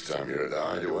 Next time you're at the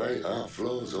hideaway, our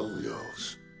floor's all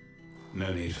yours.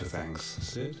 No need for thanks,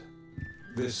 Sid.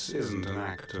 This isn't an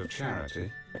act of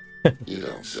charity. You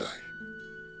don't say.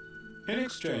 In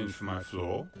exchange for my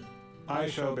floor, I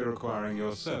shall be requiring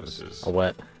your services. A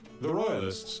what? The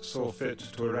Royalists saw fit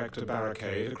to erect a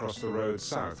barricade across the road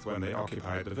south when they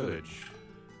occupied the village,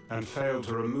 and failed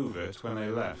to remove it when they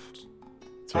left.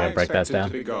 So I break that expect it down.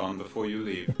 to be gone before you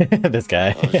leave. This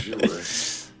guy.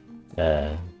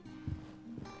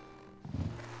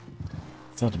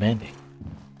 So demanding.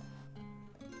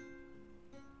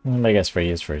 I guess free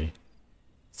is free.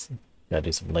 Gotta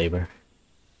do some labor.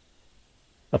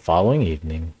 The following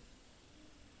evening.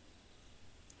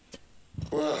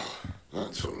 Well,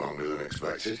 that took longer than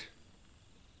expected.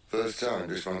 First time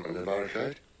dismantling the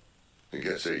barricade. It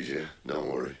gets easier,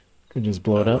 don't worry. Could just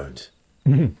blow it up.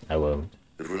 I won't.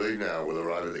 If we leave now, we'll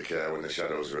arrive at the care when the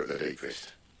shadows are at the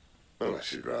deepest.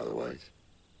 Unless you'd rather wait.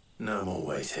 No more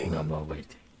waiting. No more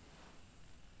waiting.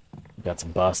 Got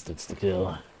some bastards to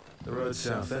kill. The road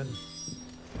south then?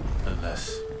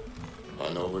 Unless...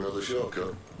 I know of another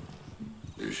shortcut.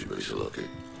 You should be so lucky.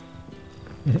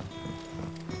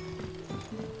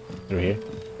 Through here?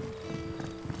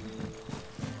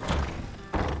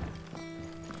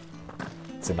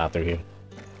 Is it not through here?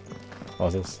 What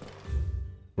was this?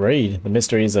 Read the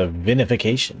mysteries of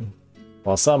vinification.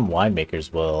 While some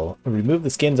winemakers will remove the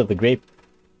skins of the grape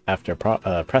after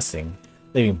pressing,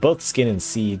 leaving both skin and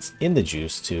seeds in the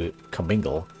juice to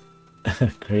commingle,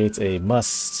 creates a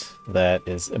must that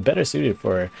is better suited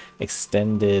for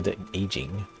extended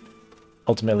aging,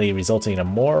 ultimately resulting in a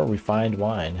more refined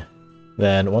wine.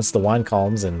 Then, once the wine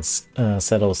calms and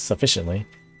settles sufficiently,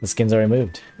 the skins are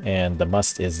removed, and the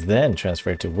must is then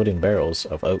transferred to wooden barrels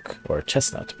of oak or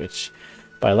chestnut, which,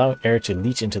 by allowing air to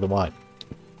leach into the wine,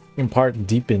 impart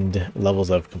deepened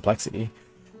levels of complexity,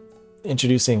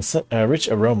 introducing rich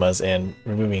aromas and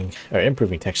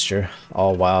improving texture,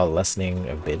 all while lessening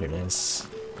of bitterness.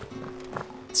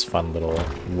 It's fun little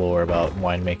lore about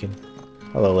winemaking.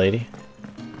 Hello, lady.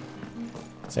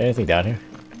 Is there anything down here?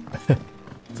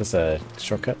 Is this a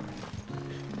shortcut?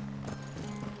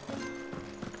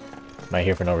 Am I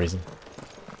here for no reason?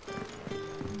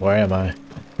 Where am I?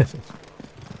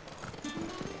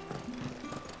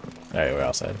 Alright, we're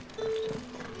outside.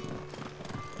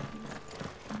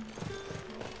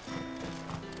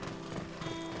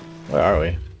 Where are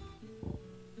we?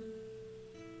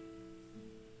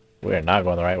 We're not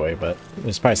going the right way, but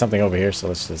there's probably something over here, so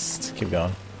let's just keep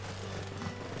going.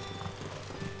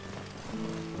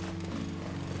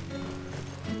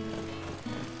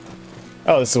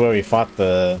 Oh, this is where we fought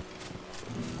the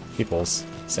peoples.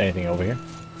 Is there anything over here?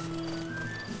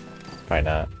 Probably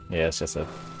not. Yeah, it's just a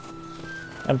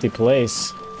empty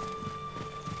place.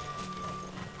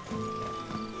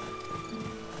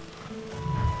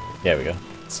 There we go.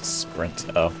 It's a sprint.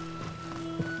 Oh.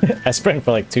 I sprint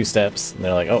for like 2 steps, and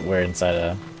they're like, oh, we're inside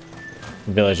a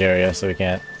village area, so we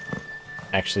can't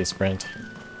actually sprint.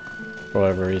 For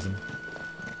whatever reason.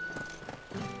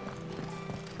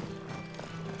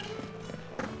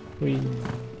 Whee.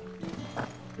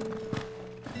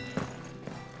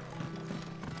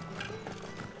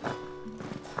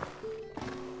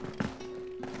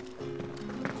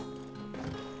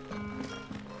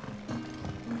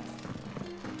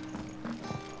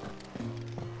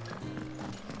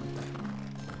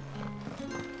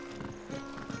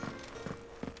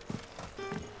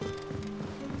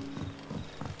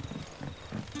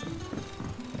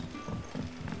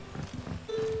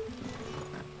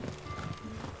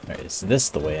 Is this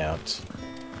the way out?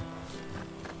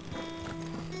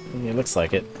 It looks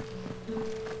like it.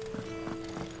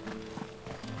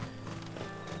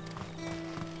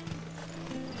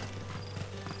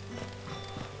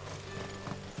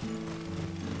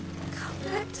 Come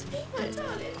back to me, my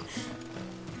darling.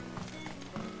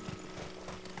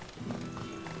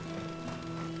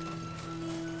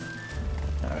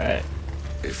 Alright.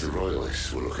 If the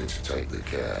Royalists were looking to take the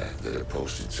care, they'd have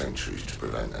posted sentries to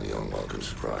prevent any unwelcome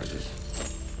surprises.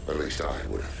 At least I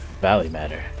would have. Valley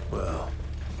matter. Well,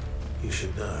 you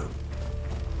should know.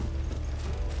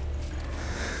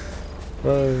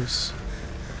 Rose.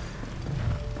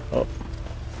 Oh.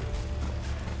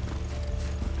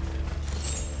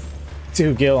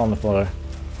 2 Gil on the floor.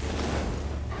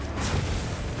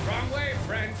 Wrong way,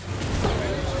 friend.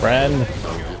 Friend.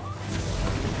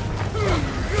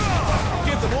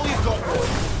 Give them all you've got, boy.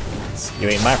 You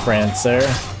ain't my friend, sir.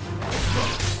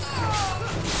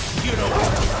 You know what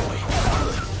to do, boy.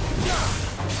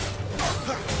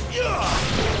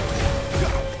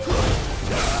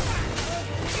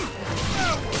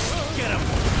 Get him.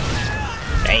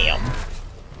 Damn.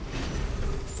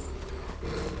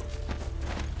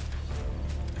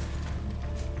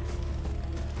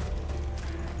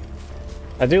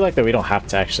 I do like that we don't have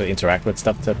to actually interact with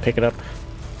stuff to pick it up.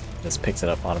 It just picks it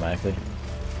up automatically.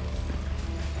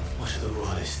 What are the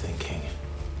Royalists thinking?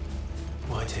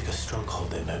 Why take a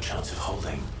stronghold they've no chance of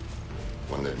holding?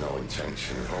 When they've no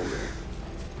intention of holding it.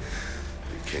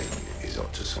 The king is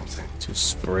up to something. 2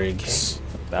 sprigs.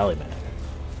 Valley man.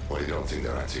 Well, you don't think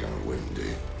they're acting on a whim, do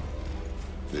you?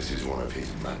 This is one of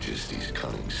His Majesty's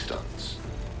cunning stunts.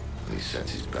 And he sent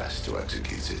his best to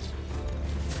execute it.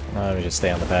 Let me just stay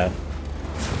on the path.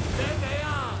 There they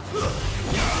are.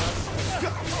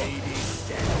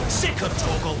 Sick of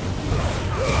Torgal.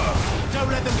 Don't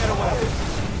let them get away.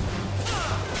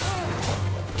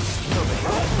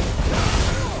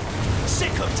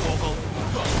 Sick of Torgal.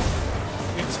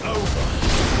 It's over.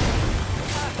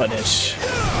 Punish.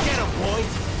 Get him, boy.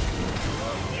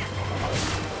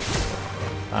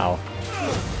 Ow.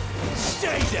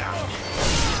 Stay down.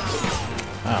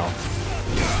 Ow.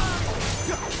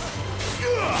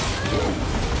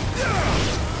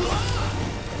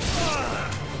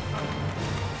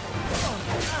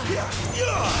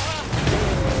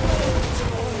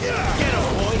 Get him,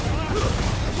 boy.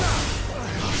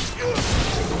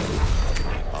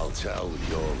 I'll tell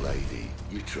your lady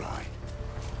you tried.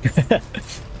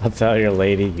 I'll tell your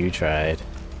lady you tried.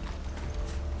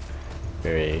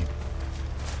 Very...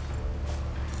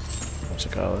 what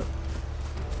you call it?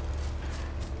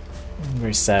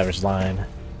 Very savage line.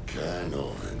 Care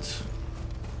Normans.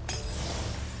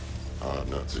 Hard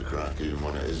nut to crack even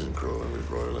when it isn't crawling with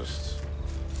Royalists.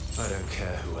 I don't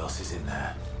care who else is in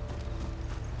there.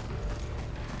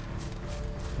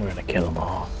 We're gonna kill them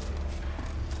all.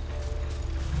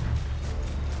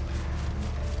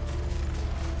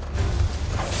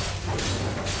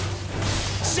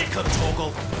 Sick of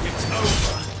Torgal. It's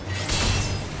over.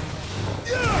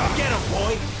 Get him,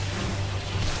 boy.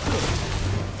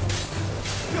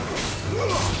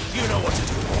 You know what to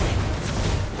do, boy.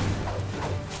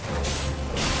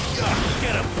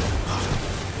 Get him.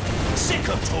 Sick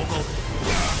of Torgal.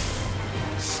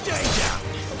 Stay down.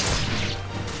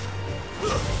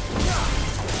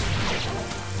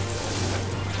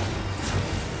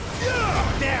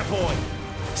 There, boy.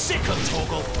 Sick of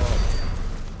Torgal.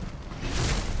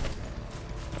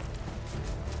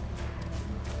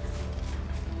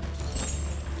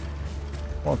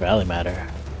 More Valley matter.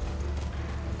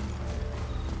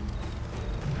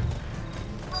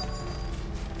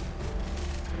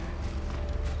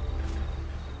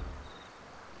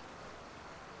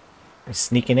 We're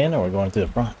sneaking in or we're going through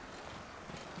the front?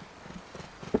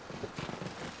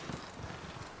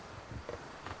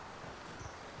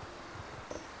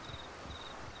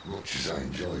 Much as I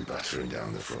enjoy battering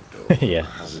down the front door, Yeah.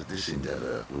 I hazard this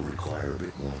endeavour will require a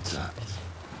bit more tact.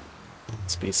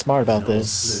 Let's be smart about There's an old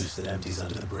this. sluice that empties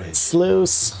under the bridge.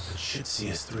 Sluice. It should see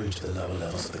us through to the lower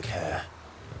levels of the care.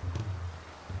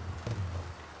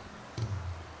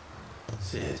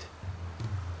 Sid.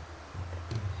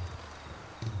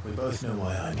 We both know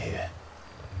why I'm here.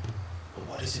 But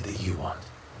what is it that you want?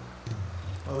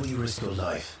 Why would you risk your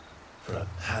life for a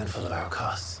handful of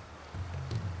outcasts?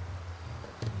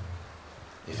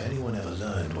 If anyone ever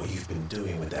learned what you've been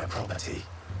doing with their property...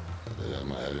 They have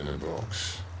my head in a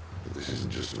box. But this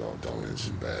isn't just about dominance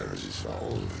and bearers, it's about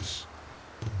all of us.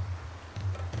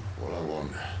 What I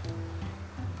want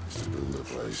is to build a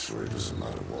place where it doesn't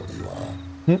matter what you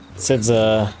are. Sid's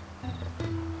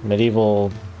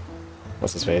medieval...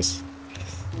 what's his face?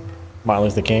 Martin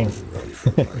Luther King. Ready for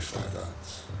a place like that.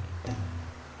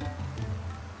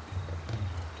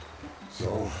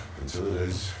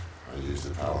 is, I use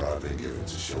the power I've been given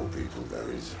to show people there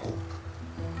is hope.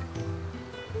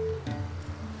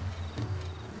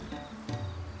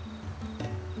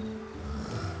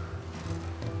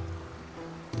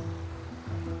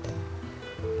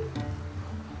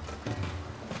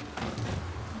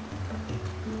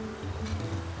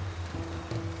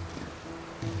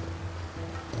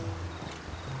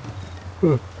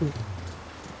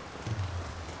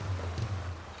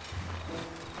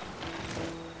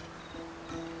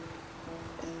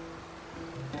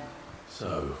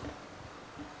 So,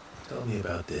 tell me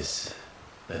about this,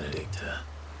 Benedicta.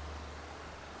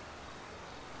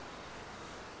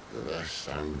 The best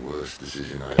and worst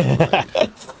decision I ever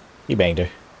made. You banged her.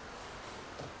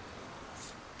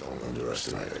 Don't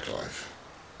underestimate her, Clive.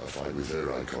 A fight with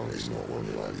her icon is not one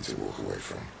you're likely to walk away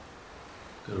from.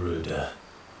 Garuda.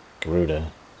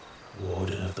 Garuda.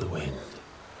 Warden of the Wind.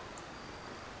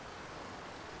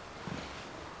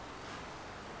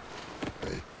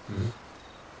 Hey. Hmm?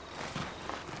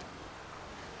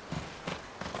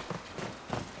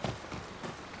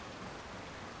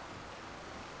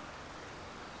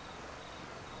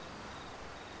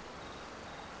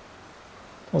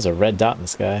 There's a red dot in the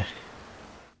sky.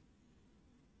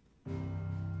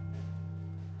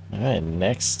 Alright,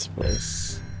 next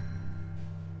place.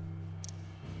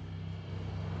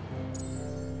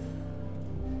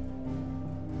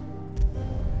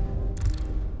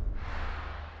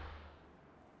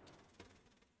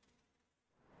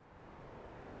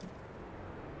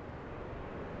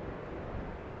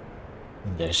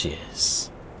 There she is.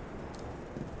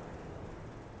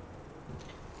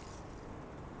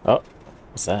 Oh,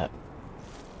 what's that?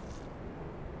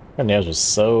 Her nails are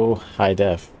so high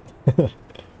def. The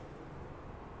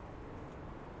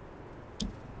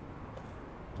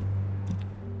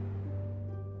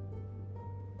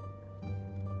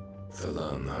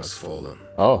land has fallen.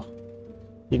 Oh,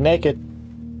 you're naked.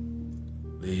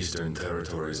 The eastern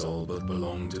territories all but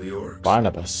belong to the orcs.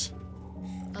 Barnabas.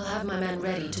 I'll have my men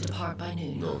ready to depart by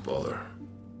noon. No bother.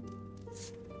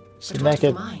 She's But what of the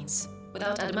naked. mines?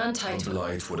 Without adamantite... The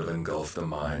blight would have engulfed the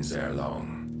mines ere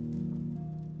long.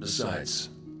 Besides,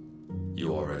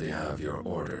 you already have your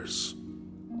orders.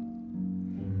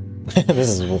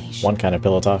 This is one kind of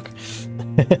pillow talk.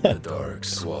 The dark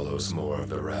swallows more of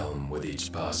the realm with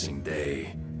each passing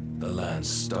day. The land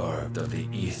starved of the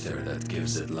ether that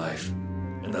gives it life.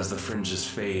 And as the fringes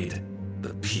fade,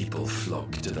 the people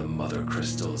flock to the mother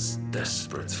crystals,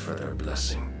 desperate for their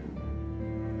blessing.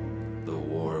 The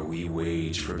war we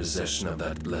wage for possession of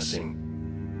that blessing,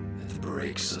 it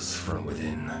breaks us from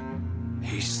within,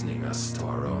 hastening us to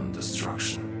our own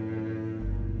destruction.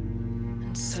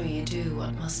 And so you do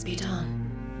what must be done.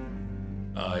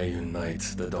 I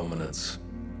unite the dominants,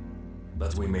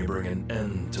 that we may bring an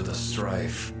end to the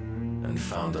strife, and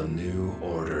found a new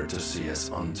order to see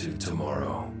us unto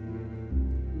tomorrow.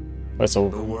 Wait, so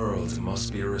the world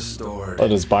must be restored. What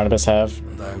does Barnabas have?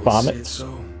 And I will Vomit? say it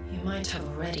so. You might have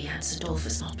already had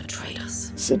Sidolphus not betrayed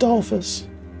us. Sidolphus.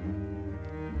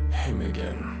 Him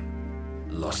again.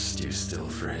 Lust you still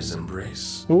for his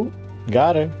embrace? Ooh,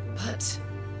 got her. But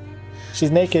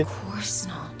she's naked. Of course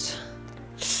not.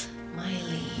 My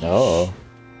liege. No.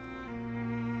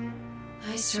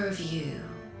 I serve you,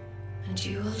 and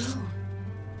you alone.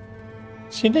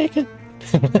 She naked.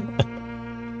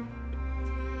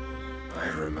 I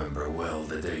remember well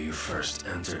the day you first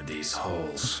entered these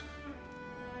halls.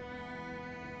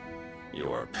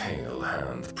 Your pale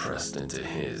hand pressed into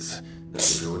his,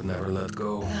 as if it would never let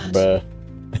go. Bruh.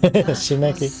 She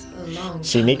naked.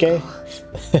 She Nike?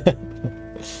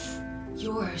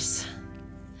 Yours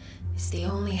is the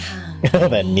only hand.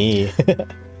 That knee.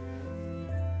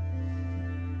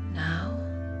 Now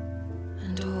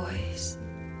and always.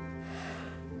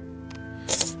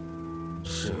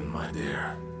 Soon, my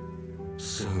dear.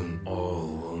 Soon all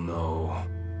will know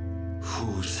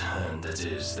whose hand it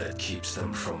is that keeps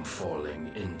them from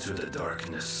falling into the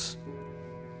darkness.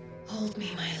 Hold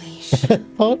me, my liege.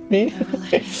 Hold me. Never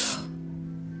let me go.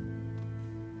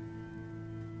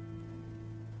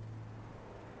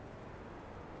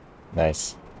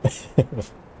 Nice.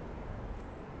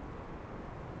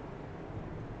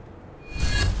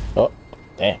 Oh,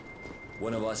 damn.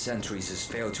 One of our sentries has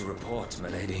failed to report,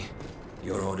 milady.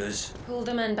 Your orders? Pull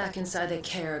the men back inside the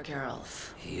care,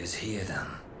 Geralf. He is here, then.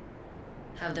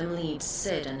 Have them lead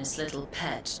Sid and his little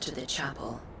pet to the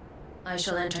chapel. I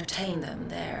shall entertain them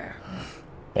there.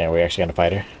 Damn, we're actually gonna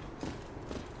fight her.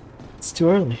 It's too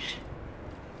early.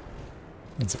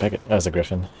 It's a packet. That was a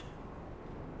griffin.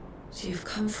 So you've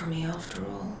come for me after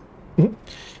all.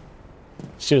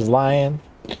 She was lying.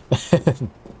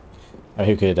 Oh,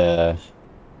 who could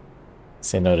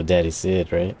Say no to Daddy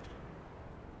Sid, right?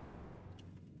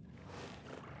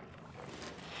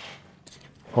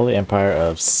 Holy Empire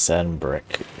of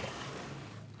Sanbreque.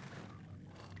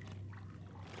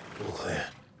 All clear.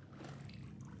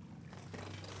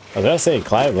 I was gonna say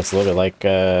Clive looks a little bit like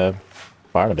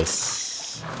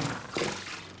Barnabas.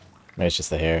 Maybe it's just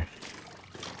the hair.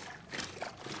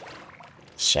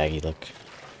 Shaggy look.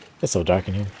 It's so dark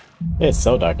in here. It's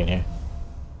so dark in here.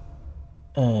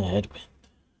 Headwind.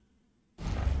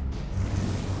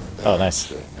 Oh, nice.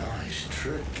 That's a nice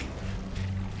trick.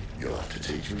 You'll have to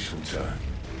teach me sometime.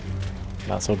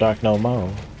 Not so dark no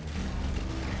more.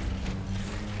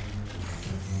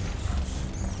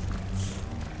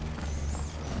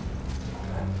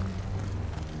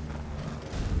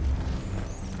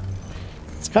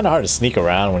 It's kind of hard to sneak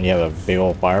around when you have a big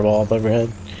old fireball above your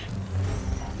head.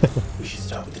 We should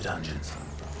start with the dungeons.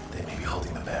 They may be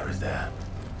holding the bearers there.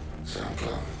 Sound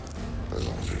plan. As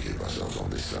long as we keep ourselves on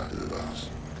this side of the bars.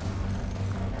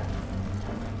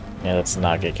 Yeah, let's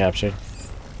not get captured.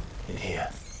 In here.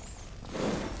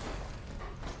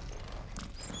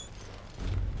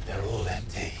 They're all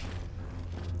empty.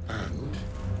 And?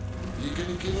 You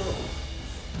gonna give up?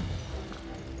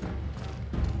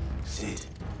 Sid.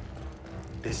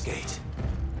 This gate.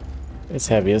 It's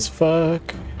heavy as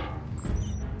fuck.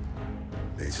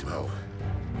 Need some help.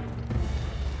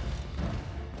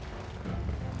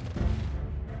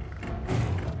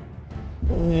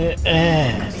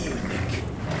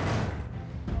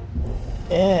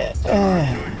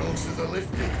 Most of the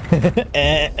lifting.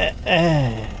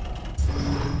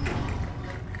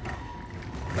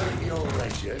 Ain't your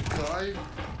legs yet, Clive?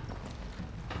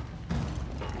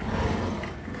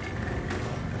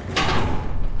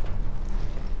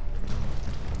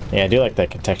 Yeah, I do like that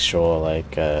contextual,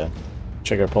 like,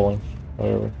 trigger pulling,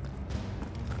 whatever.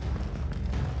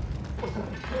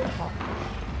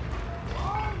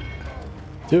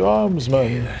 Two arms,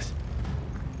 man.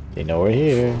 They know we're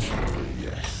here.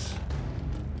 Yes.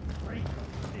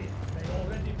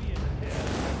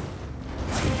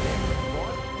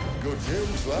 Good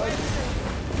news, lad.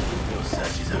 Your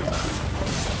search is over.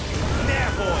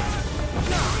 There, boy!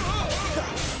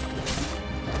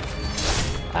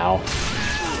 Ow.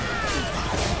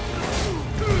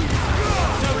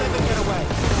 Don't let them get away!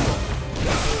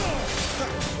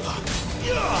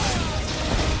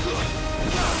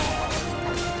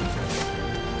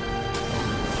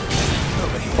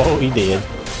 Oh, he did.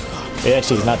 Yeah,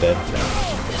 actually, he's not dead.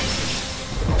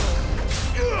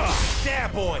 There,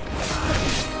 boy!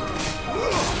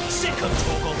 Sick of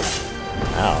Torgal!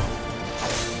 Ow.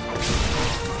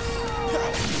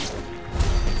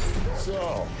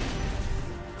 So,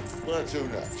 where to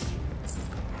next?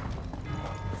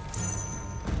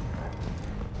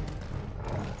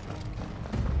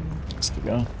 Let's keep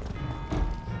going.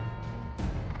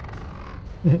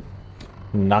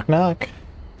 Knock knock.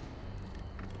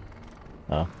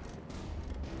 Oh.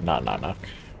 Not knock knock.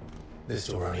 This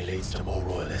door only leads to more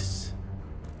royalists.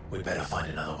 We'd better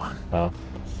find another one. Well.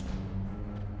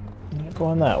 Not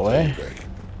going that way.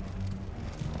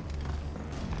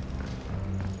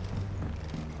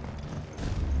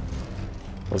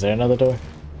 Was there another door?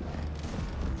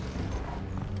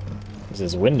 This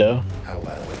is window. How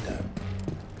about a window?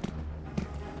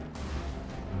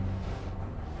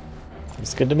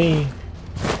 It's good to me.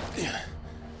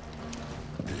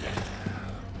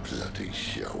 Bloody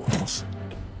show.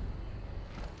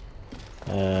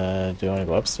 Do you want to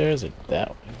go upstairs or that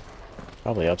way?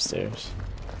 Probably upstairs.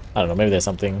 I don't know, maybe there's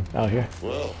something out here.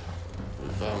 Well, we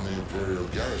found the Imperial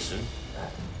garrison.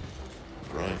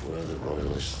 Right where the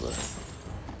royalists left.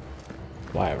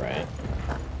 Why, right?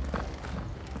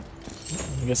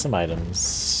 Get some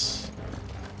items.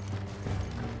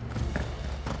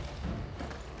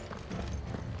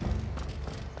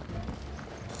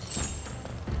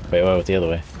 Wait, what about the other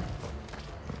way?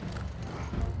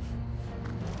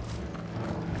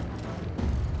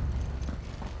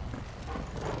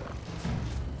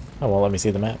 Oh, well, let me see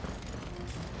the map.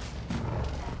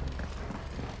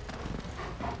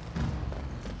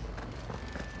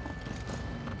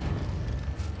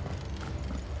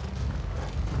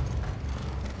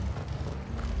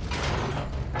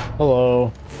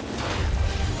 Hello.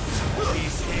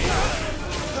 He's here.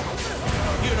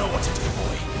 You know what to do,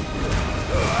 boy.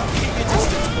 Keep your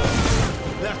distance, boy.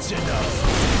 That's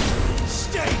enough.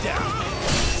 Stay down.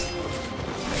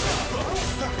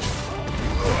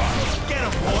 Get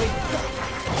him, boy.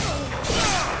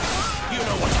 You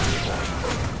know what to do, boy.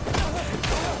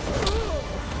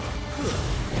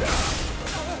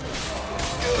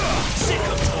 Sick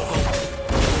of Torgal.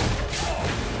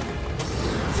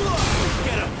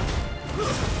 Get him.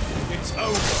 It's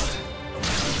over.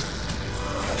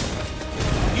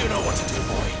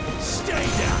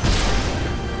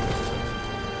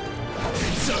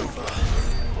 over.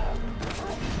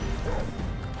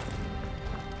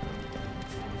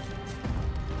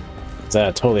 Is that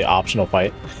a totally optional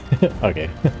fight? Okay.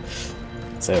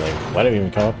 Say like, why did we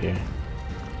even come up here?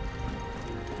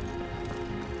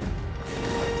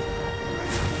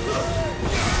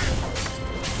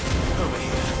 Over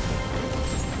here.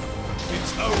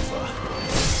 It's over.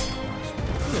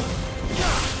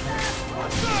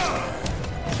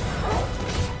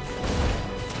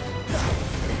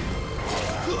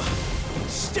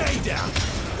 Stay down.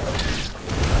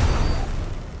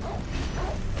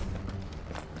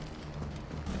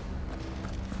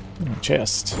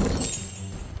 Chest.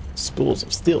 Spools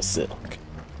of steel silk.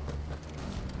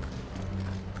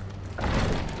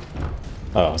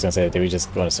 Oh, I was gonna say, did we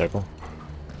just go in a circle?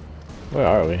 Where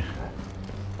are we?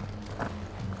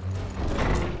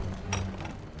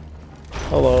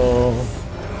 Hello.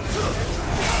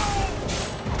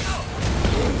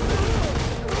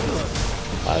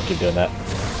 I keep doing that.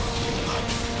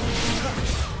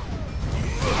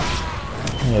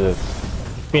 Yeah, the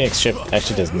Phoenix ship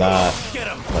actually does not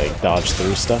like dodge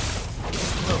through stuff.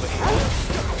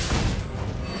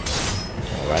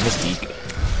 Oh, right in the deek.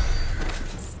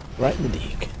 Right in the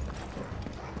deek.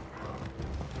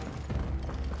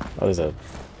 Oh, there's a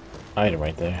item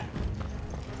right there.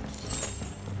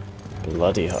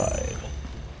 Bloody hide.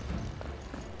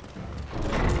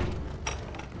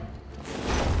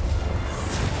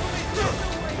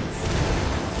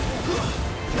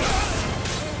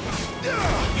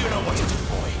 You know what to do,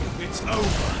 boy. It's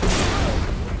over.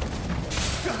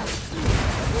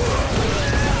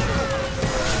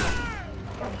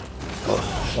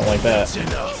 Don't like that. That's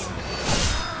enough.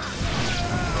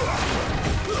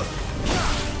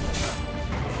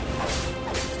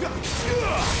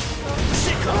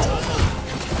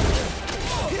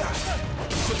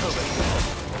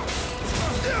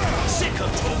 Sicko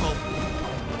Toggle.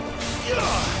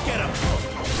 Get him.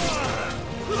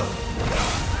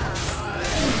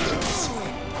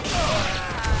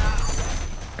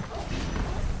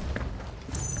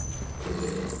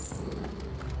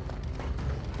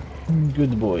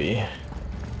 Good boy.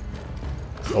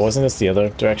 Oh, wasn't this the other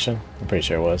direction? I'm pretty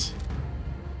sure it was.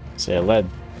 So yeah, it led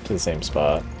to the same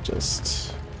spot.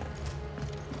 Just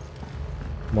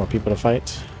more people to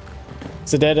fight.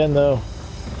 It's a dead end though.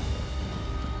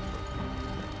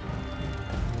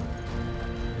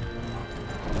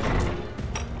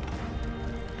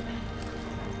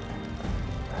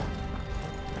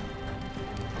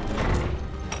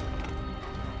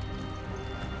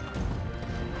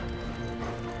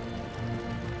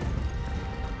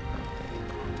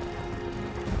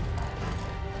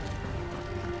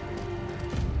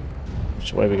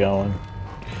 Which way are we going?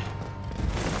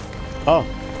 Oh!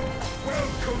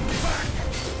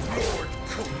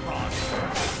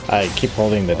 I keep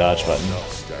holding the dodge button.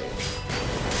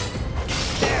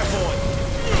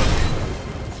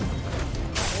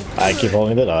 I keep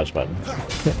holding the dodge button.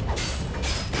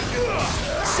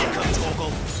 Sicko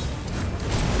Toggle.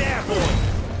 There, boy.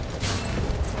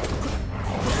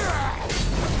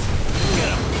 Get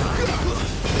him.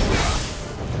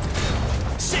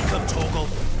 Sicko Toggle.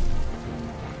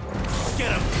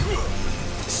 Get him.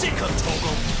 Sicko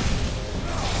Toggle.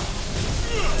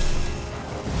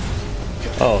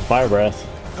 Oh, fire breath.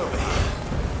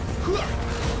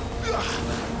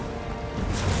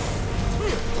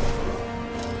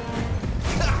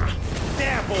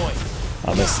 There, boy.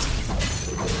 I missed.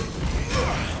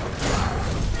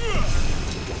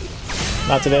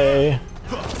 Not today.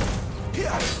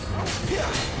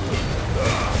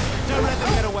 Don't let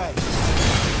them get away.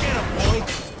 Get him, boy.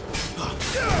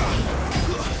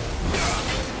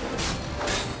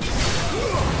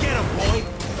 Get him, boy.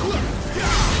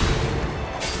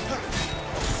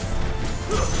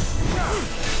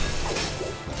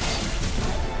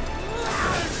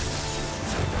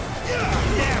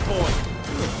 Yeah, boy.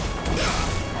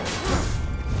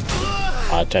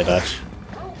 Try dodge.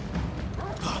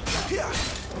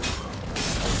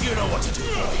 You know what to do,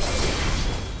 boy.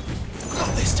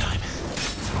 Not this time.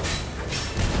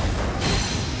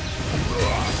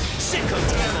 Sicko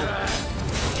Toggle.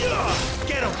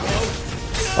 Get him, boy.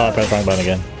 Oh, I pressed wrong button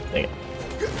again. Dang it.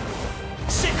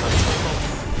 Sicko Toggle.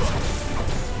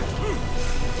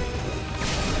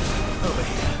 Over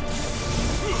here.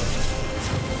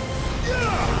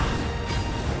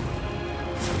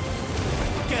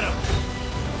 Get him.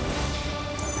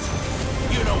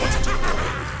 You know what to do, boy.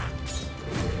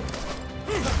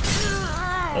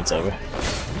 It's over.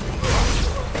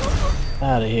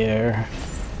 Out of here.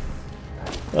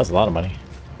 That's a lot of money.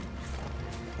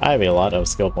 I have a lot of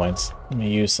skill points. Let me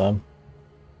use some.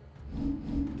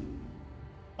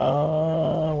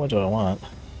 What do I want?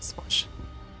 That's the question.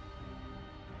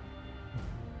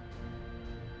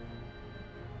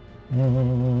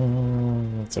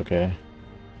 It's okay.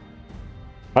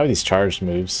 Probably these charged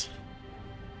moves.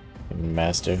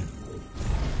 Master.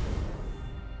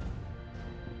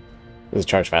 Does it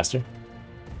charge faster?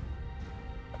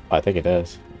 Oh, I think it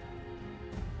does.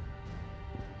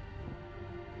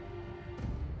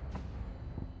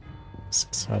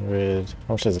 $600.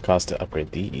 How much does it cost to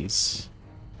upgrade these?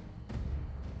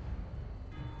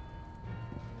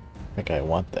 I think I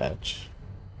want that.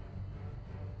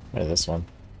 Try this one.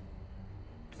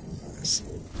 It's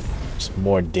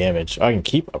more damage. Oh, I can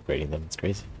keep upgrading them. It's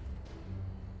crazy.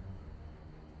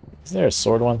 Is there a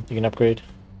sword one you can upgrade?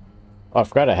 Oh, I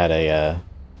forgot I had a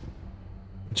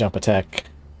jump attack.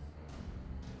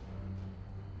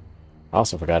 I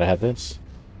also forgot I had this.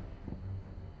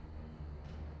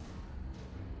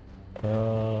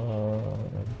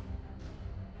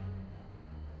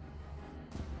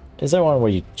 Is there one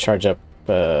where you charge up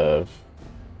or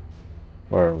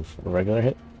a regular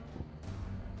hit?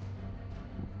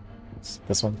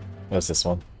 This one? No, it's this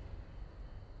one.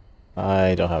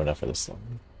 I don't have enough for this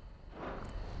one.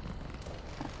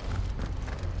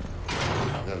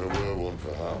 Never were one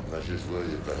for half measures, were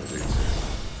you, Benedict?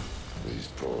 These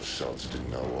poor sods didn't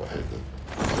know what hit them.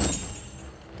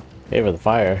 Favor the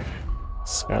fire.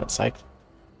 Scarlet Cyclone.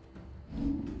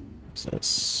 What's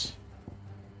this?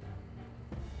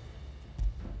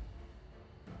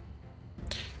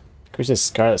 Increases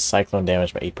Scarlet Cyclone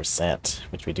damage by 8%,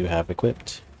 which we do have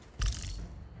equipped.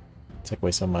 Take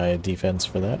away some of my defense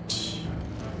for that.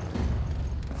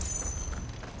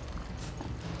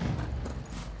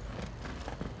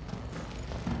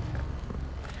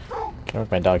 Can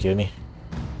my dog heal me?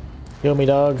 Heal me,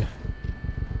 dog.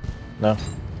 No?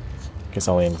 Guess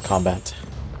only in combat.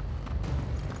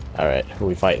 Alright, who are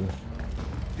we fighting?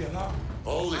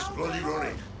 All this bloody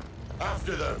running.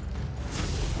 After them.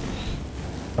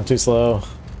 I'm too slow.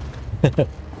 Alright,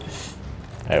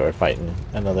 we're fighting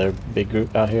another big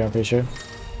group out here, I'm pretty sure.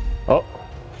 Oh!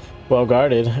 Well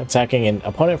guarded. Attacking an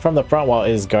opponent from the front while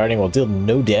it is guarding will deal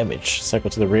no damage. Cycle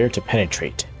to the rear to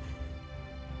penetrate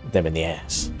them in the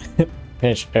ass.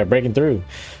 Breaking through.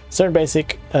 Certain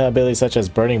basic abilities such as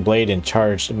Burning Blade and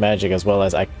Charged Magic, as well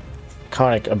as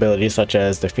iconic abilities such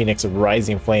as the Phoenix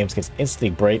Rising Flames, can instantly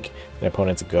break an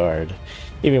opponent's guard,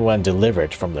 even when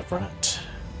delivered from the front.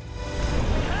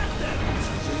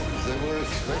 They were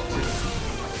expected.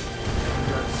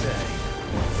 Don't say.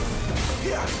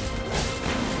 Get him!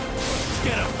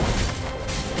 Get him!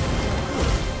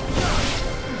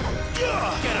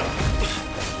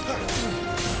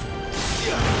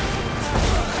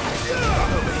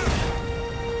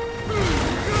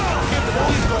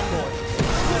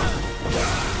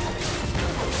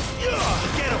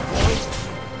 Get him, boys!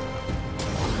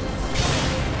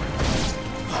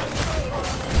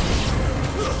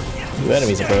 New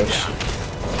enemies approach.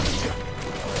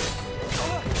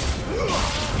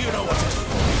 You know what to do.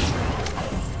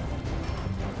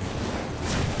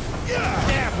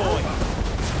 There, boy!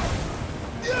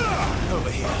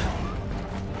 Over here.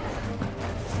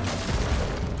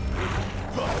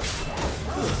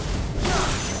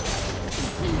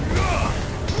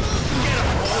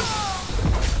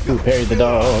 Ooh, parried the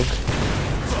dog.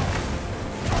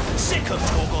 Sick of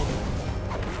Toggle.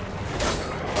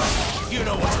 You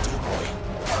know what to do, boy.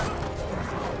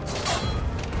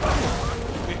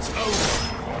 It's over.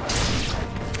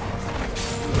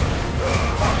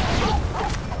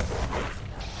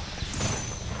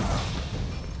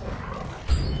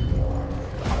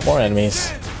 More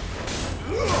enemies.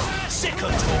 Sick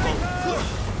of Toggle.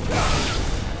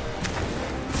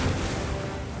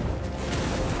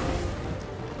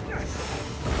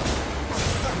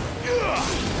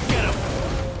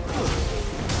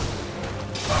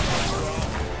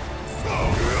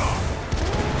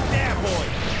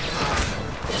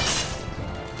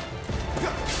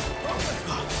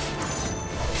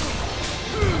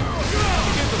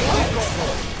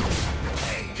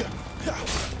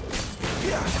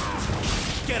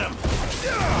 Get him!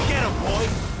 Get him, boy!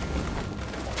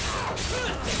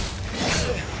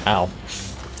 Ow.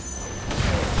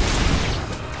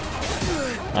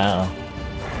 Ow.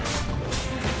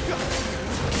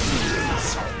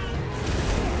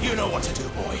 You know what to do,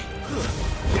 boy.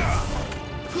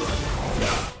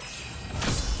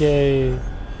 Yay.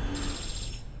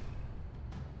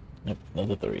 Yep,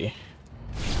 another 3.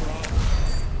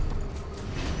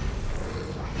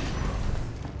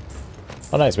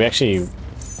 Oh nice, we actually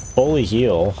fully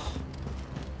heal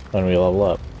when we level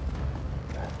up.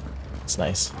 It's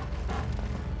nice.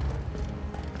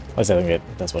 At least I think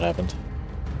that's what happened.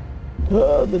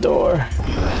 The door.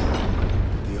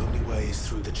 The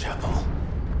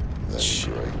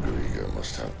Then Great Grieger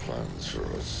must have plans for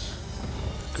us.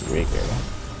 Grieger.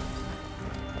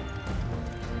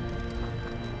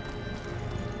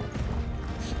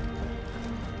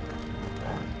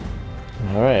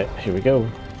 Alright, here we go.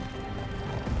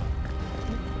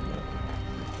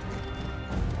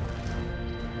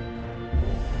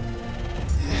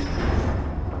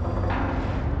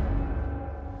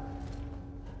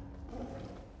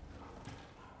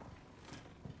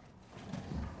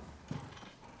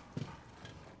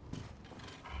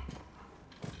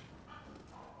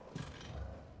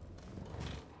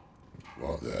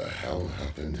 What the hell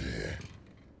happened here?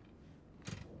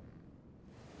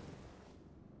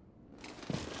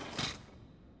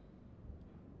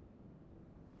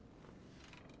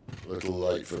 Little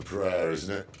late for prayer,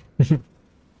 isn't it?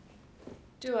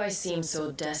 Do I seem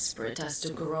so desperate as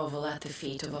to grovel at the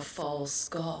feet of a false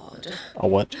god? A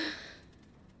what?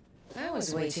 I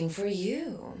was waiting for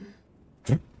you.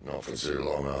 Not for too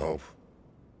long, I hope.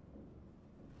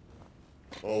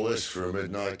 All this for a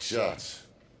midnight chat.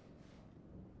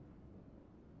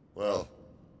 Well,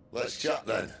 let's chat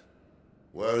then.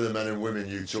 Where are the men and women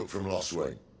you took from Lost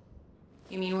Wing?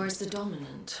 You mean where's the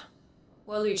dominant?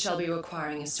 Well, you shall be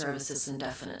requiring his services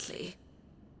indefinitely.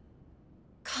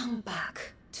 Come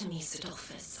back to me,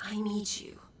 Sidolphus. I need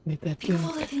you. Think of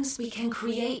all the things we can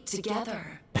create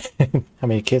together. How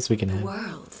many kids we can The have?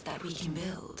 world that we can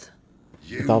build.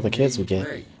 With all the kids we get.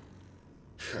 Me.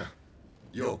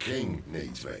 Your king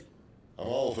needs me. I'm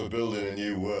all for building a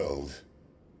new world.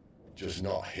 Just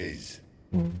not his.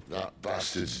 That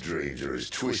bastard's dreams are as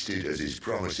twisted as his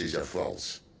promises are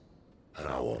false. And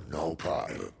I want no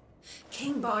part of it.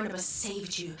 King Barnabas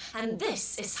saved you, and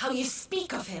this is how you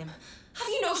speak of him. Have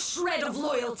you no shred of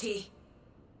loyalty?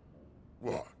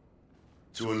 What?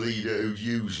 To a leader who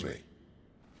used me?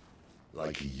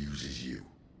 Like he uses you.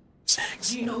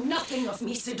 You know nothing of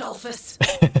me, Sidolphus.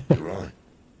 You're right.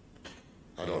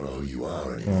 I don't know who you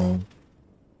are anymore.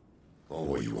 Or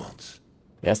what you want.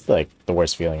 Yeah, that's like the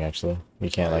worst feeling actually.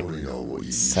 You can't I only know what you like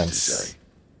used to sense say.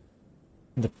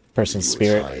 the person's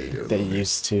spirit that you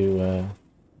used to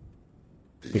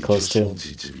be close just to.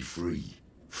 wanted to be free.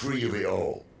 Free of it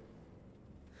all.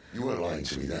 You weren't lying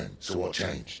to me then, so what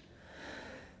changed?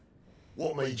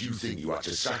 What made you think you had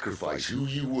to sacrifice who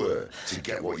you were to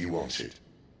get what you wanted?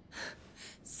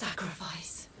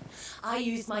 Sacrifice. I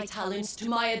use my talents to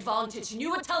my advantage, and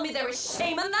you would tell me there is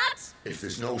shame in that? If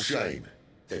there's no shame,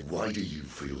 then why do you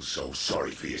feel so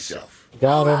sorry for yourself?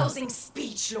 Got him. Rousing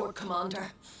speech, Lord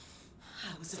Commander.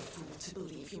 I was a fool to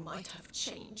believe you might have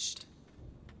changed.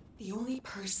 The only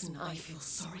person I feel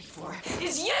sorry for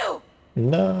is you!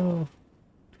 No.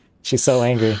 She's so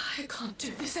angry. I can't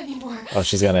do this anymore. Oh,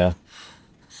 she's gonna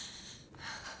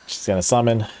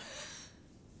summon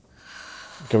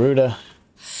Garuda.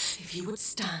 If you would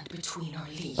stand between our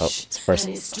liege Oh, it's first.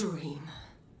 and his dream,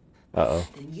 Uh-oh.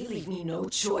 then you leave me no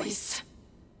choice.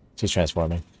 She's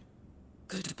transforming.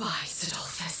 Goodbye,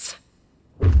 Sidolphus.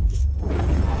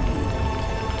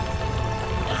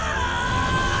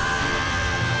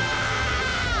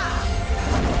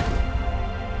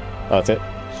 Oh, that's it?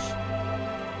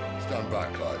 Stand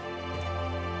back, Clive.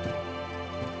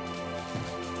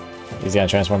 He's gonna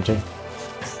transform too?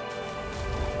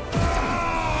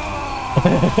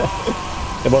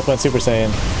 They both went Super Saiyan.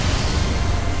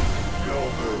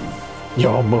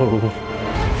 Your move.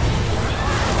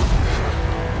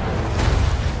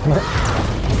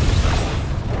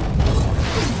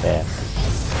 Yeah.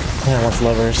 Once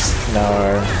lovers now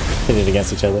are pitted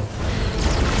against each other.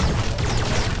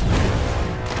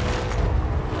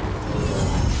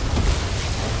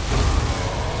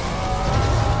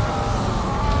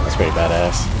 That's pretty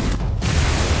badass.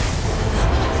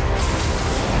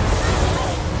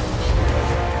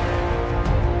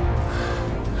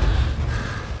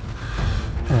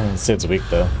 Sid's weak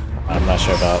though. I'm not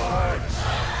sure about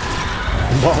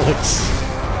Bollocks.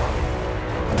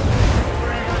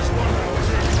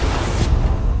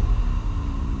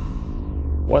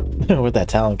 What? Where'd that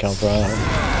talent come from?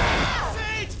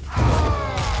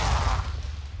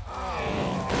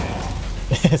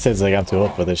 It says like I'm too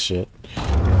old for this shit.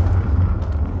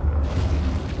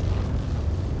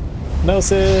 No,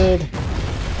 Sid!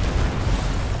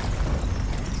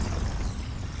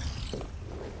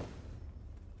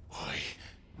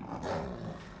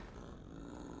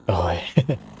 Oh,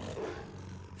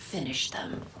 Finish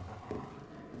them.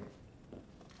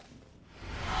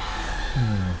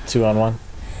 2-on-1.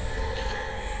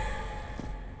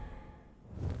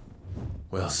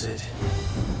 Well, Sid.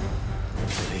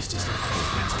 At least it's not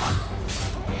cold against one.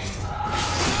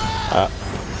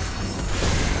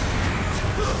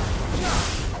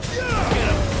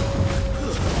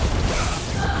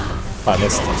 Oh, I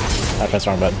missed. I pressed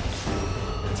the wrong button.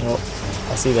 Oh,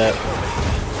 I see that.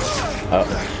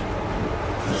 Oh.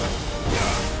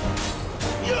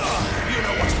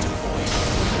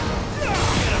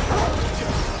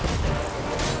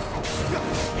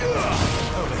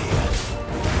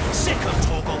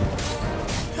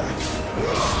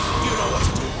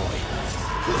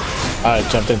 I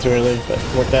jumped in too early, but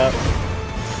worked out.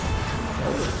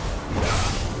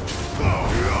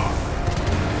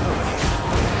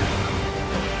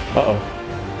 Uh-oh.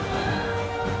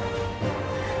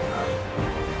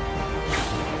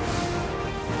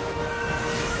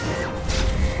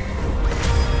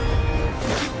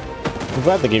 I'm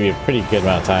glad they give you a pretty good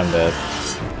amount of time to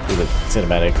do the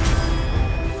cinematic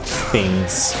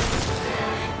things.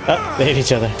 Oh, they hit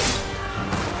each other.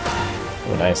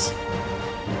 Oh, nice.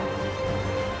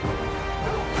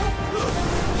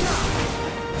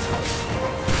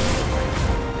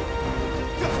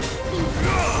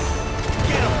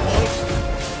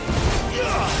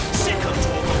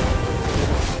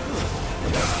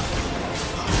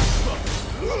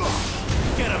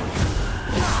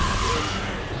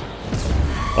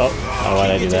 Oh, why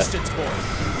did I do that?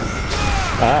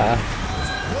 Ah.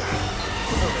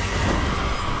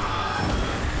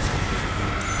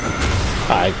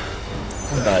 I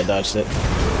thought I dodged it.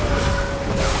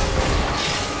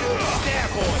 There,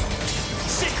 boy!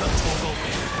 Sick of Torgal!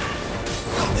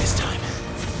 Not this time.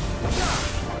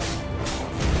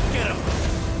 Get him!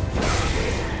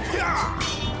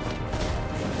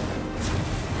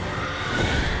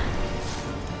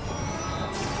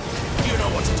 You know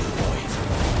what to do, boy.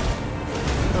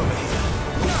 Over here.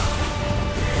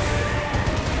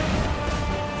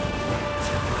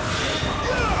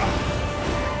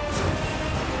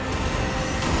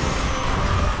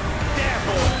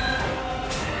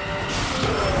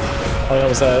 Oh, he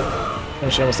almost died. Oh,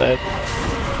 she almost died.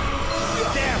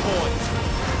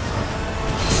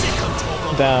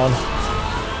 Down.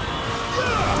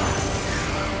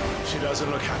 She doesn't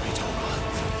look happy,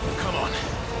 Torgal. Come on.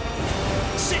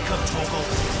 Sick of Torgal.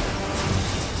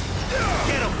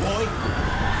 Get him, boy.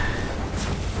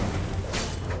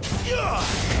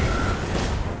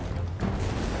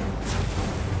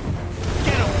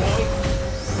 Get him, boy.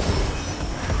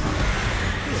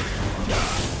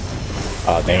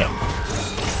 Oh, dang it.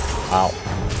 Ow.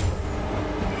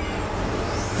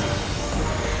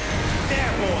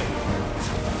 There, boy.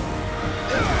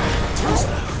 Too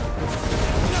slow.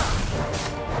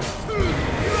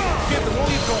 Give them all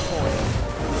you've got, boy.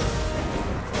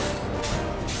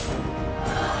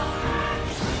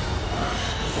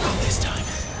 Not this time.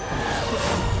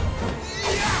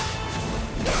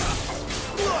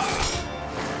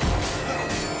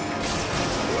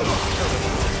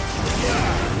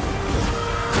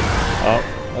 Oh,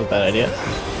 that was a bad idea.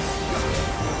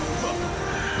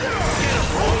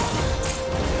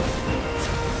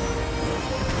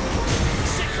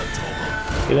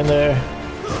 Get in there.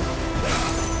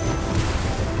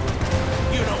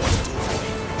 You know what to do, boy.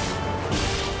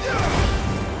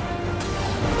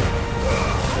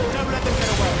 Don't let them get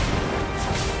away.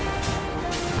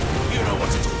 You know what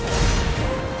to do, boy.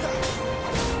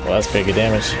 Well, that's pretty good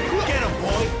damage. Get him,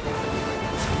 boy.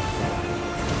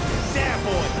 There,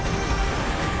 boy.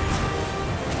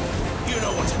 You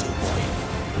know what to do, boy.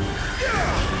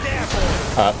 There, boy.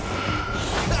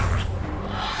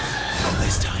 Not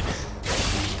this time.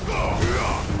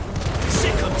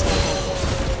 Sick of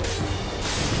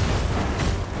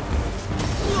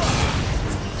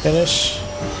Finish.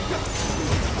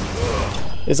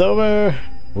 It's over.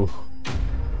 Ooh.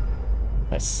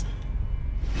 Nice.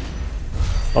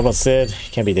 What about Sid?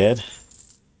 He can't be dead.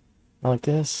 Not like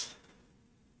this.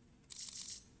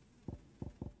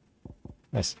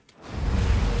 Nice.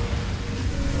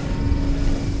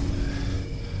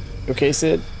 Okay,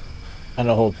 Sid. I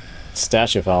know a whole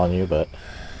statue following you, but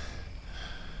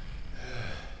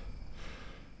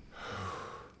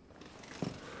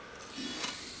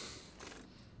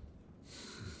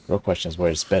real question is,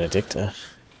 where's Benedicta?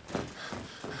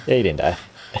 Yeah, he didn't die.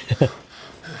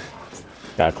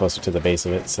 Got closer to the base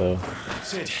of it, so.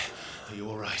 Sid, are you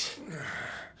alright?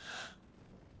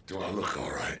 Do I look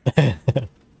alright?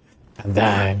 I'm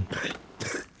dying.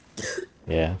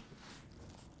 Yeah.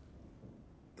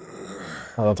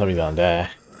 Oh, don't tell me he's gonna die.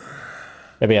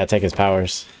 Maybe I take his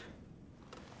powers.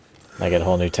 I get a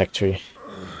whole new tech tree.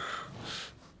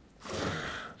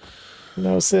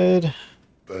 No, Sid.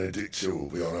 Benedicta will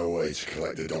be on her way to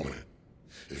collect the Dominant,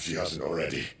 if she hasn't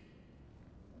already.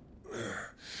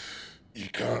 You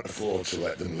can't afford to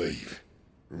let them leave.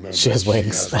 Remember, she has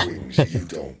wings. She has wings, you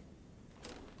don't.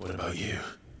 What about you?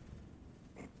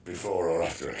 Before or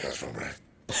after I catch my breath?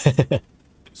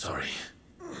 Sorry.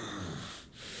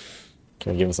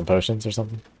 Can we give him some potions or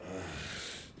something?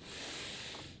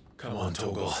 Come on,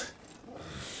 Torgal.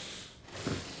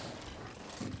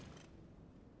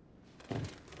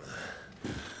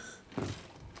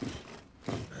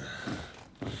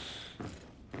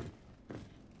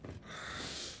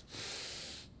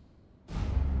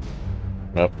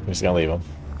 Nope, we're just gonna leave him.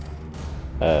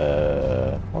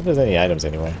 I wonder if there's any items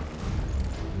anywhere.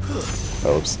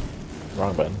 Oops.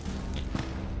 Wrong button.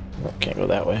 Nope, can't go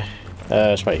that way.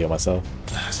 I should probably heal myself.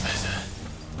 That's better.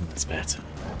 That's better.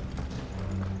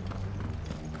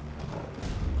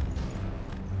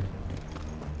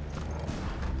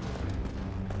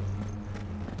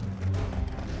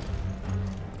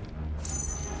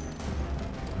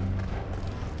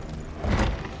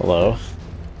 Hello.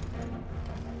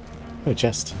 Oh,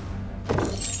 chest.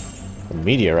 A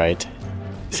meteorite.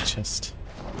 It's a chest.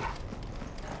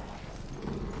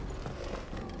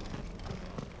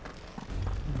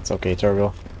 It's okay,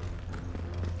 Torgal.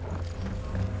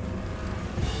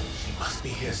 She must be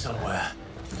here somewhere.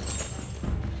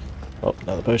 Oh,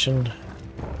 another potion.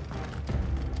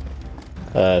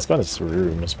 Let's go in this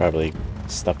room. There's probably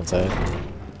stuff inside.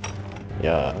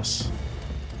 Yes.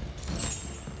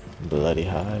 Bloody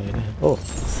hide. Oh.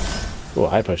 Oh,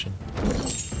 high potion.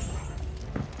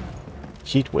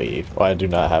 Heat wave. Oh, I do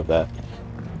not have that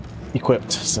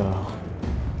equipped, so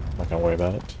I'm not gonna worry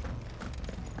about it.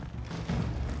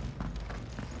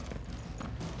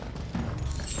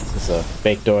 This is a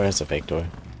fake door. It's a fake door.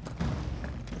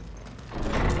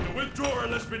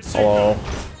 Hello.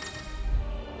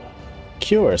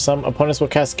 Cure. Some opponents will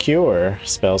cast Cure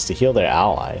spells to heal their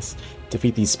allies.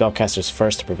 Defeat these spellcasters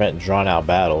first to prevent drawn-out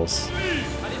battles. You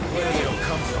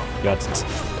have to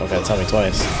okay, tell me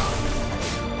twice.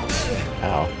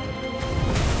 Ow.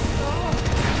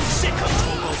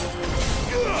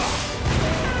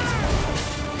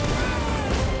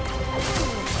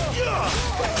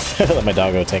 Let my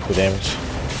doggo tank the damage.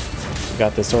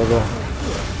 Got this, Torgal.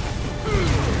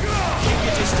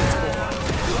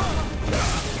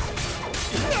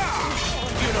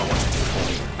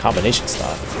 Combination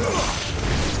stop.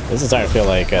 This is starting to feel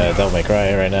like Devil May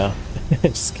Cry right now.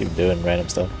 Just keep doing random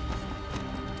stuff.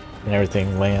 And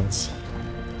everything lands.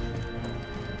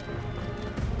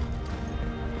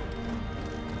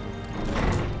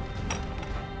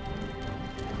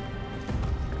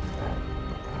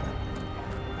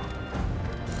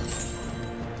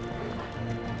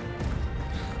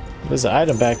 There's an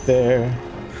item back there.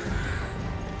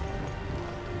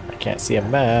 I can't see a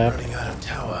map. Running out of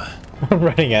tower. I'm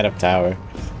running out of tower.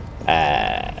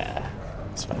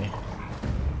 It's funny.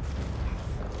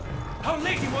 Our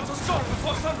lady wants us gone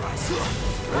before sunrise.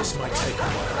 This might take a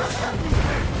while.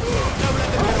 Don't let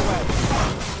them get away.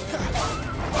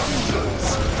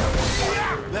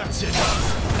 That's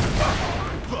enough.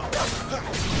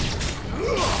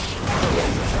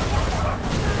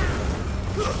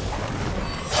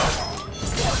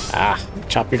 Ah,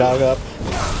 chop your dog up.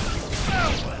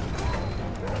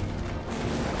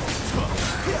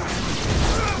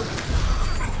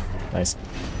 Nice.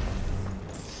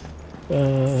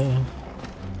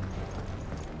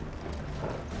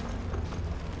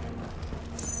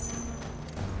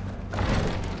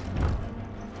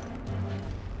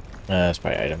 That's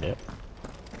probably item, yep.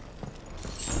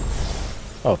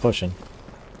 Oh, potion.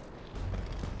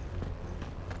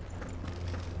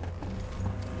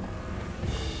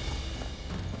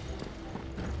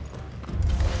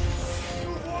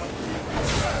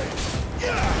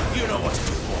 You know what to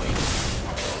do, boy.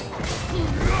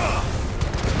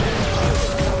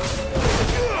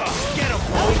 Get him,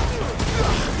 boy.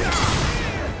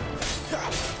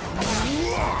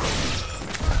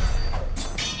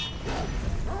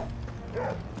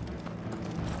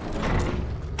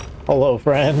 Hello,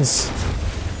 friends.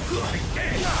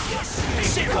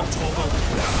 Sick of Torgal.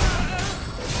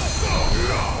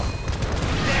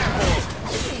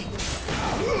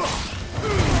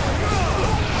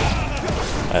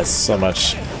 That's so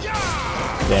much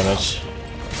damage.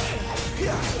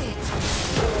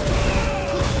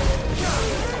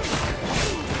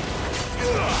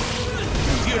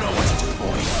 You know what to do,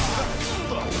 boy.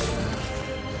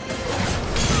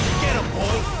 Get him,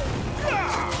 boy.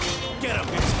 Get him,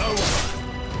 it's over.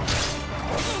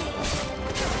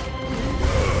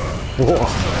 Whoa.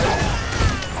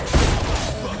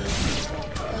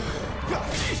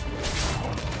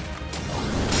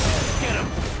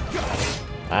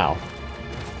 Wow.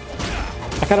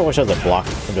 I kind of wish I had the block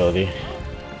ability.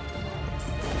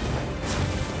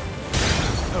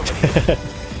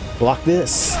 Block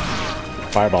this.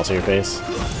 Fireball to your face.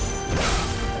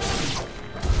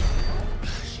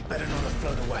 She better not have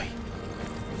flown away.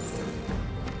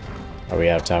 Are we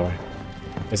out of tower?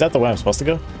 Is that the way I'm supposed to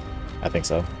go? I think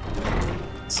so.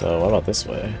 So what about this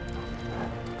way?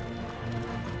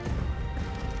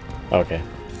 Okay.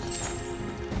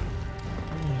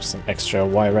 Some extra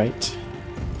Y right.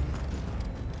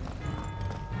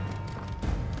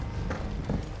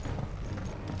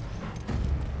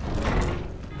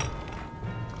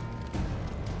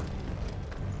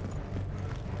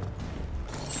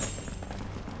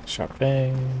 Sharp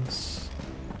fangs.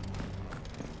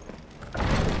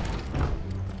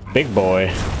 Big boy.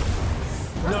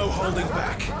 No holding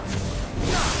back.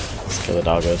 Let's kill the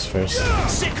doggos first.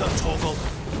 Sick of Torgal.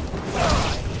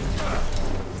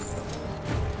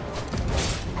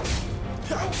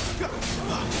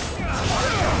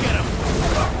 Get him.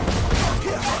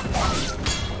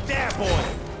 There, boy.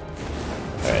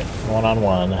 Alright,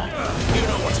 1-on-1. You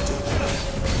know what to do.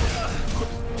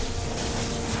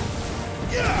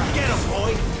 Get him,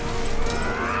 boy.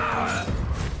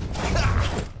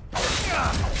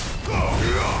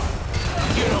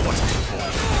 You know what to do,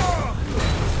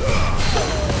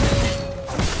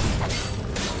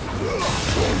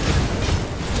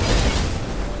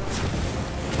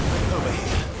 over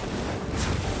here.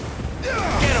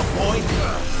 Get him, boy.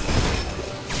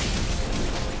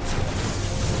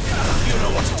 You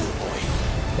know what to do, boy.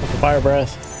 Fire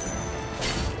breath.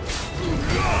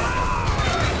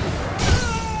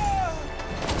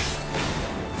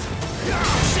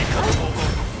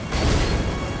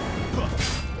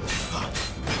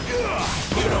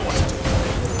 You know what to do.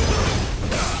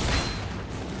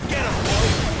 Get him, boy.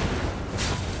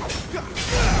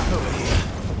 Over here.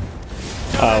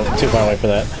 Oh, too far away for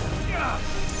that.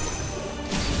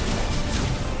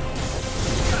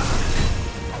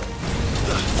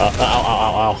 Ow, ow,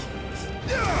 ow, ow.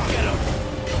 Get him.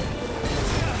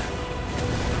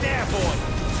 There, boy.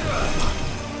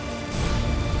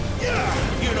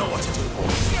 You know what to do, boy.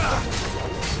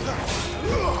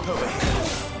 Over here.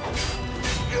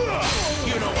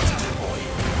 You know what to do, boy.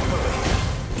 Over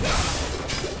here.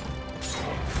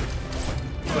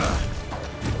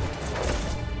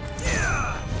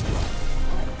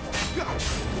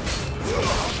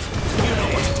 You know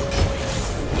what to do, boy.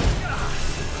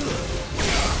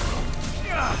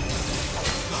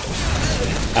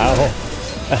 Ow.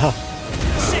 Ow.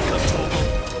 Sick of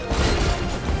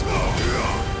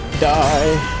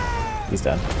Die. He's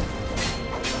done.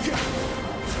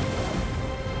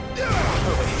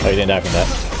 Oh, he didn't die from that.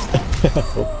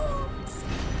 Oh.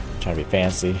 Trying to be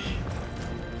fancy.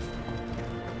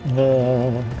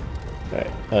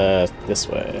 Alright, this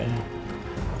way.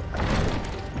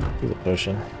 Use a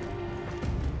potion.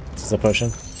 This is a potion?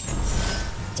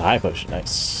 It's a high potion,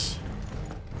 nice.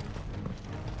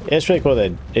 Yeah, it's really cool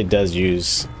that it does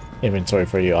use inventory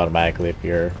for you automatically if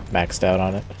you're maxed out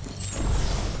on it.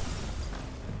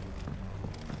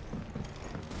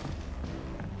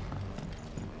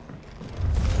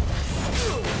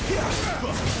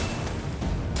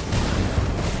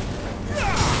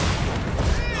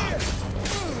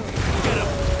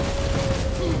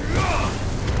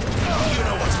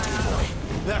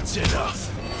 That's enough.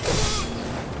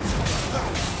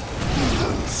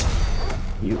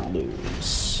 You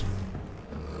lose.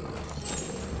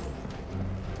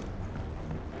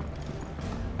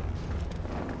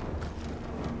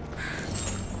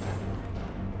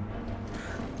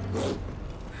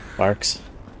 Barks.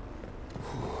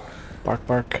 Bark,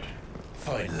 bark.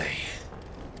 Finally.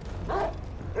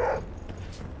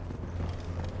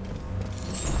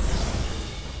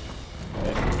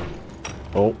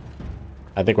 Oh.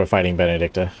 I think we're fighting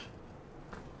Benedicta.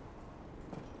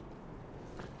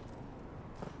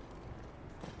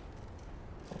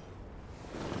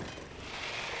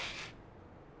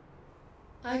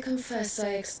 I confess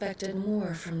I expected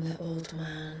more from the old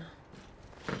man.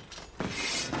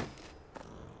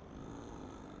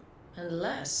 And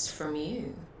less from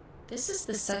you. This is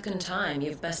the second time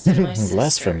you've bested my sisters.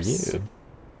 Less from you.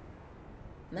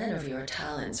 Men of your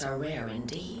talents are rare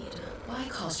indeed. Why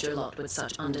cast your lot with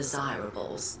such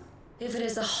undesirables? If it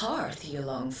is the hearth you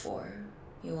long for,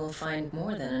 you will find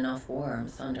more than enough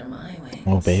warmth under my wings.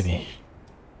 Oh, baby.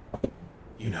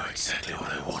 You know exactly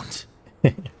what I want.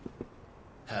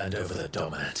 Hand over the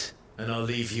dominant, and I'll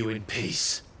leave you in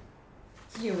peace.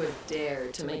 You would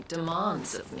dare to make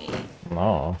demands of me.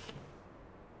 No.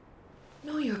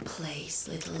 Know your place,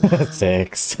 little lamb.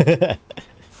 6.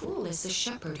 Fool is the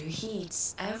shepherd who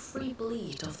heeds every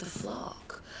bleat of the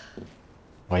flock.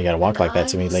 Why you gotta walk like that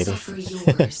to me, lady? Suffer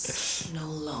yours no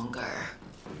longer.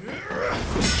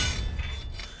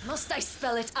 Must I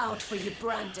spell it out for you,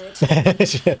 Branded?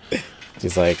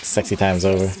 She's like sexy times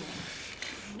over.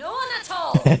 No one at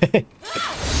all.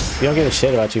 You don't give a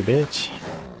shit about you, bitch.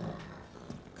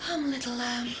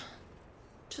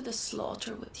 the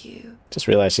slaughter with you. Just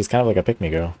realized she's kind of like a pick-me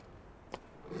girl.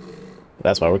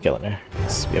 That's why we're killing her.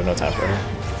 We have no time for her.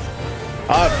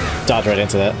 Oh, dodge right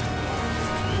into that.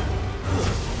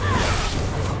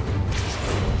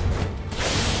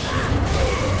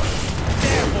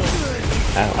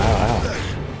 Ow, ow, ow.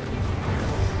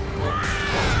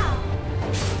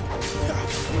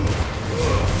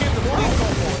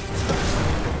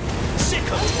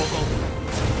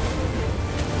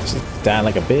 She's dying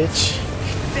like a bitch.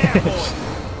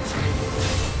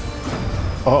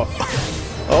 Oh.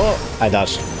 Oh, I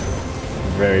dodged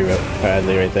very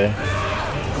badly right there.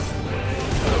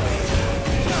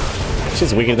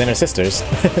 She's weaker than her sisters.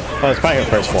 Well, it's probably her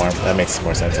first form. That makes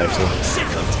more sense, actually.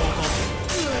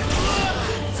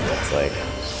 It's like,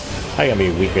 probably gonna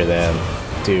be weaker than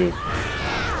two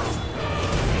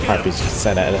harpies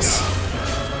sent at us.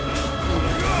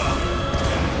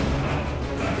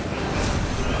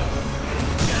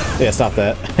 Yeah, stop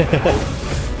that.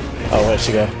 Oh, where'd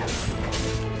she go?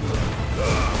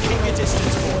 Keep your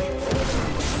distance, boy.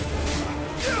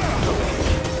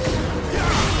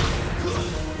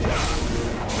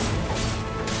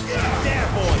 There,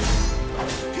 boy.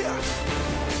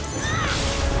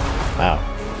 Wow.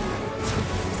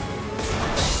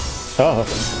 Oh.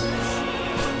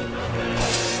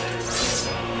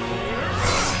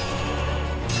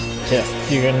 Yeah,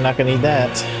 you're not gonna need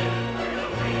that.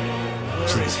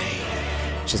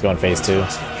 She's going phase 2.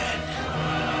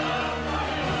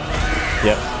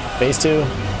 Yep, phase 2.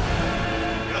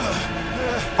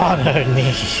 On her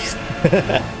knees.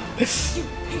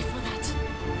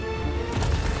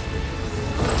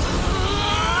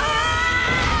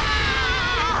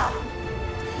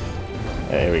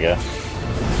 There we go.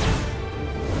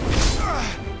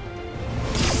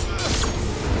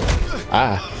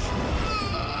 Ah.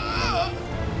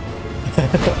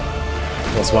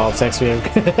 What's wild sex we have?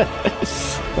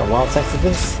 Got wild sex with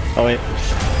this? Oh wait.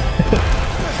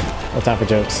 No time for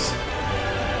jokes.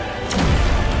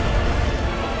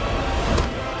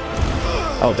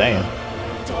 Oh damn.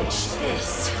 Dodge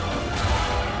this.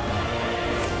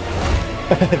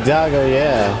 Doggo,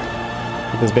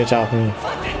 yeah. Get this bitch off me.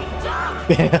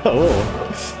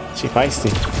 Oh, she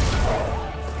feisty.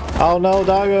 Oh no,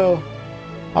 Doggo.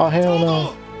 Oh hell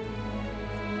no.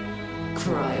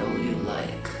 Cry all you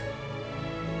like.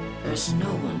 There's no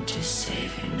one to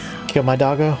save you now. Kill my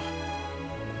Doggo.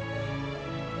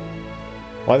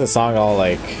 Why is the song all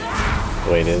like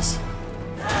the way it is?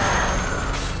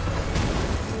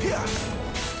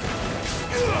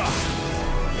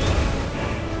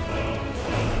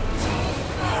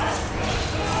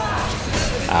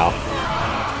 Ow.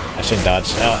 I shouldn't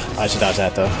dodge. Oh, I should dodge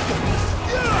that though.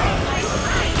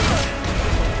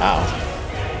 Ow.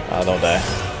 Oh, don't die.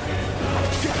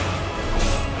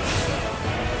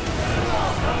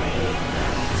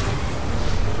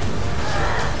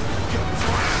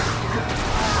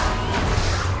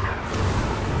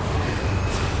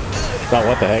 Oh,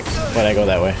 what the heck? Why'd I go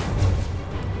that way?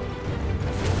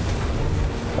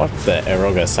 What if the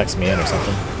Aeroga sucks me in or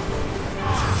something?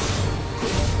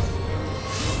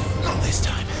 Not this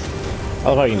time. I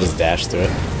love how you can just dash through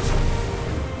it.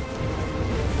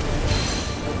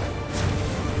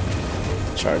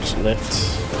 Charge lift.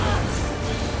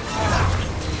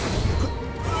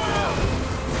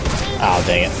 Oh,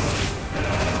 dang it.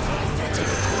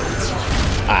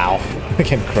 Ow. I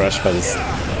get crushed by this.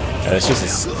 It's just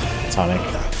his tonic.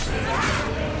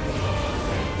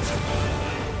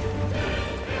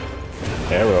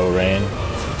 Arrow rain.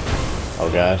 Oh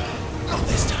god. Not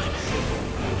this time.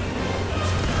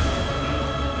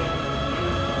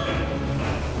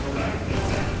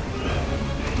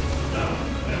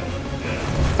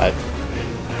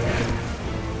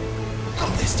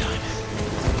 Not this time.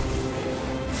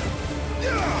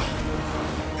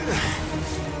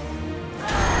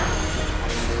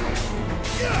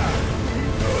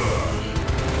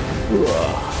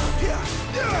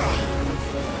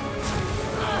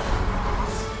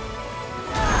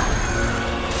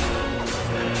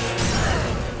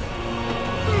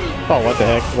 Oh, what the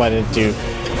heck? Why didn't you...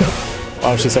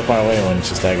 Why was she so far away when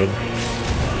she staggered?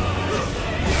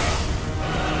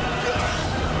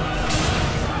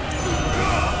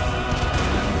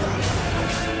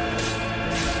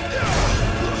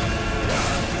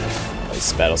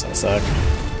 This battle's gonna suck.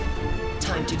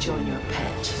 Time to join your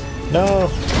pet. No!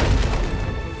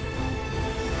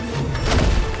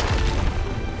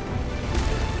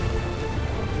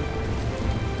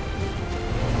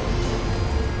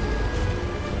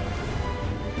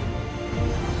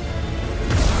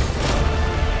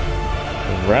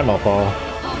 Ramo ball.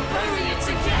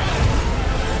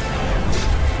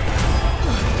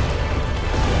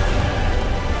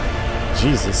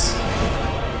 Jesus.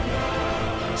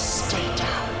 Stay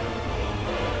down.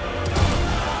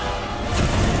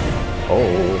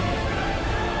 Oh.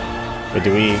 Wait,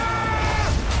 do we...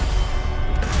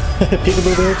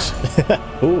 Peekaboo bitch?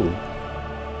 Ooh.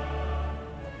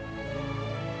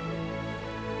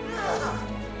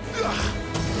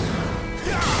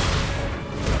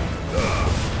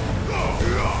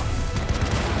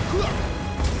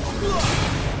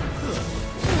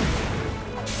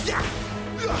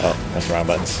 Oh, that's the wrong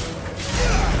buttons.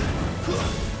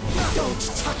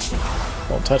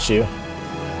 Won't touch you.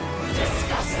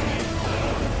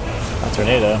 A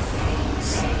tornado.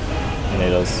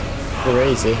 Tornado's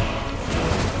crazy.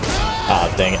 Ah,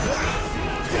 dang it.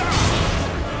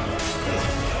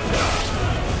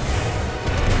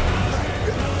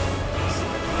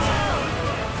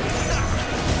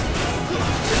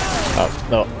 Oh,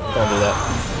 no, don't do that.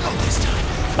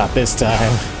 Not this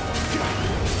time.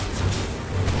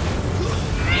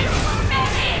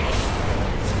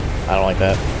 I don't like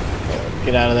that.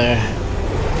 Get out of there.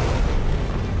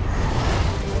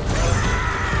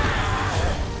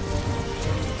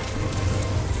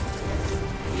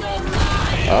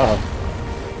 Oh.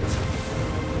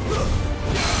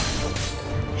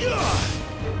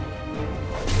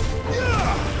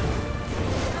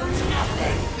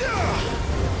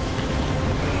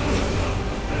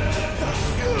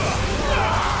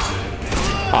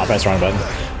 Ah, press wrong button.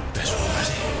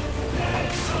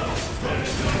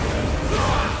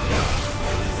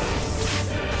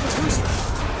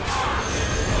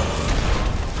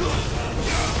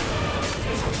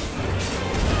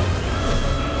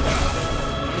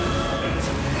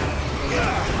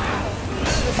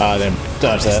 Ah, then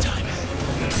dodge that.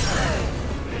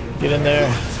 Get in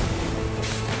there.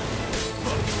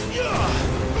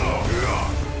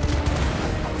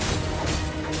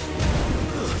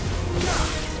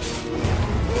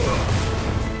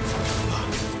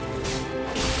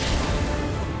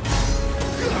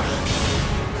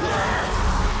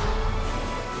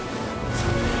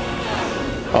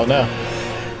 Oh no.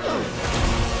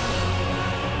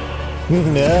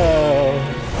 No.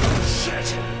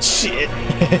 Shit.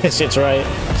 Shit's right.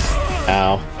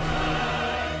 Ow.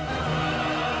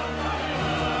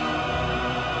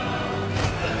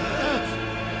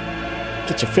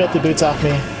 Get your filthy boots off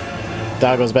me.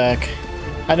 Dog goes back.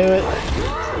 I knew it.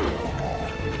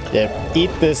 Yeah,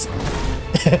 eat this.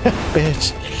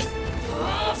 Bitch.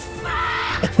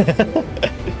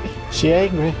 She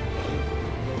angry.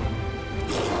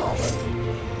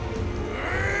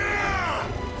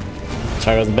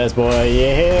 Chargo's the best boy,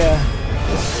 yeah.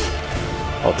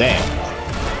 Oh damn.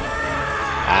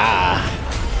 Ah.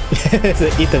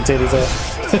 Eat them titties up.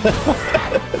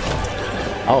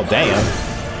 Oh damn.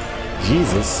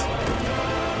 Jesus.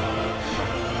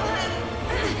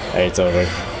 Alright, it's over.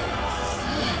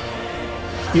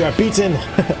 You are beaten.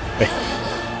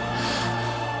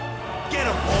 Get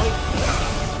him, boy.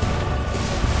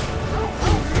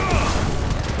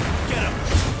 Get him.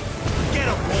 Get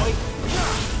him, boy.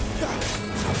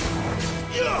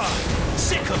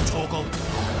 Sick him, Torgal.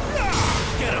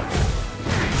 Get him.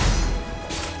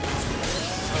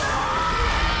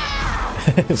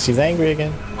 She's angry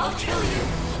again. I'll kill you.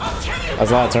 I'll kill you.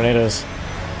 That's a lot of tornadoes.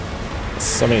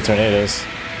 So many tornadoes.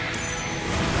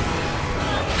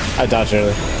 I dodged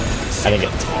early. I didn't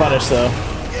get punished though.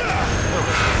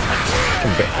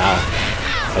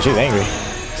 Ow. Oh, she's angry.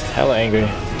 She's hella angry.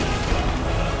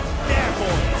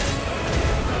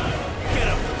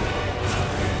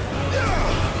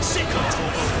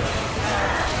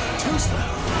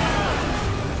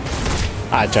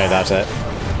 I tried to dodge that.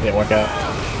 Didn't work out.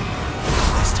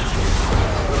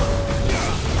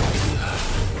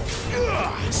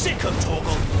 Sick him,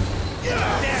 Torgal.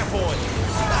 There, boy.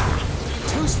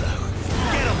 Too slow.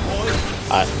 Get him, boy.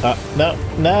 No,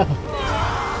 no.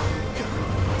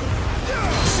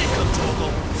 Sick him,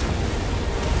 Torgal.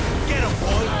 Get him,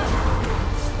 boy.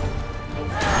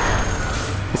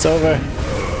 It's over.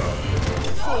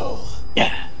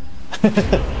 Yeah.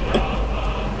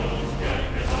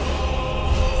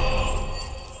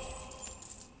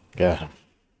 Yeah.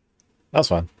 That was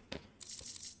fun.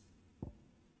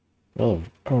 Will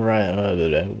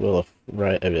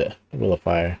of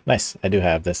Fire. Nice. I do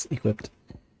have this equipped.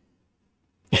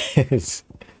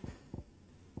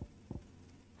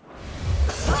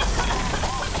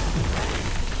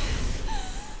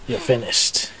 You're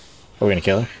finished. Are we gonna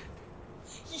kill her?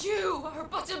 You are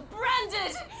but a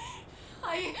branded.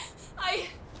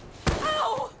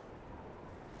 How?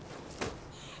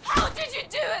 How did you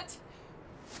do it?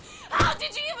 How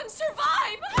did you even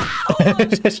survive? How?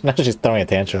 Now she's throwing a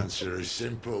tantrum. The answer is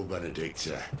simple,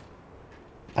 Benedicta.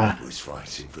 He was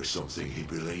fighting for something he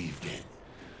believed in.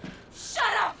 Shut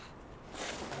up!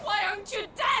 Why aren't you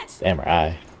dead? Damn her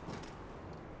eye.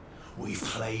 We've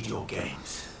played your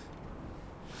games.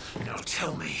 Now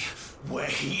tell me where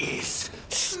he is.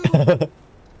 What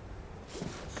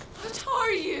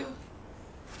are you?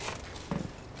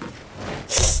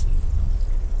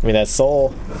 I mean, that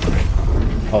soul.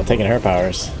 Oh, taking her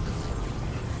powers.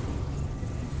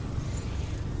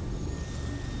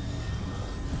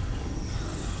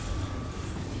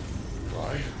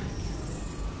 Right.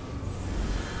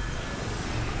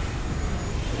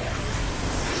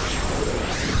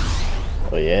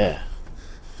 Oh, yeah.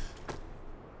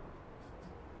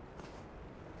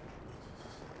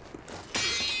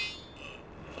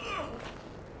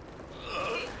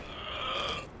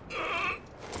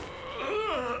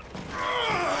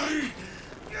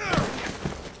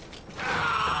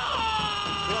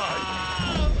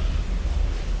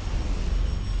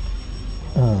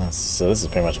 So this is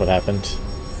pretty much what happened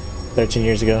 13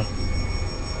 years ago.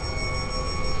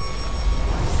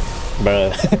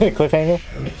 But cliffhanger?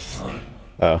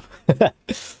 Oh. I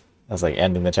was like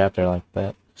ending the chapter like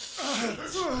that.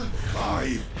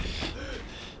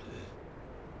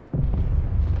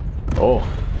 Oh.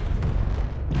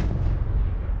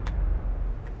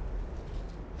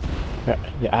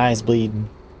 Your eyes bleeding.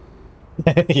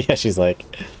 Yeah, she's like,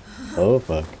 oh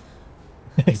fuck.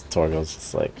 Torgo's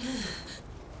just like,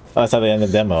 oh, that's how they end the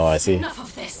demo, I see. Enough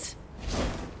of this.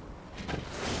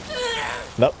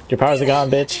 Nope, your powers are gone,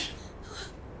 bitch.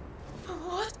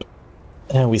 What?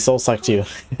 And we soul sucked you.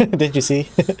 Did you see?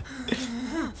 Did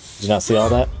you not see all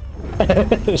that?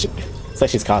 It's like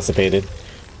she's constipated.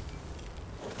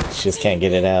 She just can't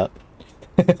get it out.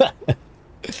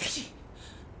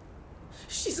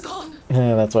 She's gone.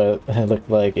 That's what it looked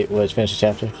like it was. Finish the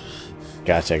chapter.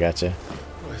 Gotcha, gotcha.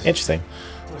 Interesting.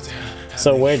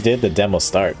 So where did the demo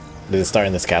start? Did it start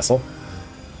in this castle?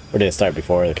 Or did it start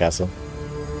before the castle?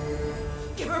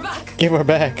 Give her back. Give her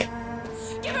back.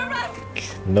 Give her back.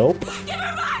 Nope. Give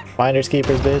her back. Finders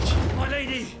keepers, bitch. My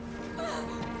lady.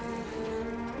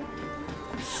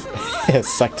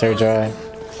 Sucked her dry.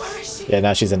 Where is she? Yeah,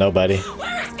 now she's a nobody.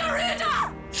 Where is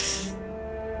Garuda?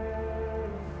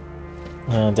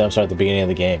 Demo started at the beginning of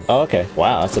the game. Oh, okay.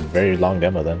 Wow, that's a very long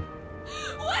demo then.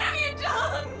 What have you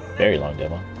done? Very long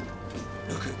demo.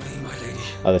 Look at me, my lady.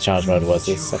 Oh, the challenge mode was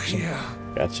this section.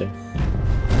 Gotcha.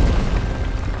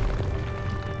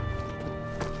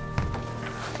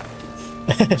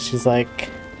 She's like,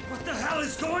 What the hell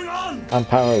is going on? I'm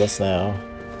powerless now.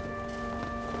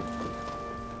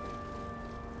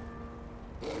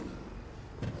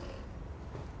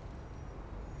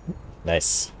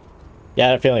 Nice. Yeah, I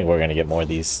have a feeling we're gonna get more of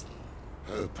these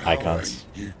icons.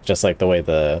 Just like the way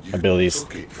the abilities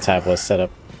tab was set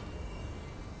up.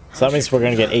 So that means we're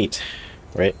gonna get 8,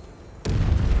 right?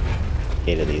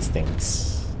 8 of these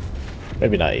things.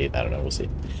 Maybe not 8, I don't know, we'll see.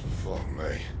 Fuck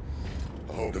me.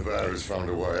 I hope the bearers found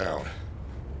a way out.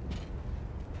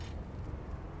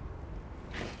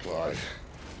 Clive,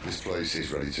 this place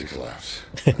is ready to collapse.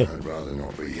 I'd rather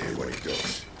not be here when it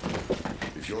does.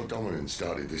 If your dominant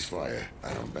started this fire,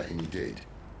 and I'm betting he did,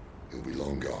 he'll be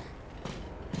long gone.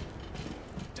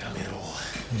 Damn it all.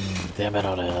 Damn it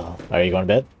all to hell. Are you going to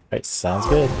bed? Right, sounds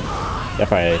good. I'll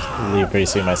probably leave pretty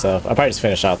soon myself. I'll probably just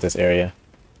finish out this area.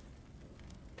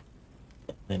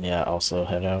 Then yeah, also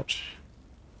head out.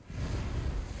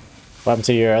 What happened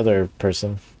to your other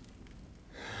person?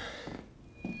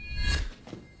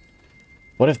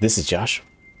 What if this is Joshua?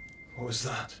 What was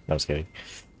that? No, I'm just kidding.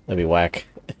 That'd be whack.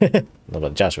 No,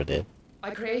 but Joshua did.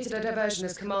 I created a diversion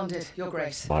as commanded, Your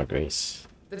Grace. More grace.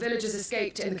 The villagers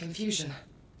escaped in the confusion.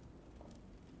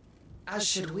 As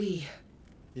should we.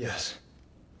 Yes.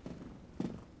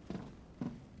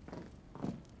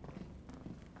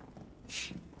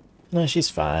 No, she's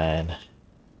fine.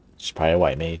 She's probably a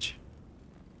white mage.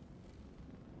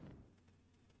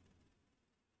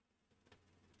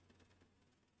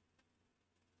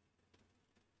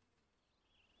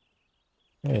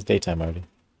 Yeah, it's daytime already.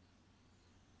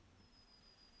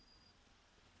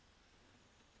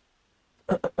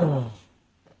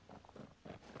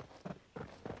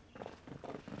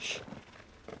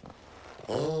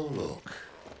 Oh, look.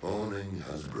 Morning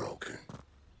has broken.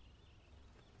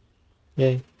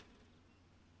 Yay.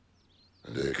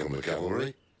 And here come the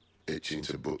cavalry, itching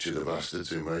to butcher the bastards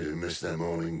who made him miss their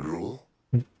morning gruel.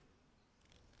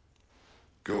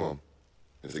 Go on.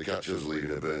 If they catch us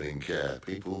leaving a burning care,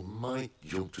 people might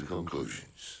jump to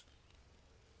conclusions.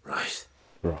 Right.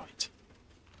 Right.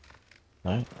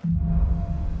 Alright.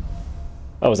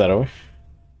 Oh, was that over?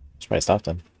 Should probably stop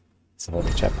then. It's a whole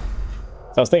new chapter.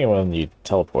 So I was thinking when you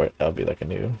teleport, that'll be like a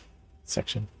new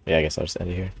section. Yeah, I guess I'll just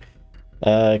end it here.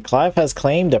 Clive has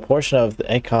claimed a portion of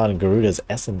the icon Garuda's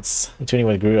essence. Tuning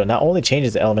with Garuda not only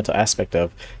changes the elemental aspect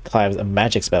of Clive's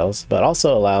magic spells, but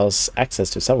also allows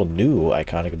access to several new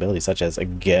iconic abilities such as a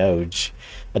Gouge,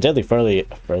 a deadly flurry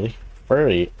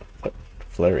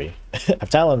of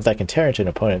talons that can tear into an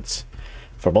opponent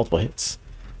for multiple hits.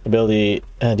 Ability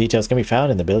details can be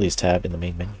found in the abilities tab in the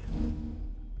main menu.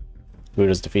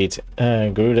 Garuda's defeat.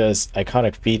 Garuda's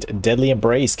iconic feat, Deadly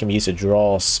Embrace, can be used to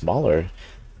draw smaller,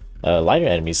 lighter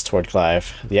enemies toward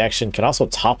Clive. The action can also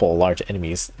topple large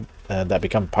enemies that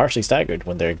become partially staggered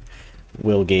when their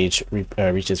will gauge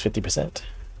reaches 50%.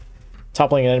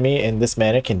 Toppling an enemy in this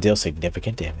manner can deal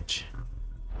significant damage.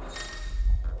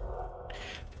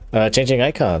 Changing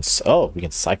icons. Oh, we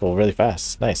can cycle really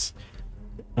fast. Nice.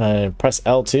 Press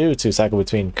L2 to cycle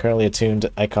between currently attuned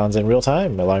icons in real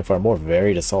time, allowing for a more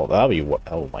varied assault. That'll be...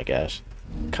 oh my gosh.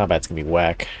 Combat's gonna be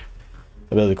whack.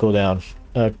 Ability cooldown.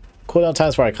 Cooldown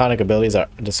times for iconic abilities are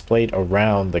displayed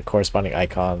around the corresponding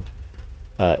icon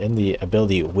in the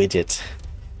ability widget.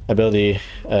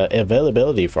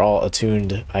 Availability for all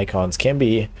attuned icons can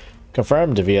be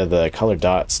confirmed via the colored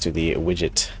dots to the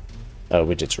widget's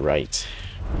right.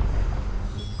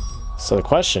 So the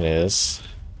question is,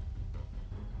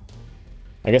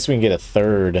 I guess we can get a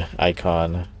third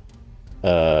icon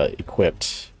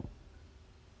equipped,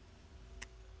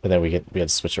 and then we have to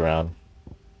switch around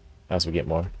as we get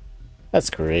more. That's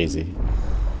crazy.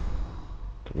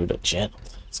 Garuda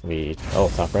channeled. It's gonna be, oh,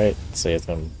 top right. So it's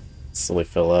gonna slowly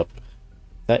fill up.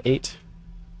 Is that 8?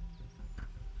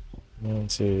 1,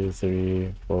 2,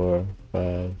 3, 4,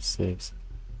 5, 6.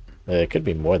 It could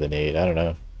be more than 8. I don't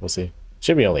know. We'll see.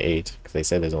 Should be only 8 because they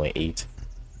said there's only 8.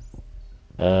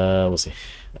 We'll see.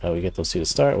 We get those 2 to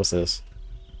start. What's this?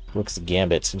 Rook's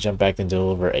Gambit. Jump back and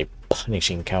deliver a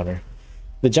punishing counter.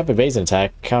 The jump evasion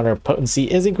attack counter potency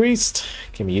is increased.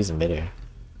 Can be used in midair.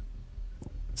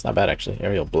 It's not bad actually.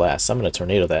 Aerial Blast. Summon a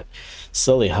tornado that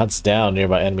slowly hunts down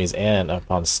nearby enemies and,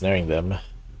 upon snaring them,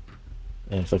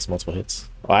 inflicts multiple hits.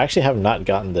 Oh, I actually have not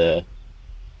gotten the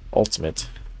ultimate.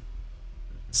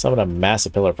 Summon a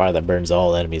massive pillar of fire that burns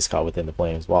all enemies caught within the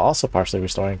flames, while also partially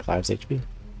restoring Clive's HP.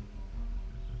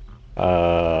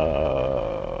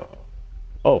 Oh.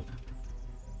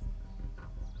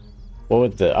 What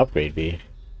would the upgrade be?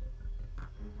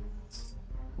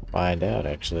 Find out,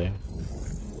 actually.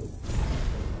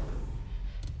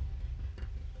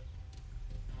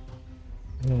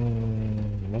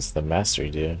 What's the mastery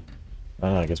do? I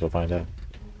don't know, I guess we'll find out.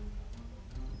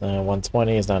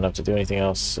 120 is not enough to do anything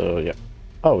else, so yeah.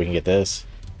 Oh, we can get this.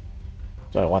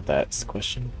 Do I want that? That's the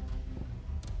question.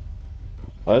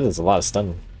 Well, that is a lot of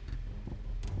stun.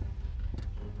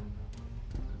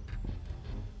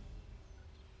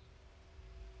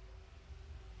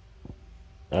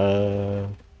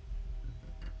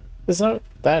 It's not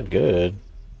that good.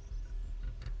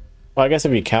 Well, I guess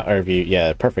if you count, or if you,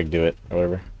 yeah, perfect do it, or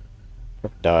whatever.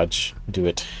 Perfect dodge, do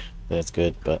it, then it's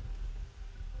good, but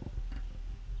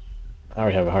I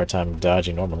already have a hard time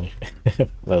dodging normally,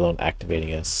 let alone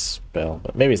activating a spell,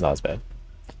 but maybe it's not as bad.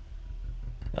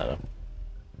 I don't know.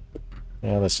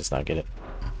 Yeah, let's just not get it.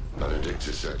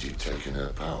 Benedicta said you'd taken her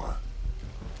power.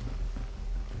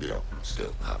 You don't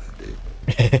still have it, do you?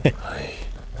 I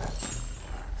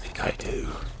think I do.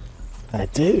 I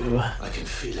do. I can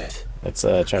feel it. Let's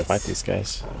try to fight these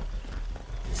guys.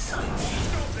 Inside me.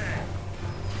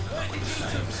 Like the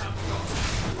flames.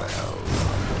 Well,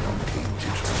 I'm keen to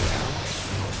try it out.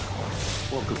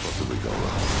 What could possibly go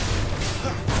wrong?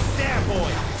 There,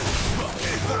 boy!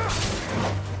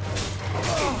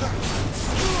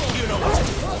 You know what to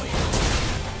do, boy.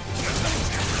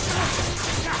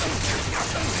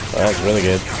 Oh, that was really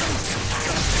good.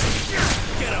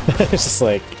 It's just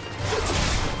like...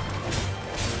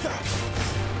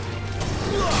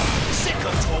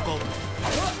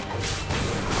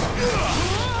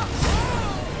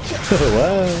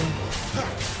 What?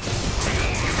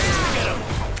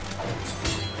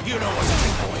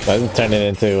 I'm turning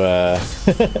into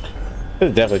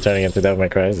definitely turning into Devil May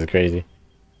Cry. This is crazy.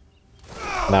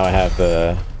 Now I have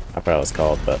the, I forgot what it's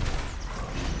called, but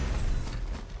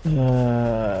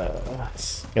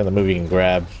got the move you can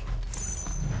grab.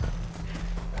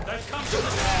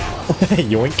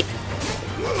 Yoink.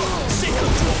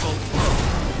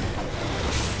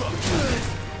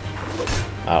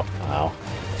 Ow, ow.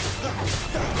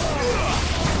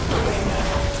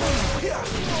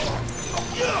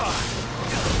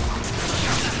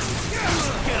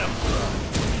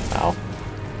 Ow.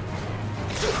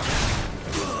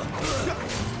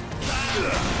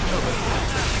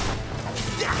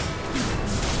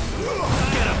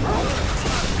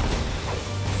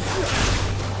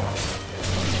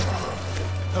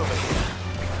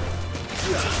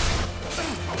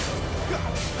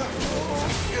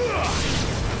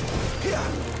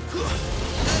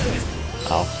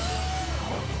 Ow.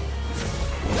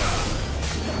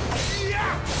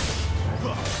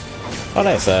 Oh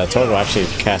nice, Torgo actually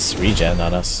casts regen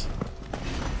on us.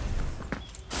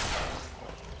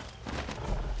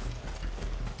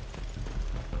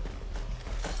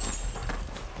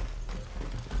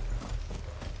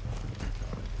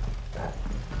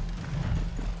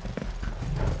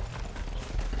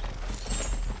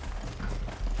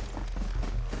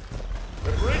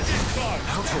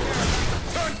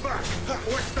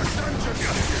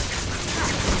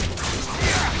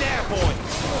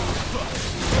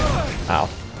 Ow.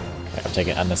 Okay, I'm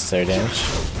taking unnecessary damage.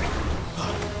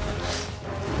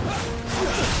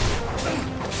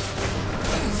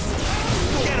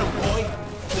 Get him, boy!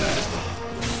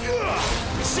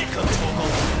 Sick of Torgo!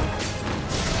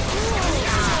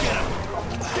 Get him!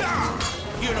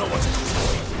 You know what to do,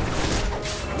 boy!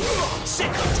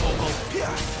 Sick of Torgo!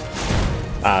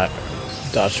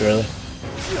 Dodge really.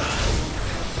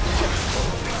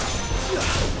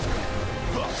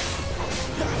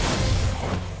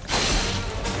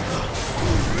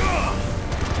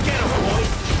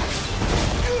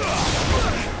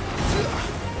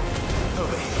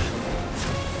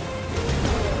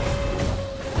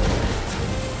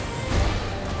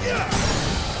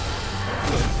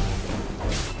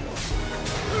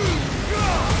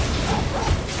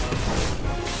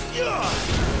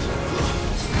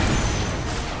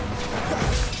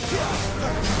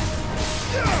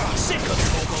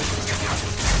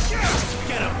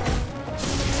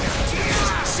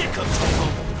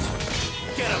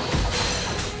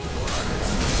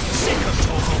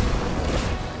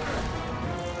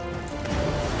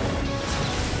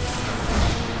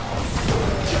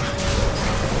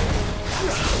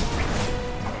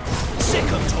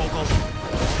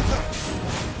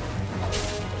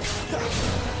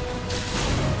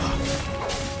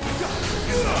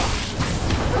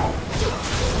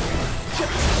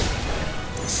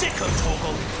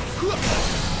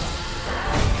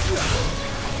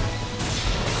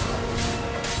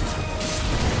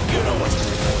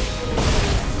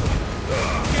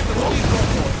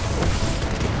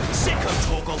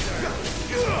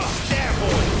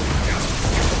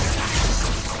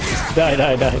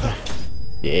 Die.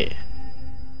 Yeah.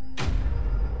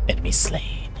 Enemy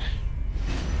slain.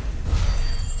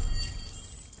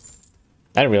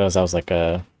 I didn't realize that was like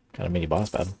a kind of mini boss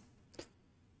battle.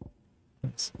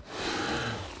 Nice.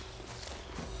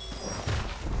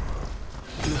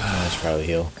 I should probably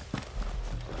heal.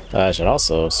 I should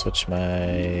also switch my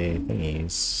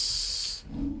thingies.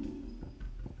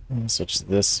 Switch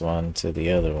this one to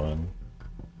the other one.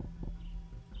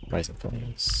 Rising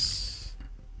Flames.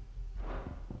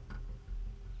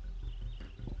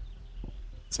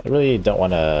 So I really don't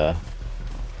want to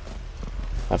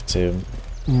have to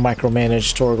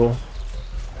micromanage Torgal.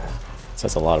 So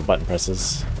that's a lot of button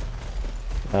presses.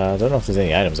 I don't know if there's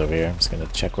any items over here. I'm just going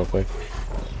to check real quick.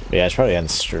 But yeah, I should probably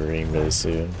end stream really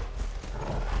soon.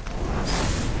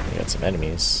 We got some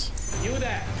enemies. You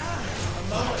there?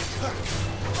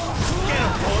 Get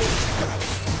him, boy!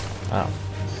 Ow.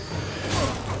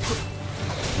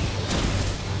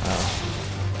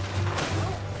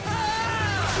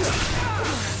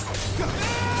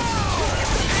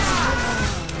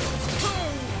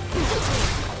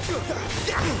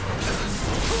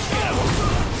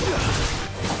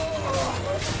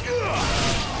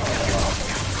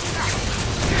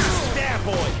 There,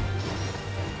 boy!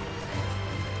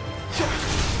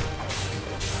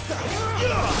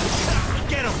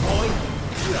 Get him, boy!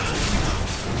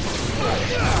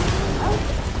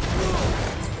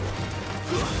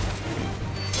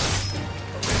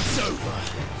 It's over.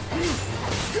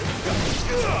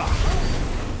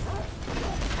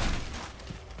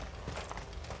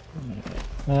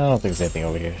 I don't think there's anything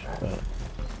over here, but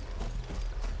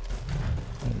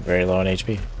I'm very low on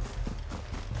HP.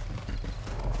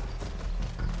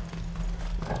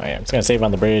 Alright, I'm just gonna save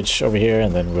on the bridge over here,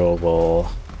 and then we'll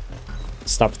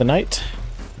stop for the night.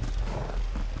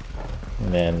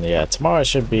 And then, yeah, tomorrow I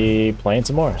should be playing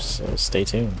some more, so stay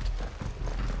tuned.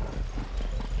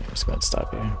 I'm just going to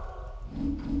stop here.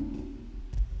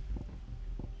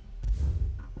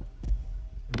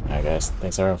 Alright guys,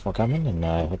 thanks everyone for coming, and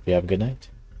I hope you have a good night.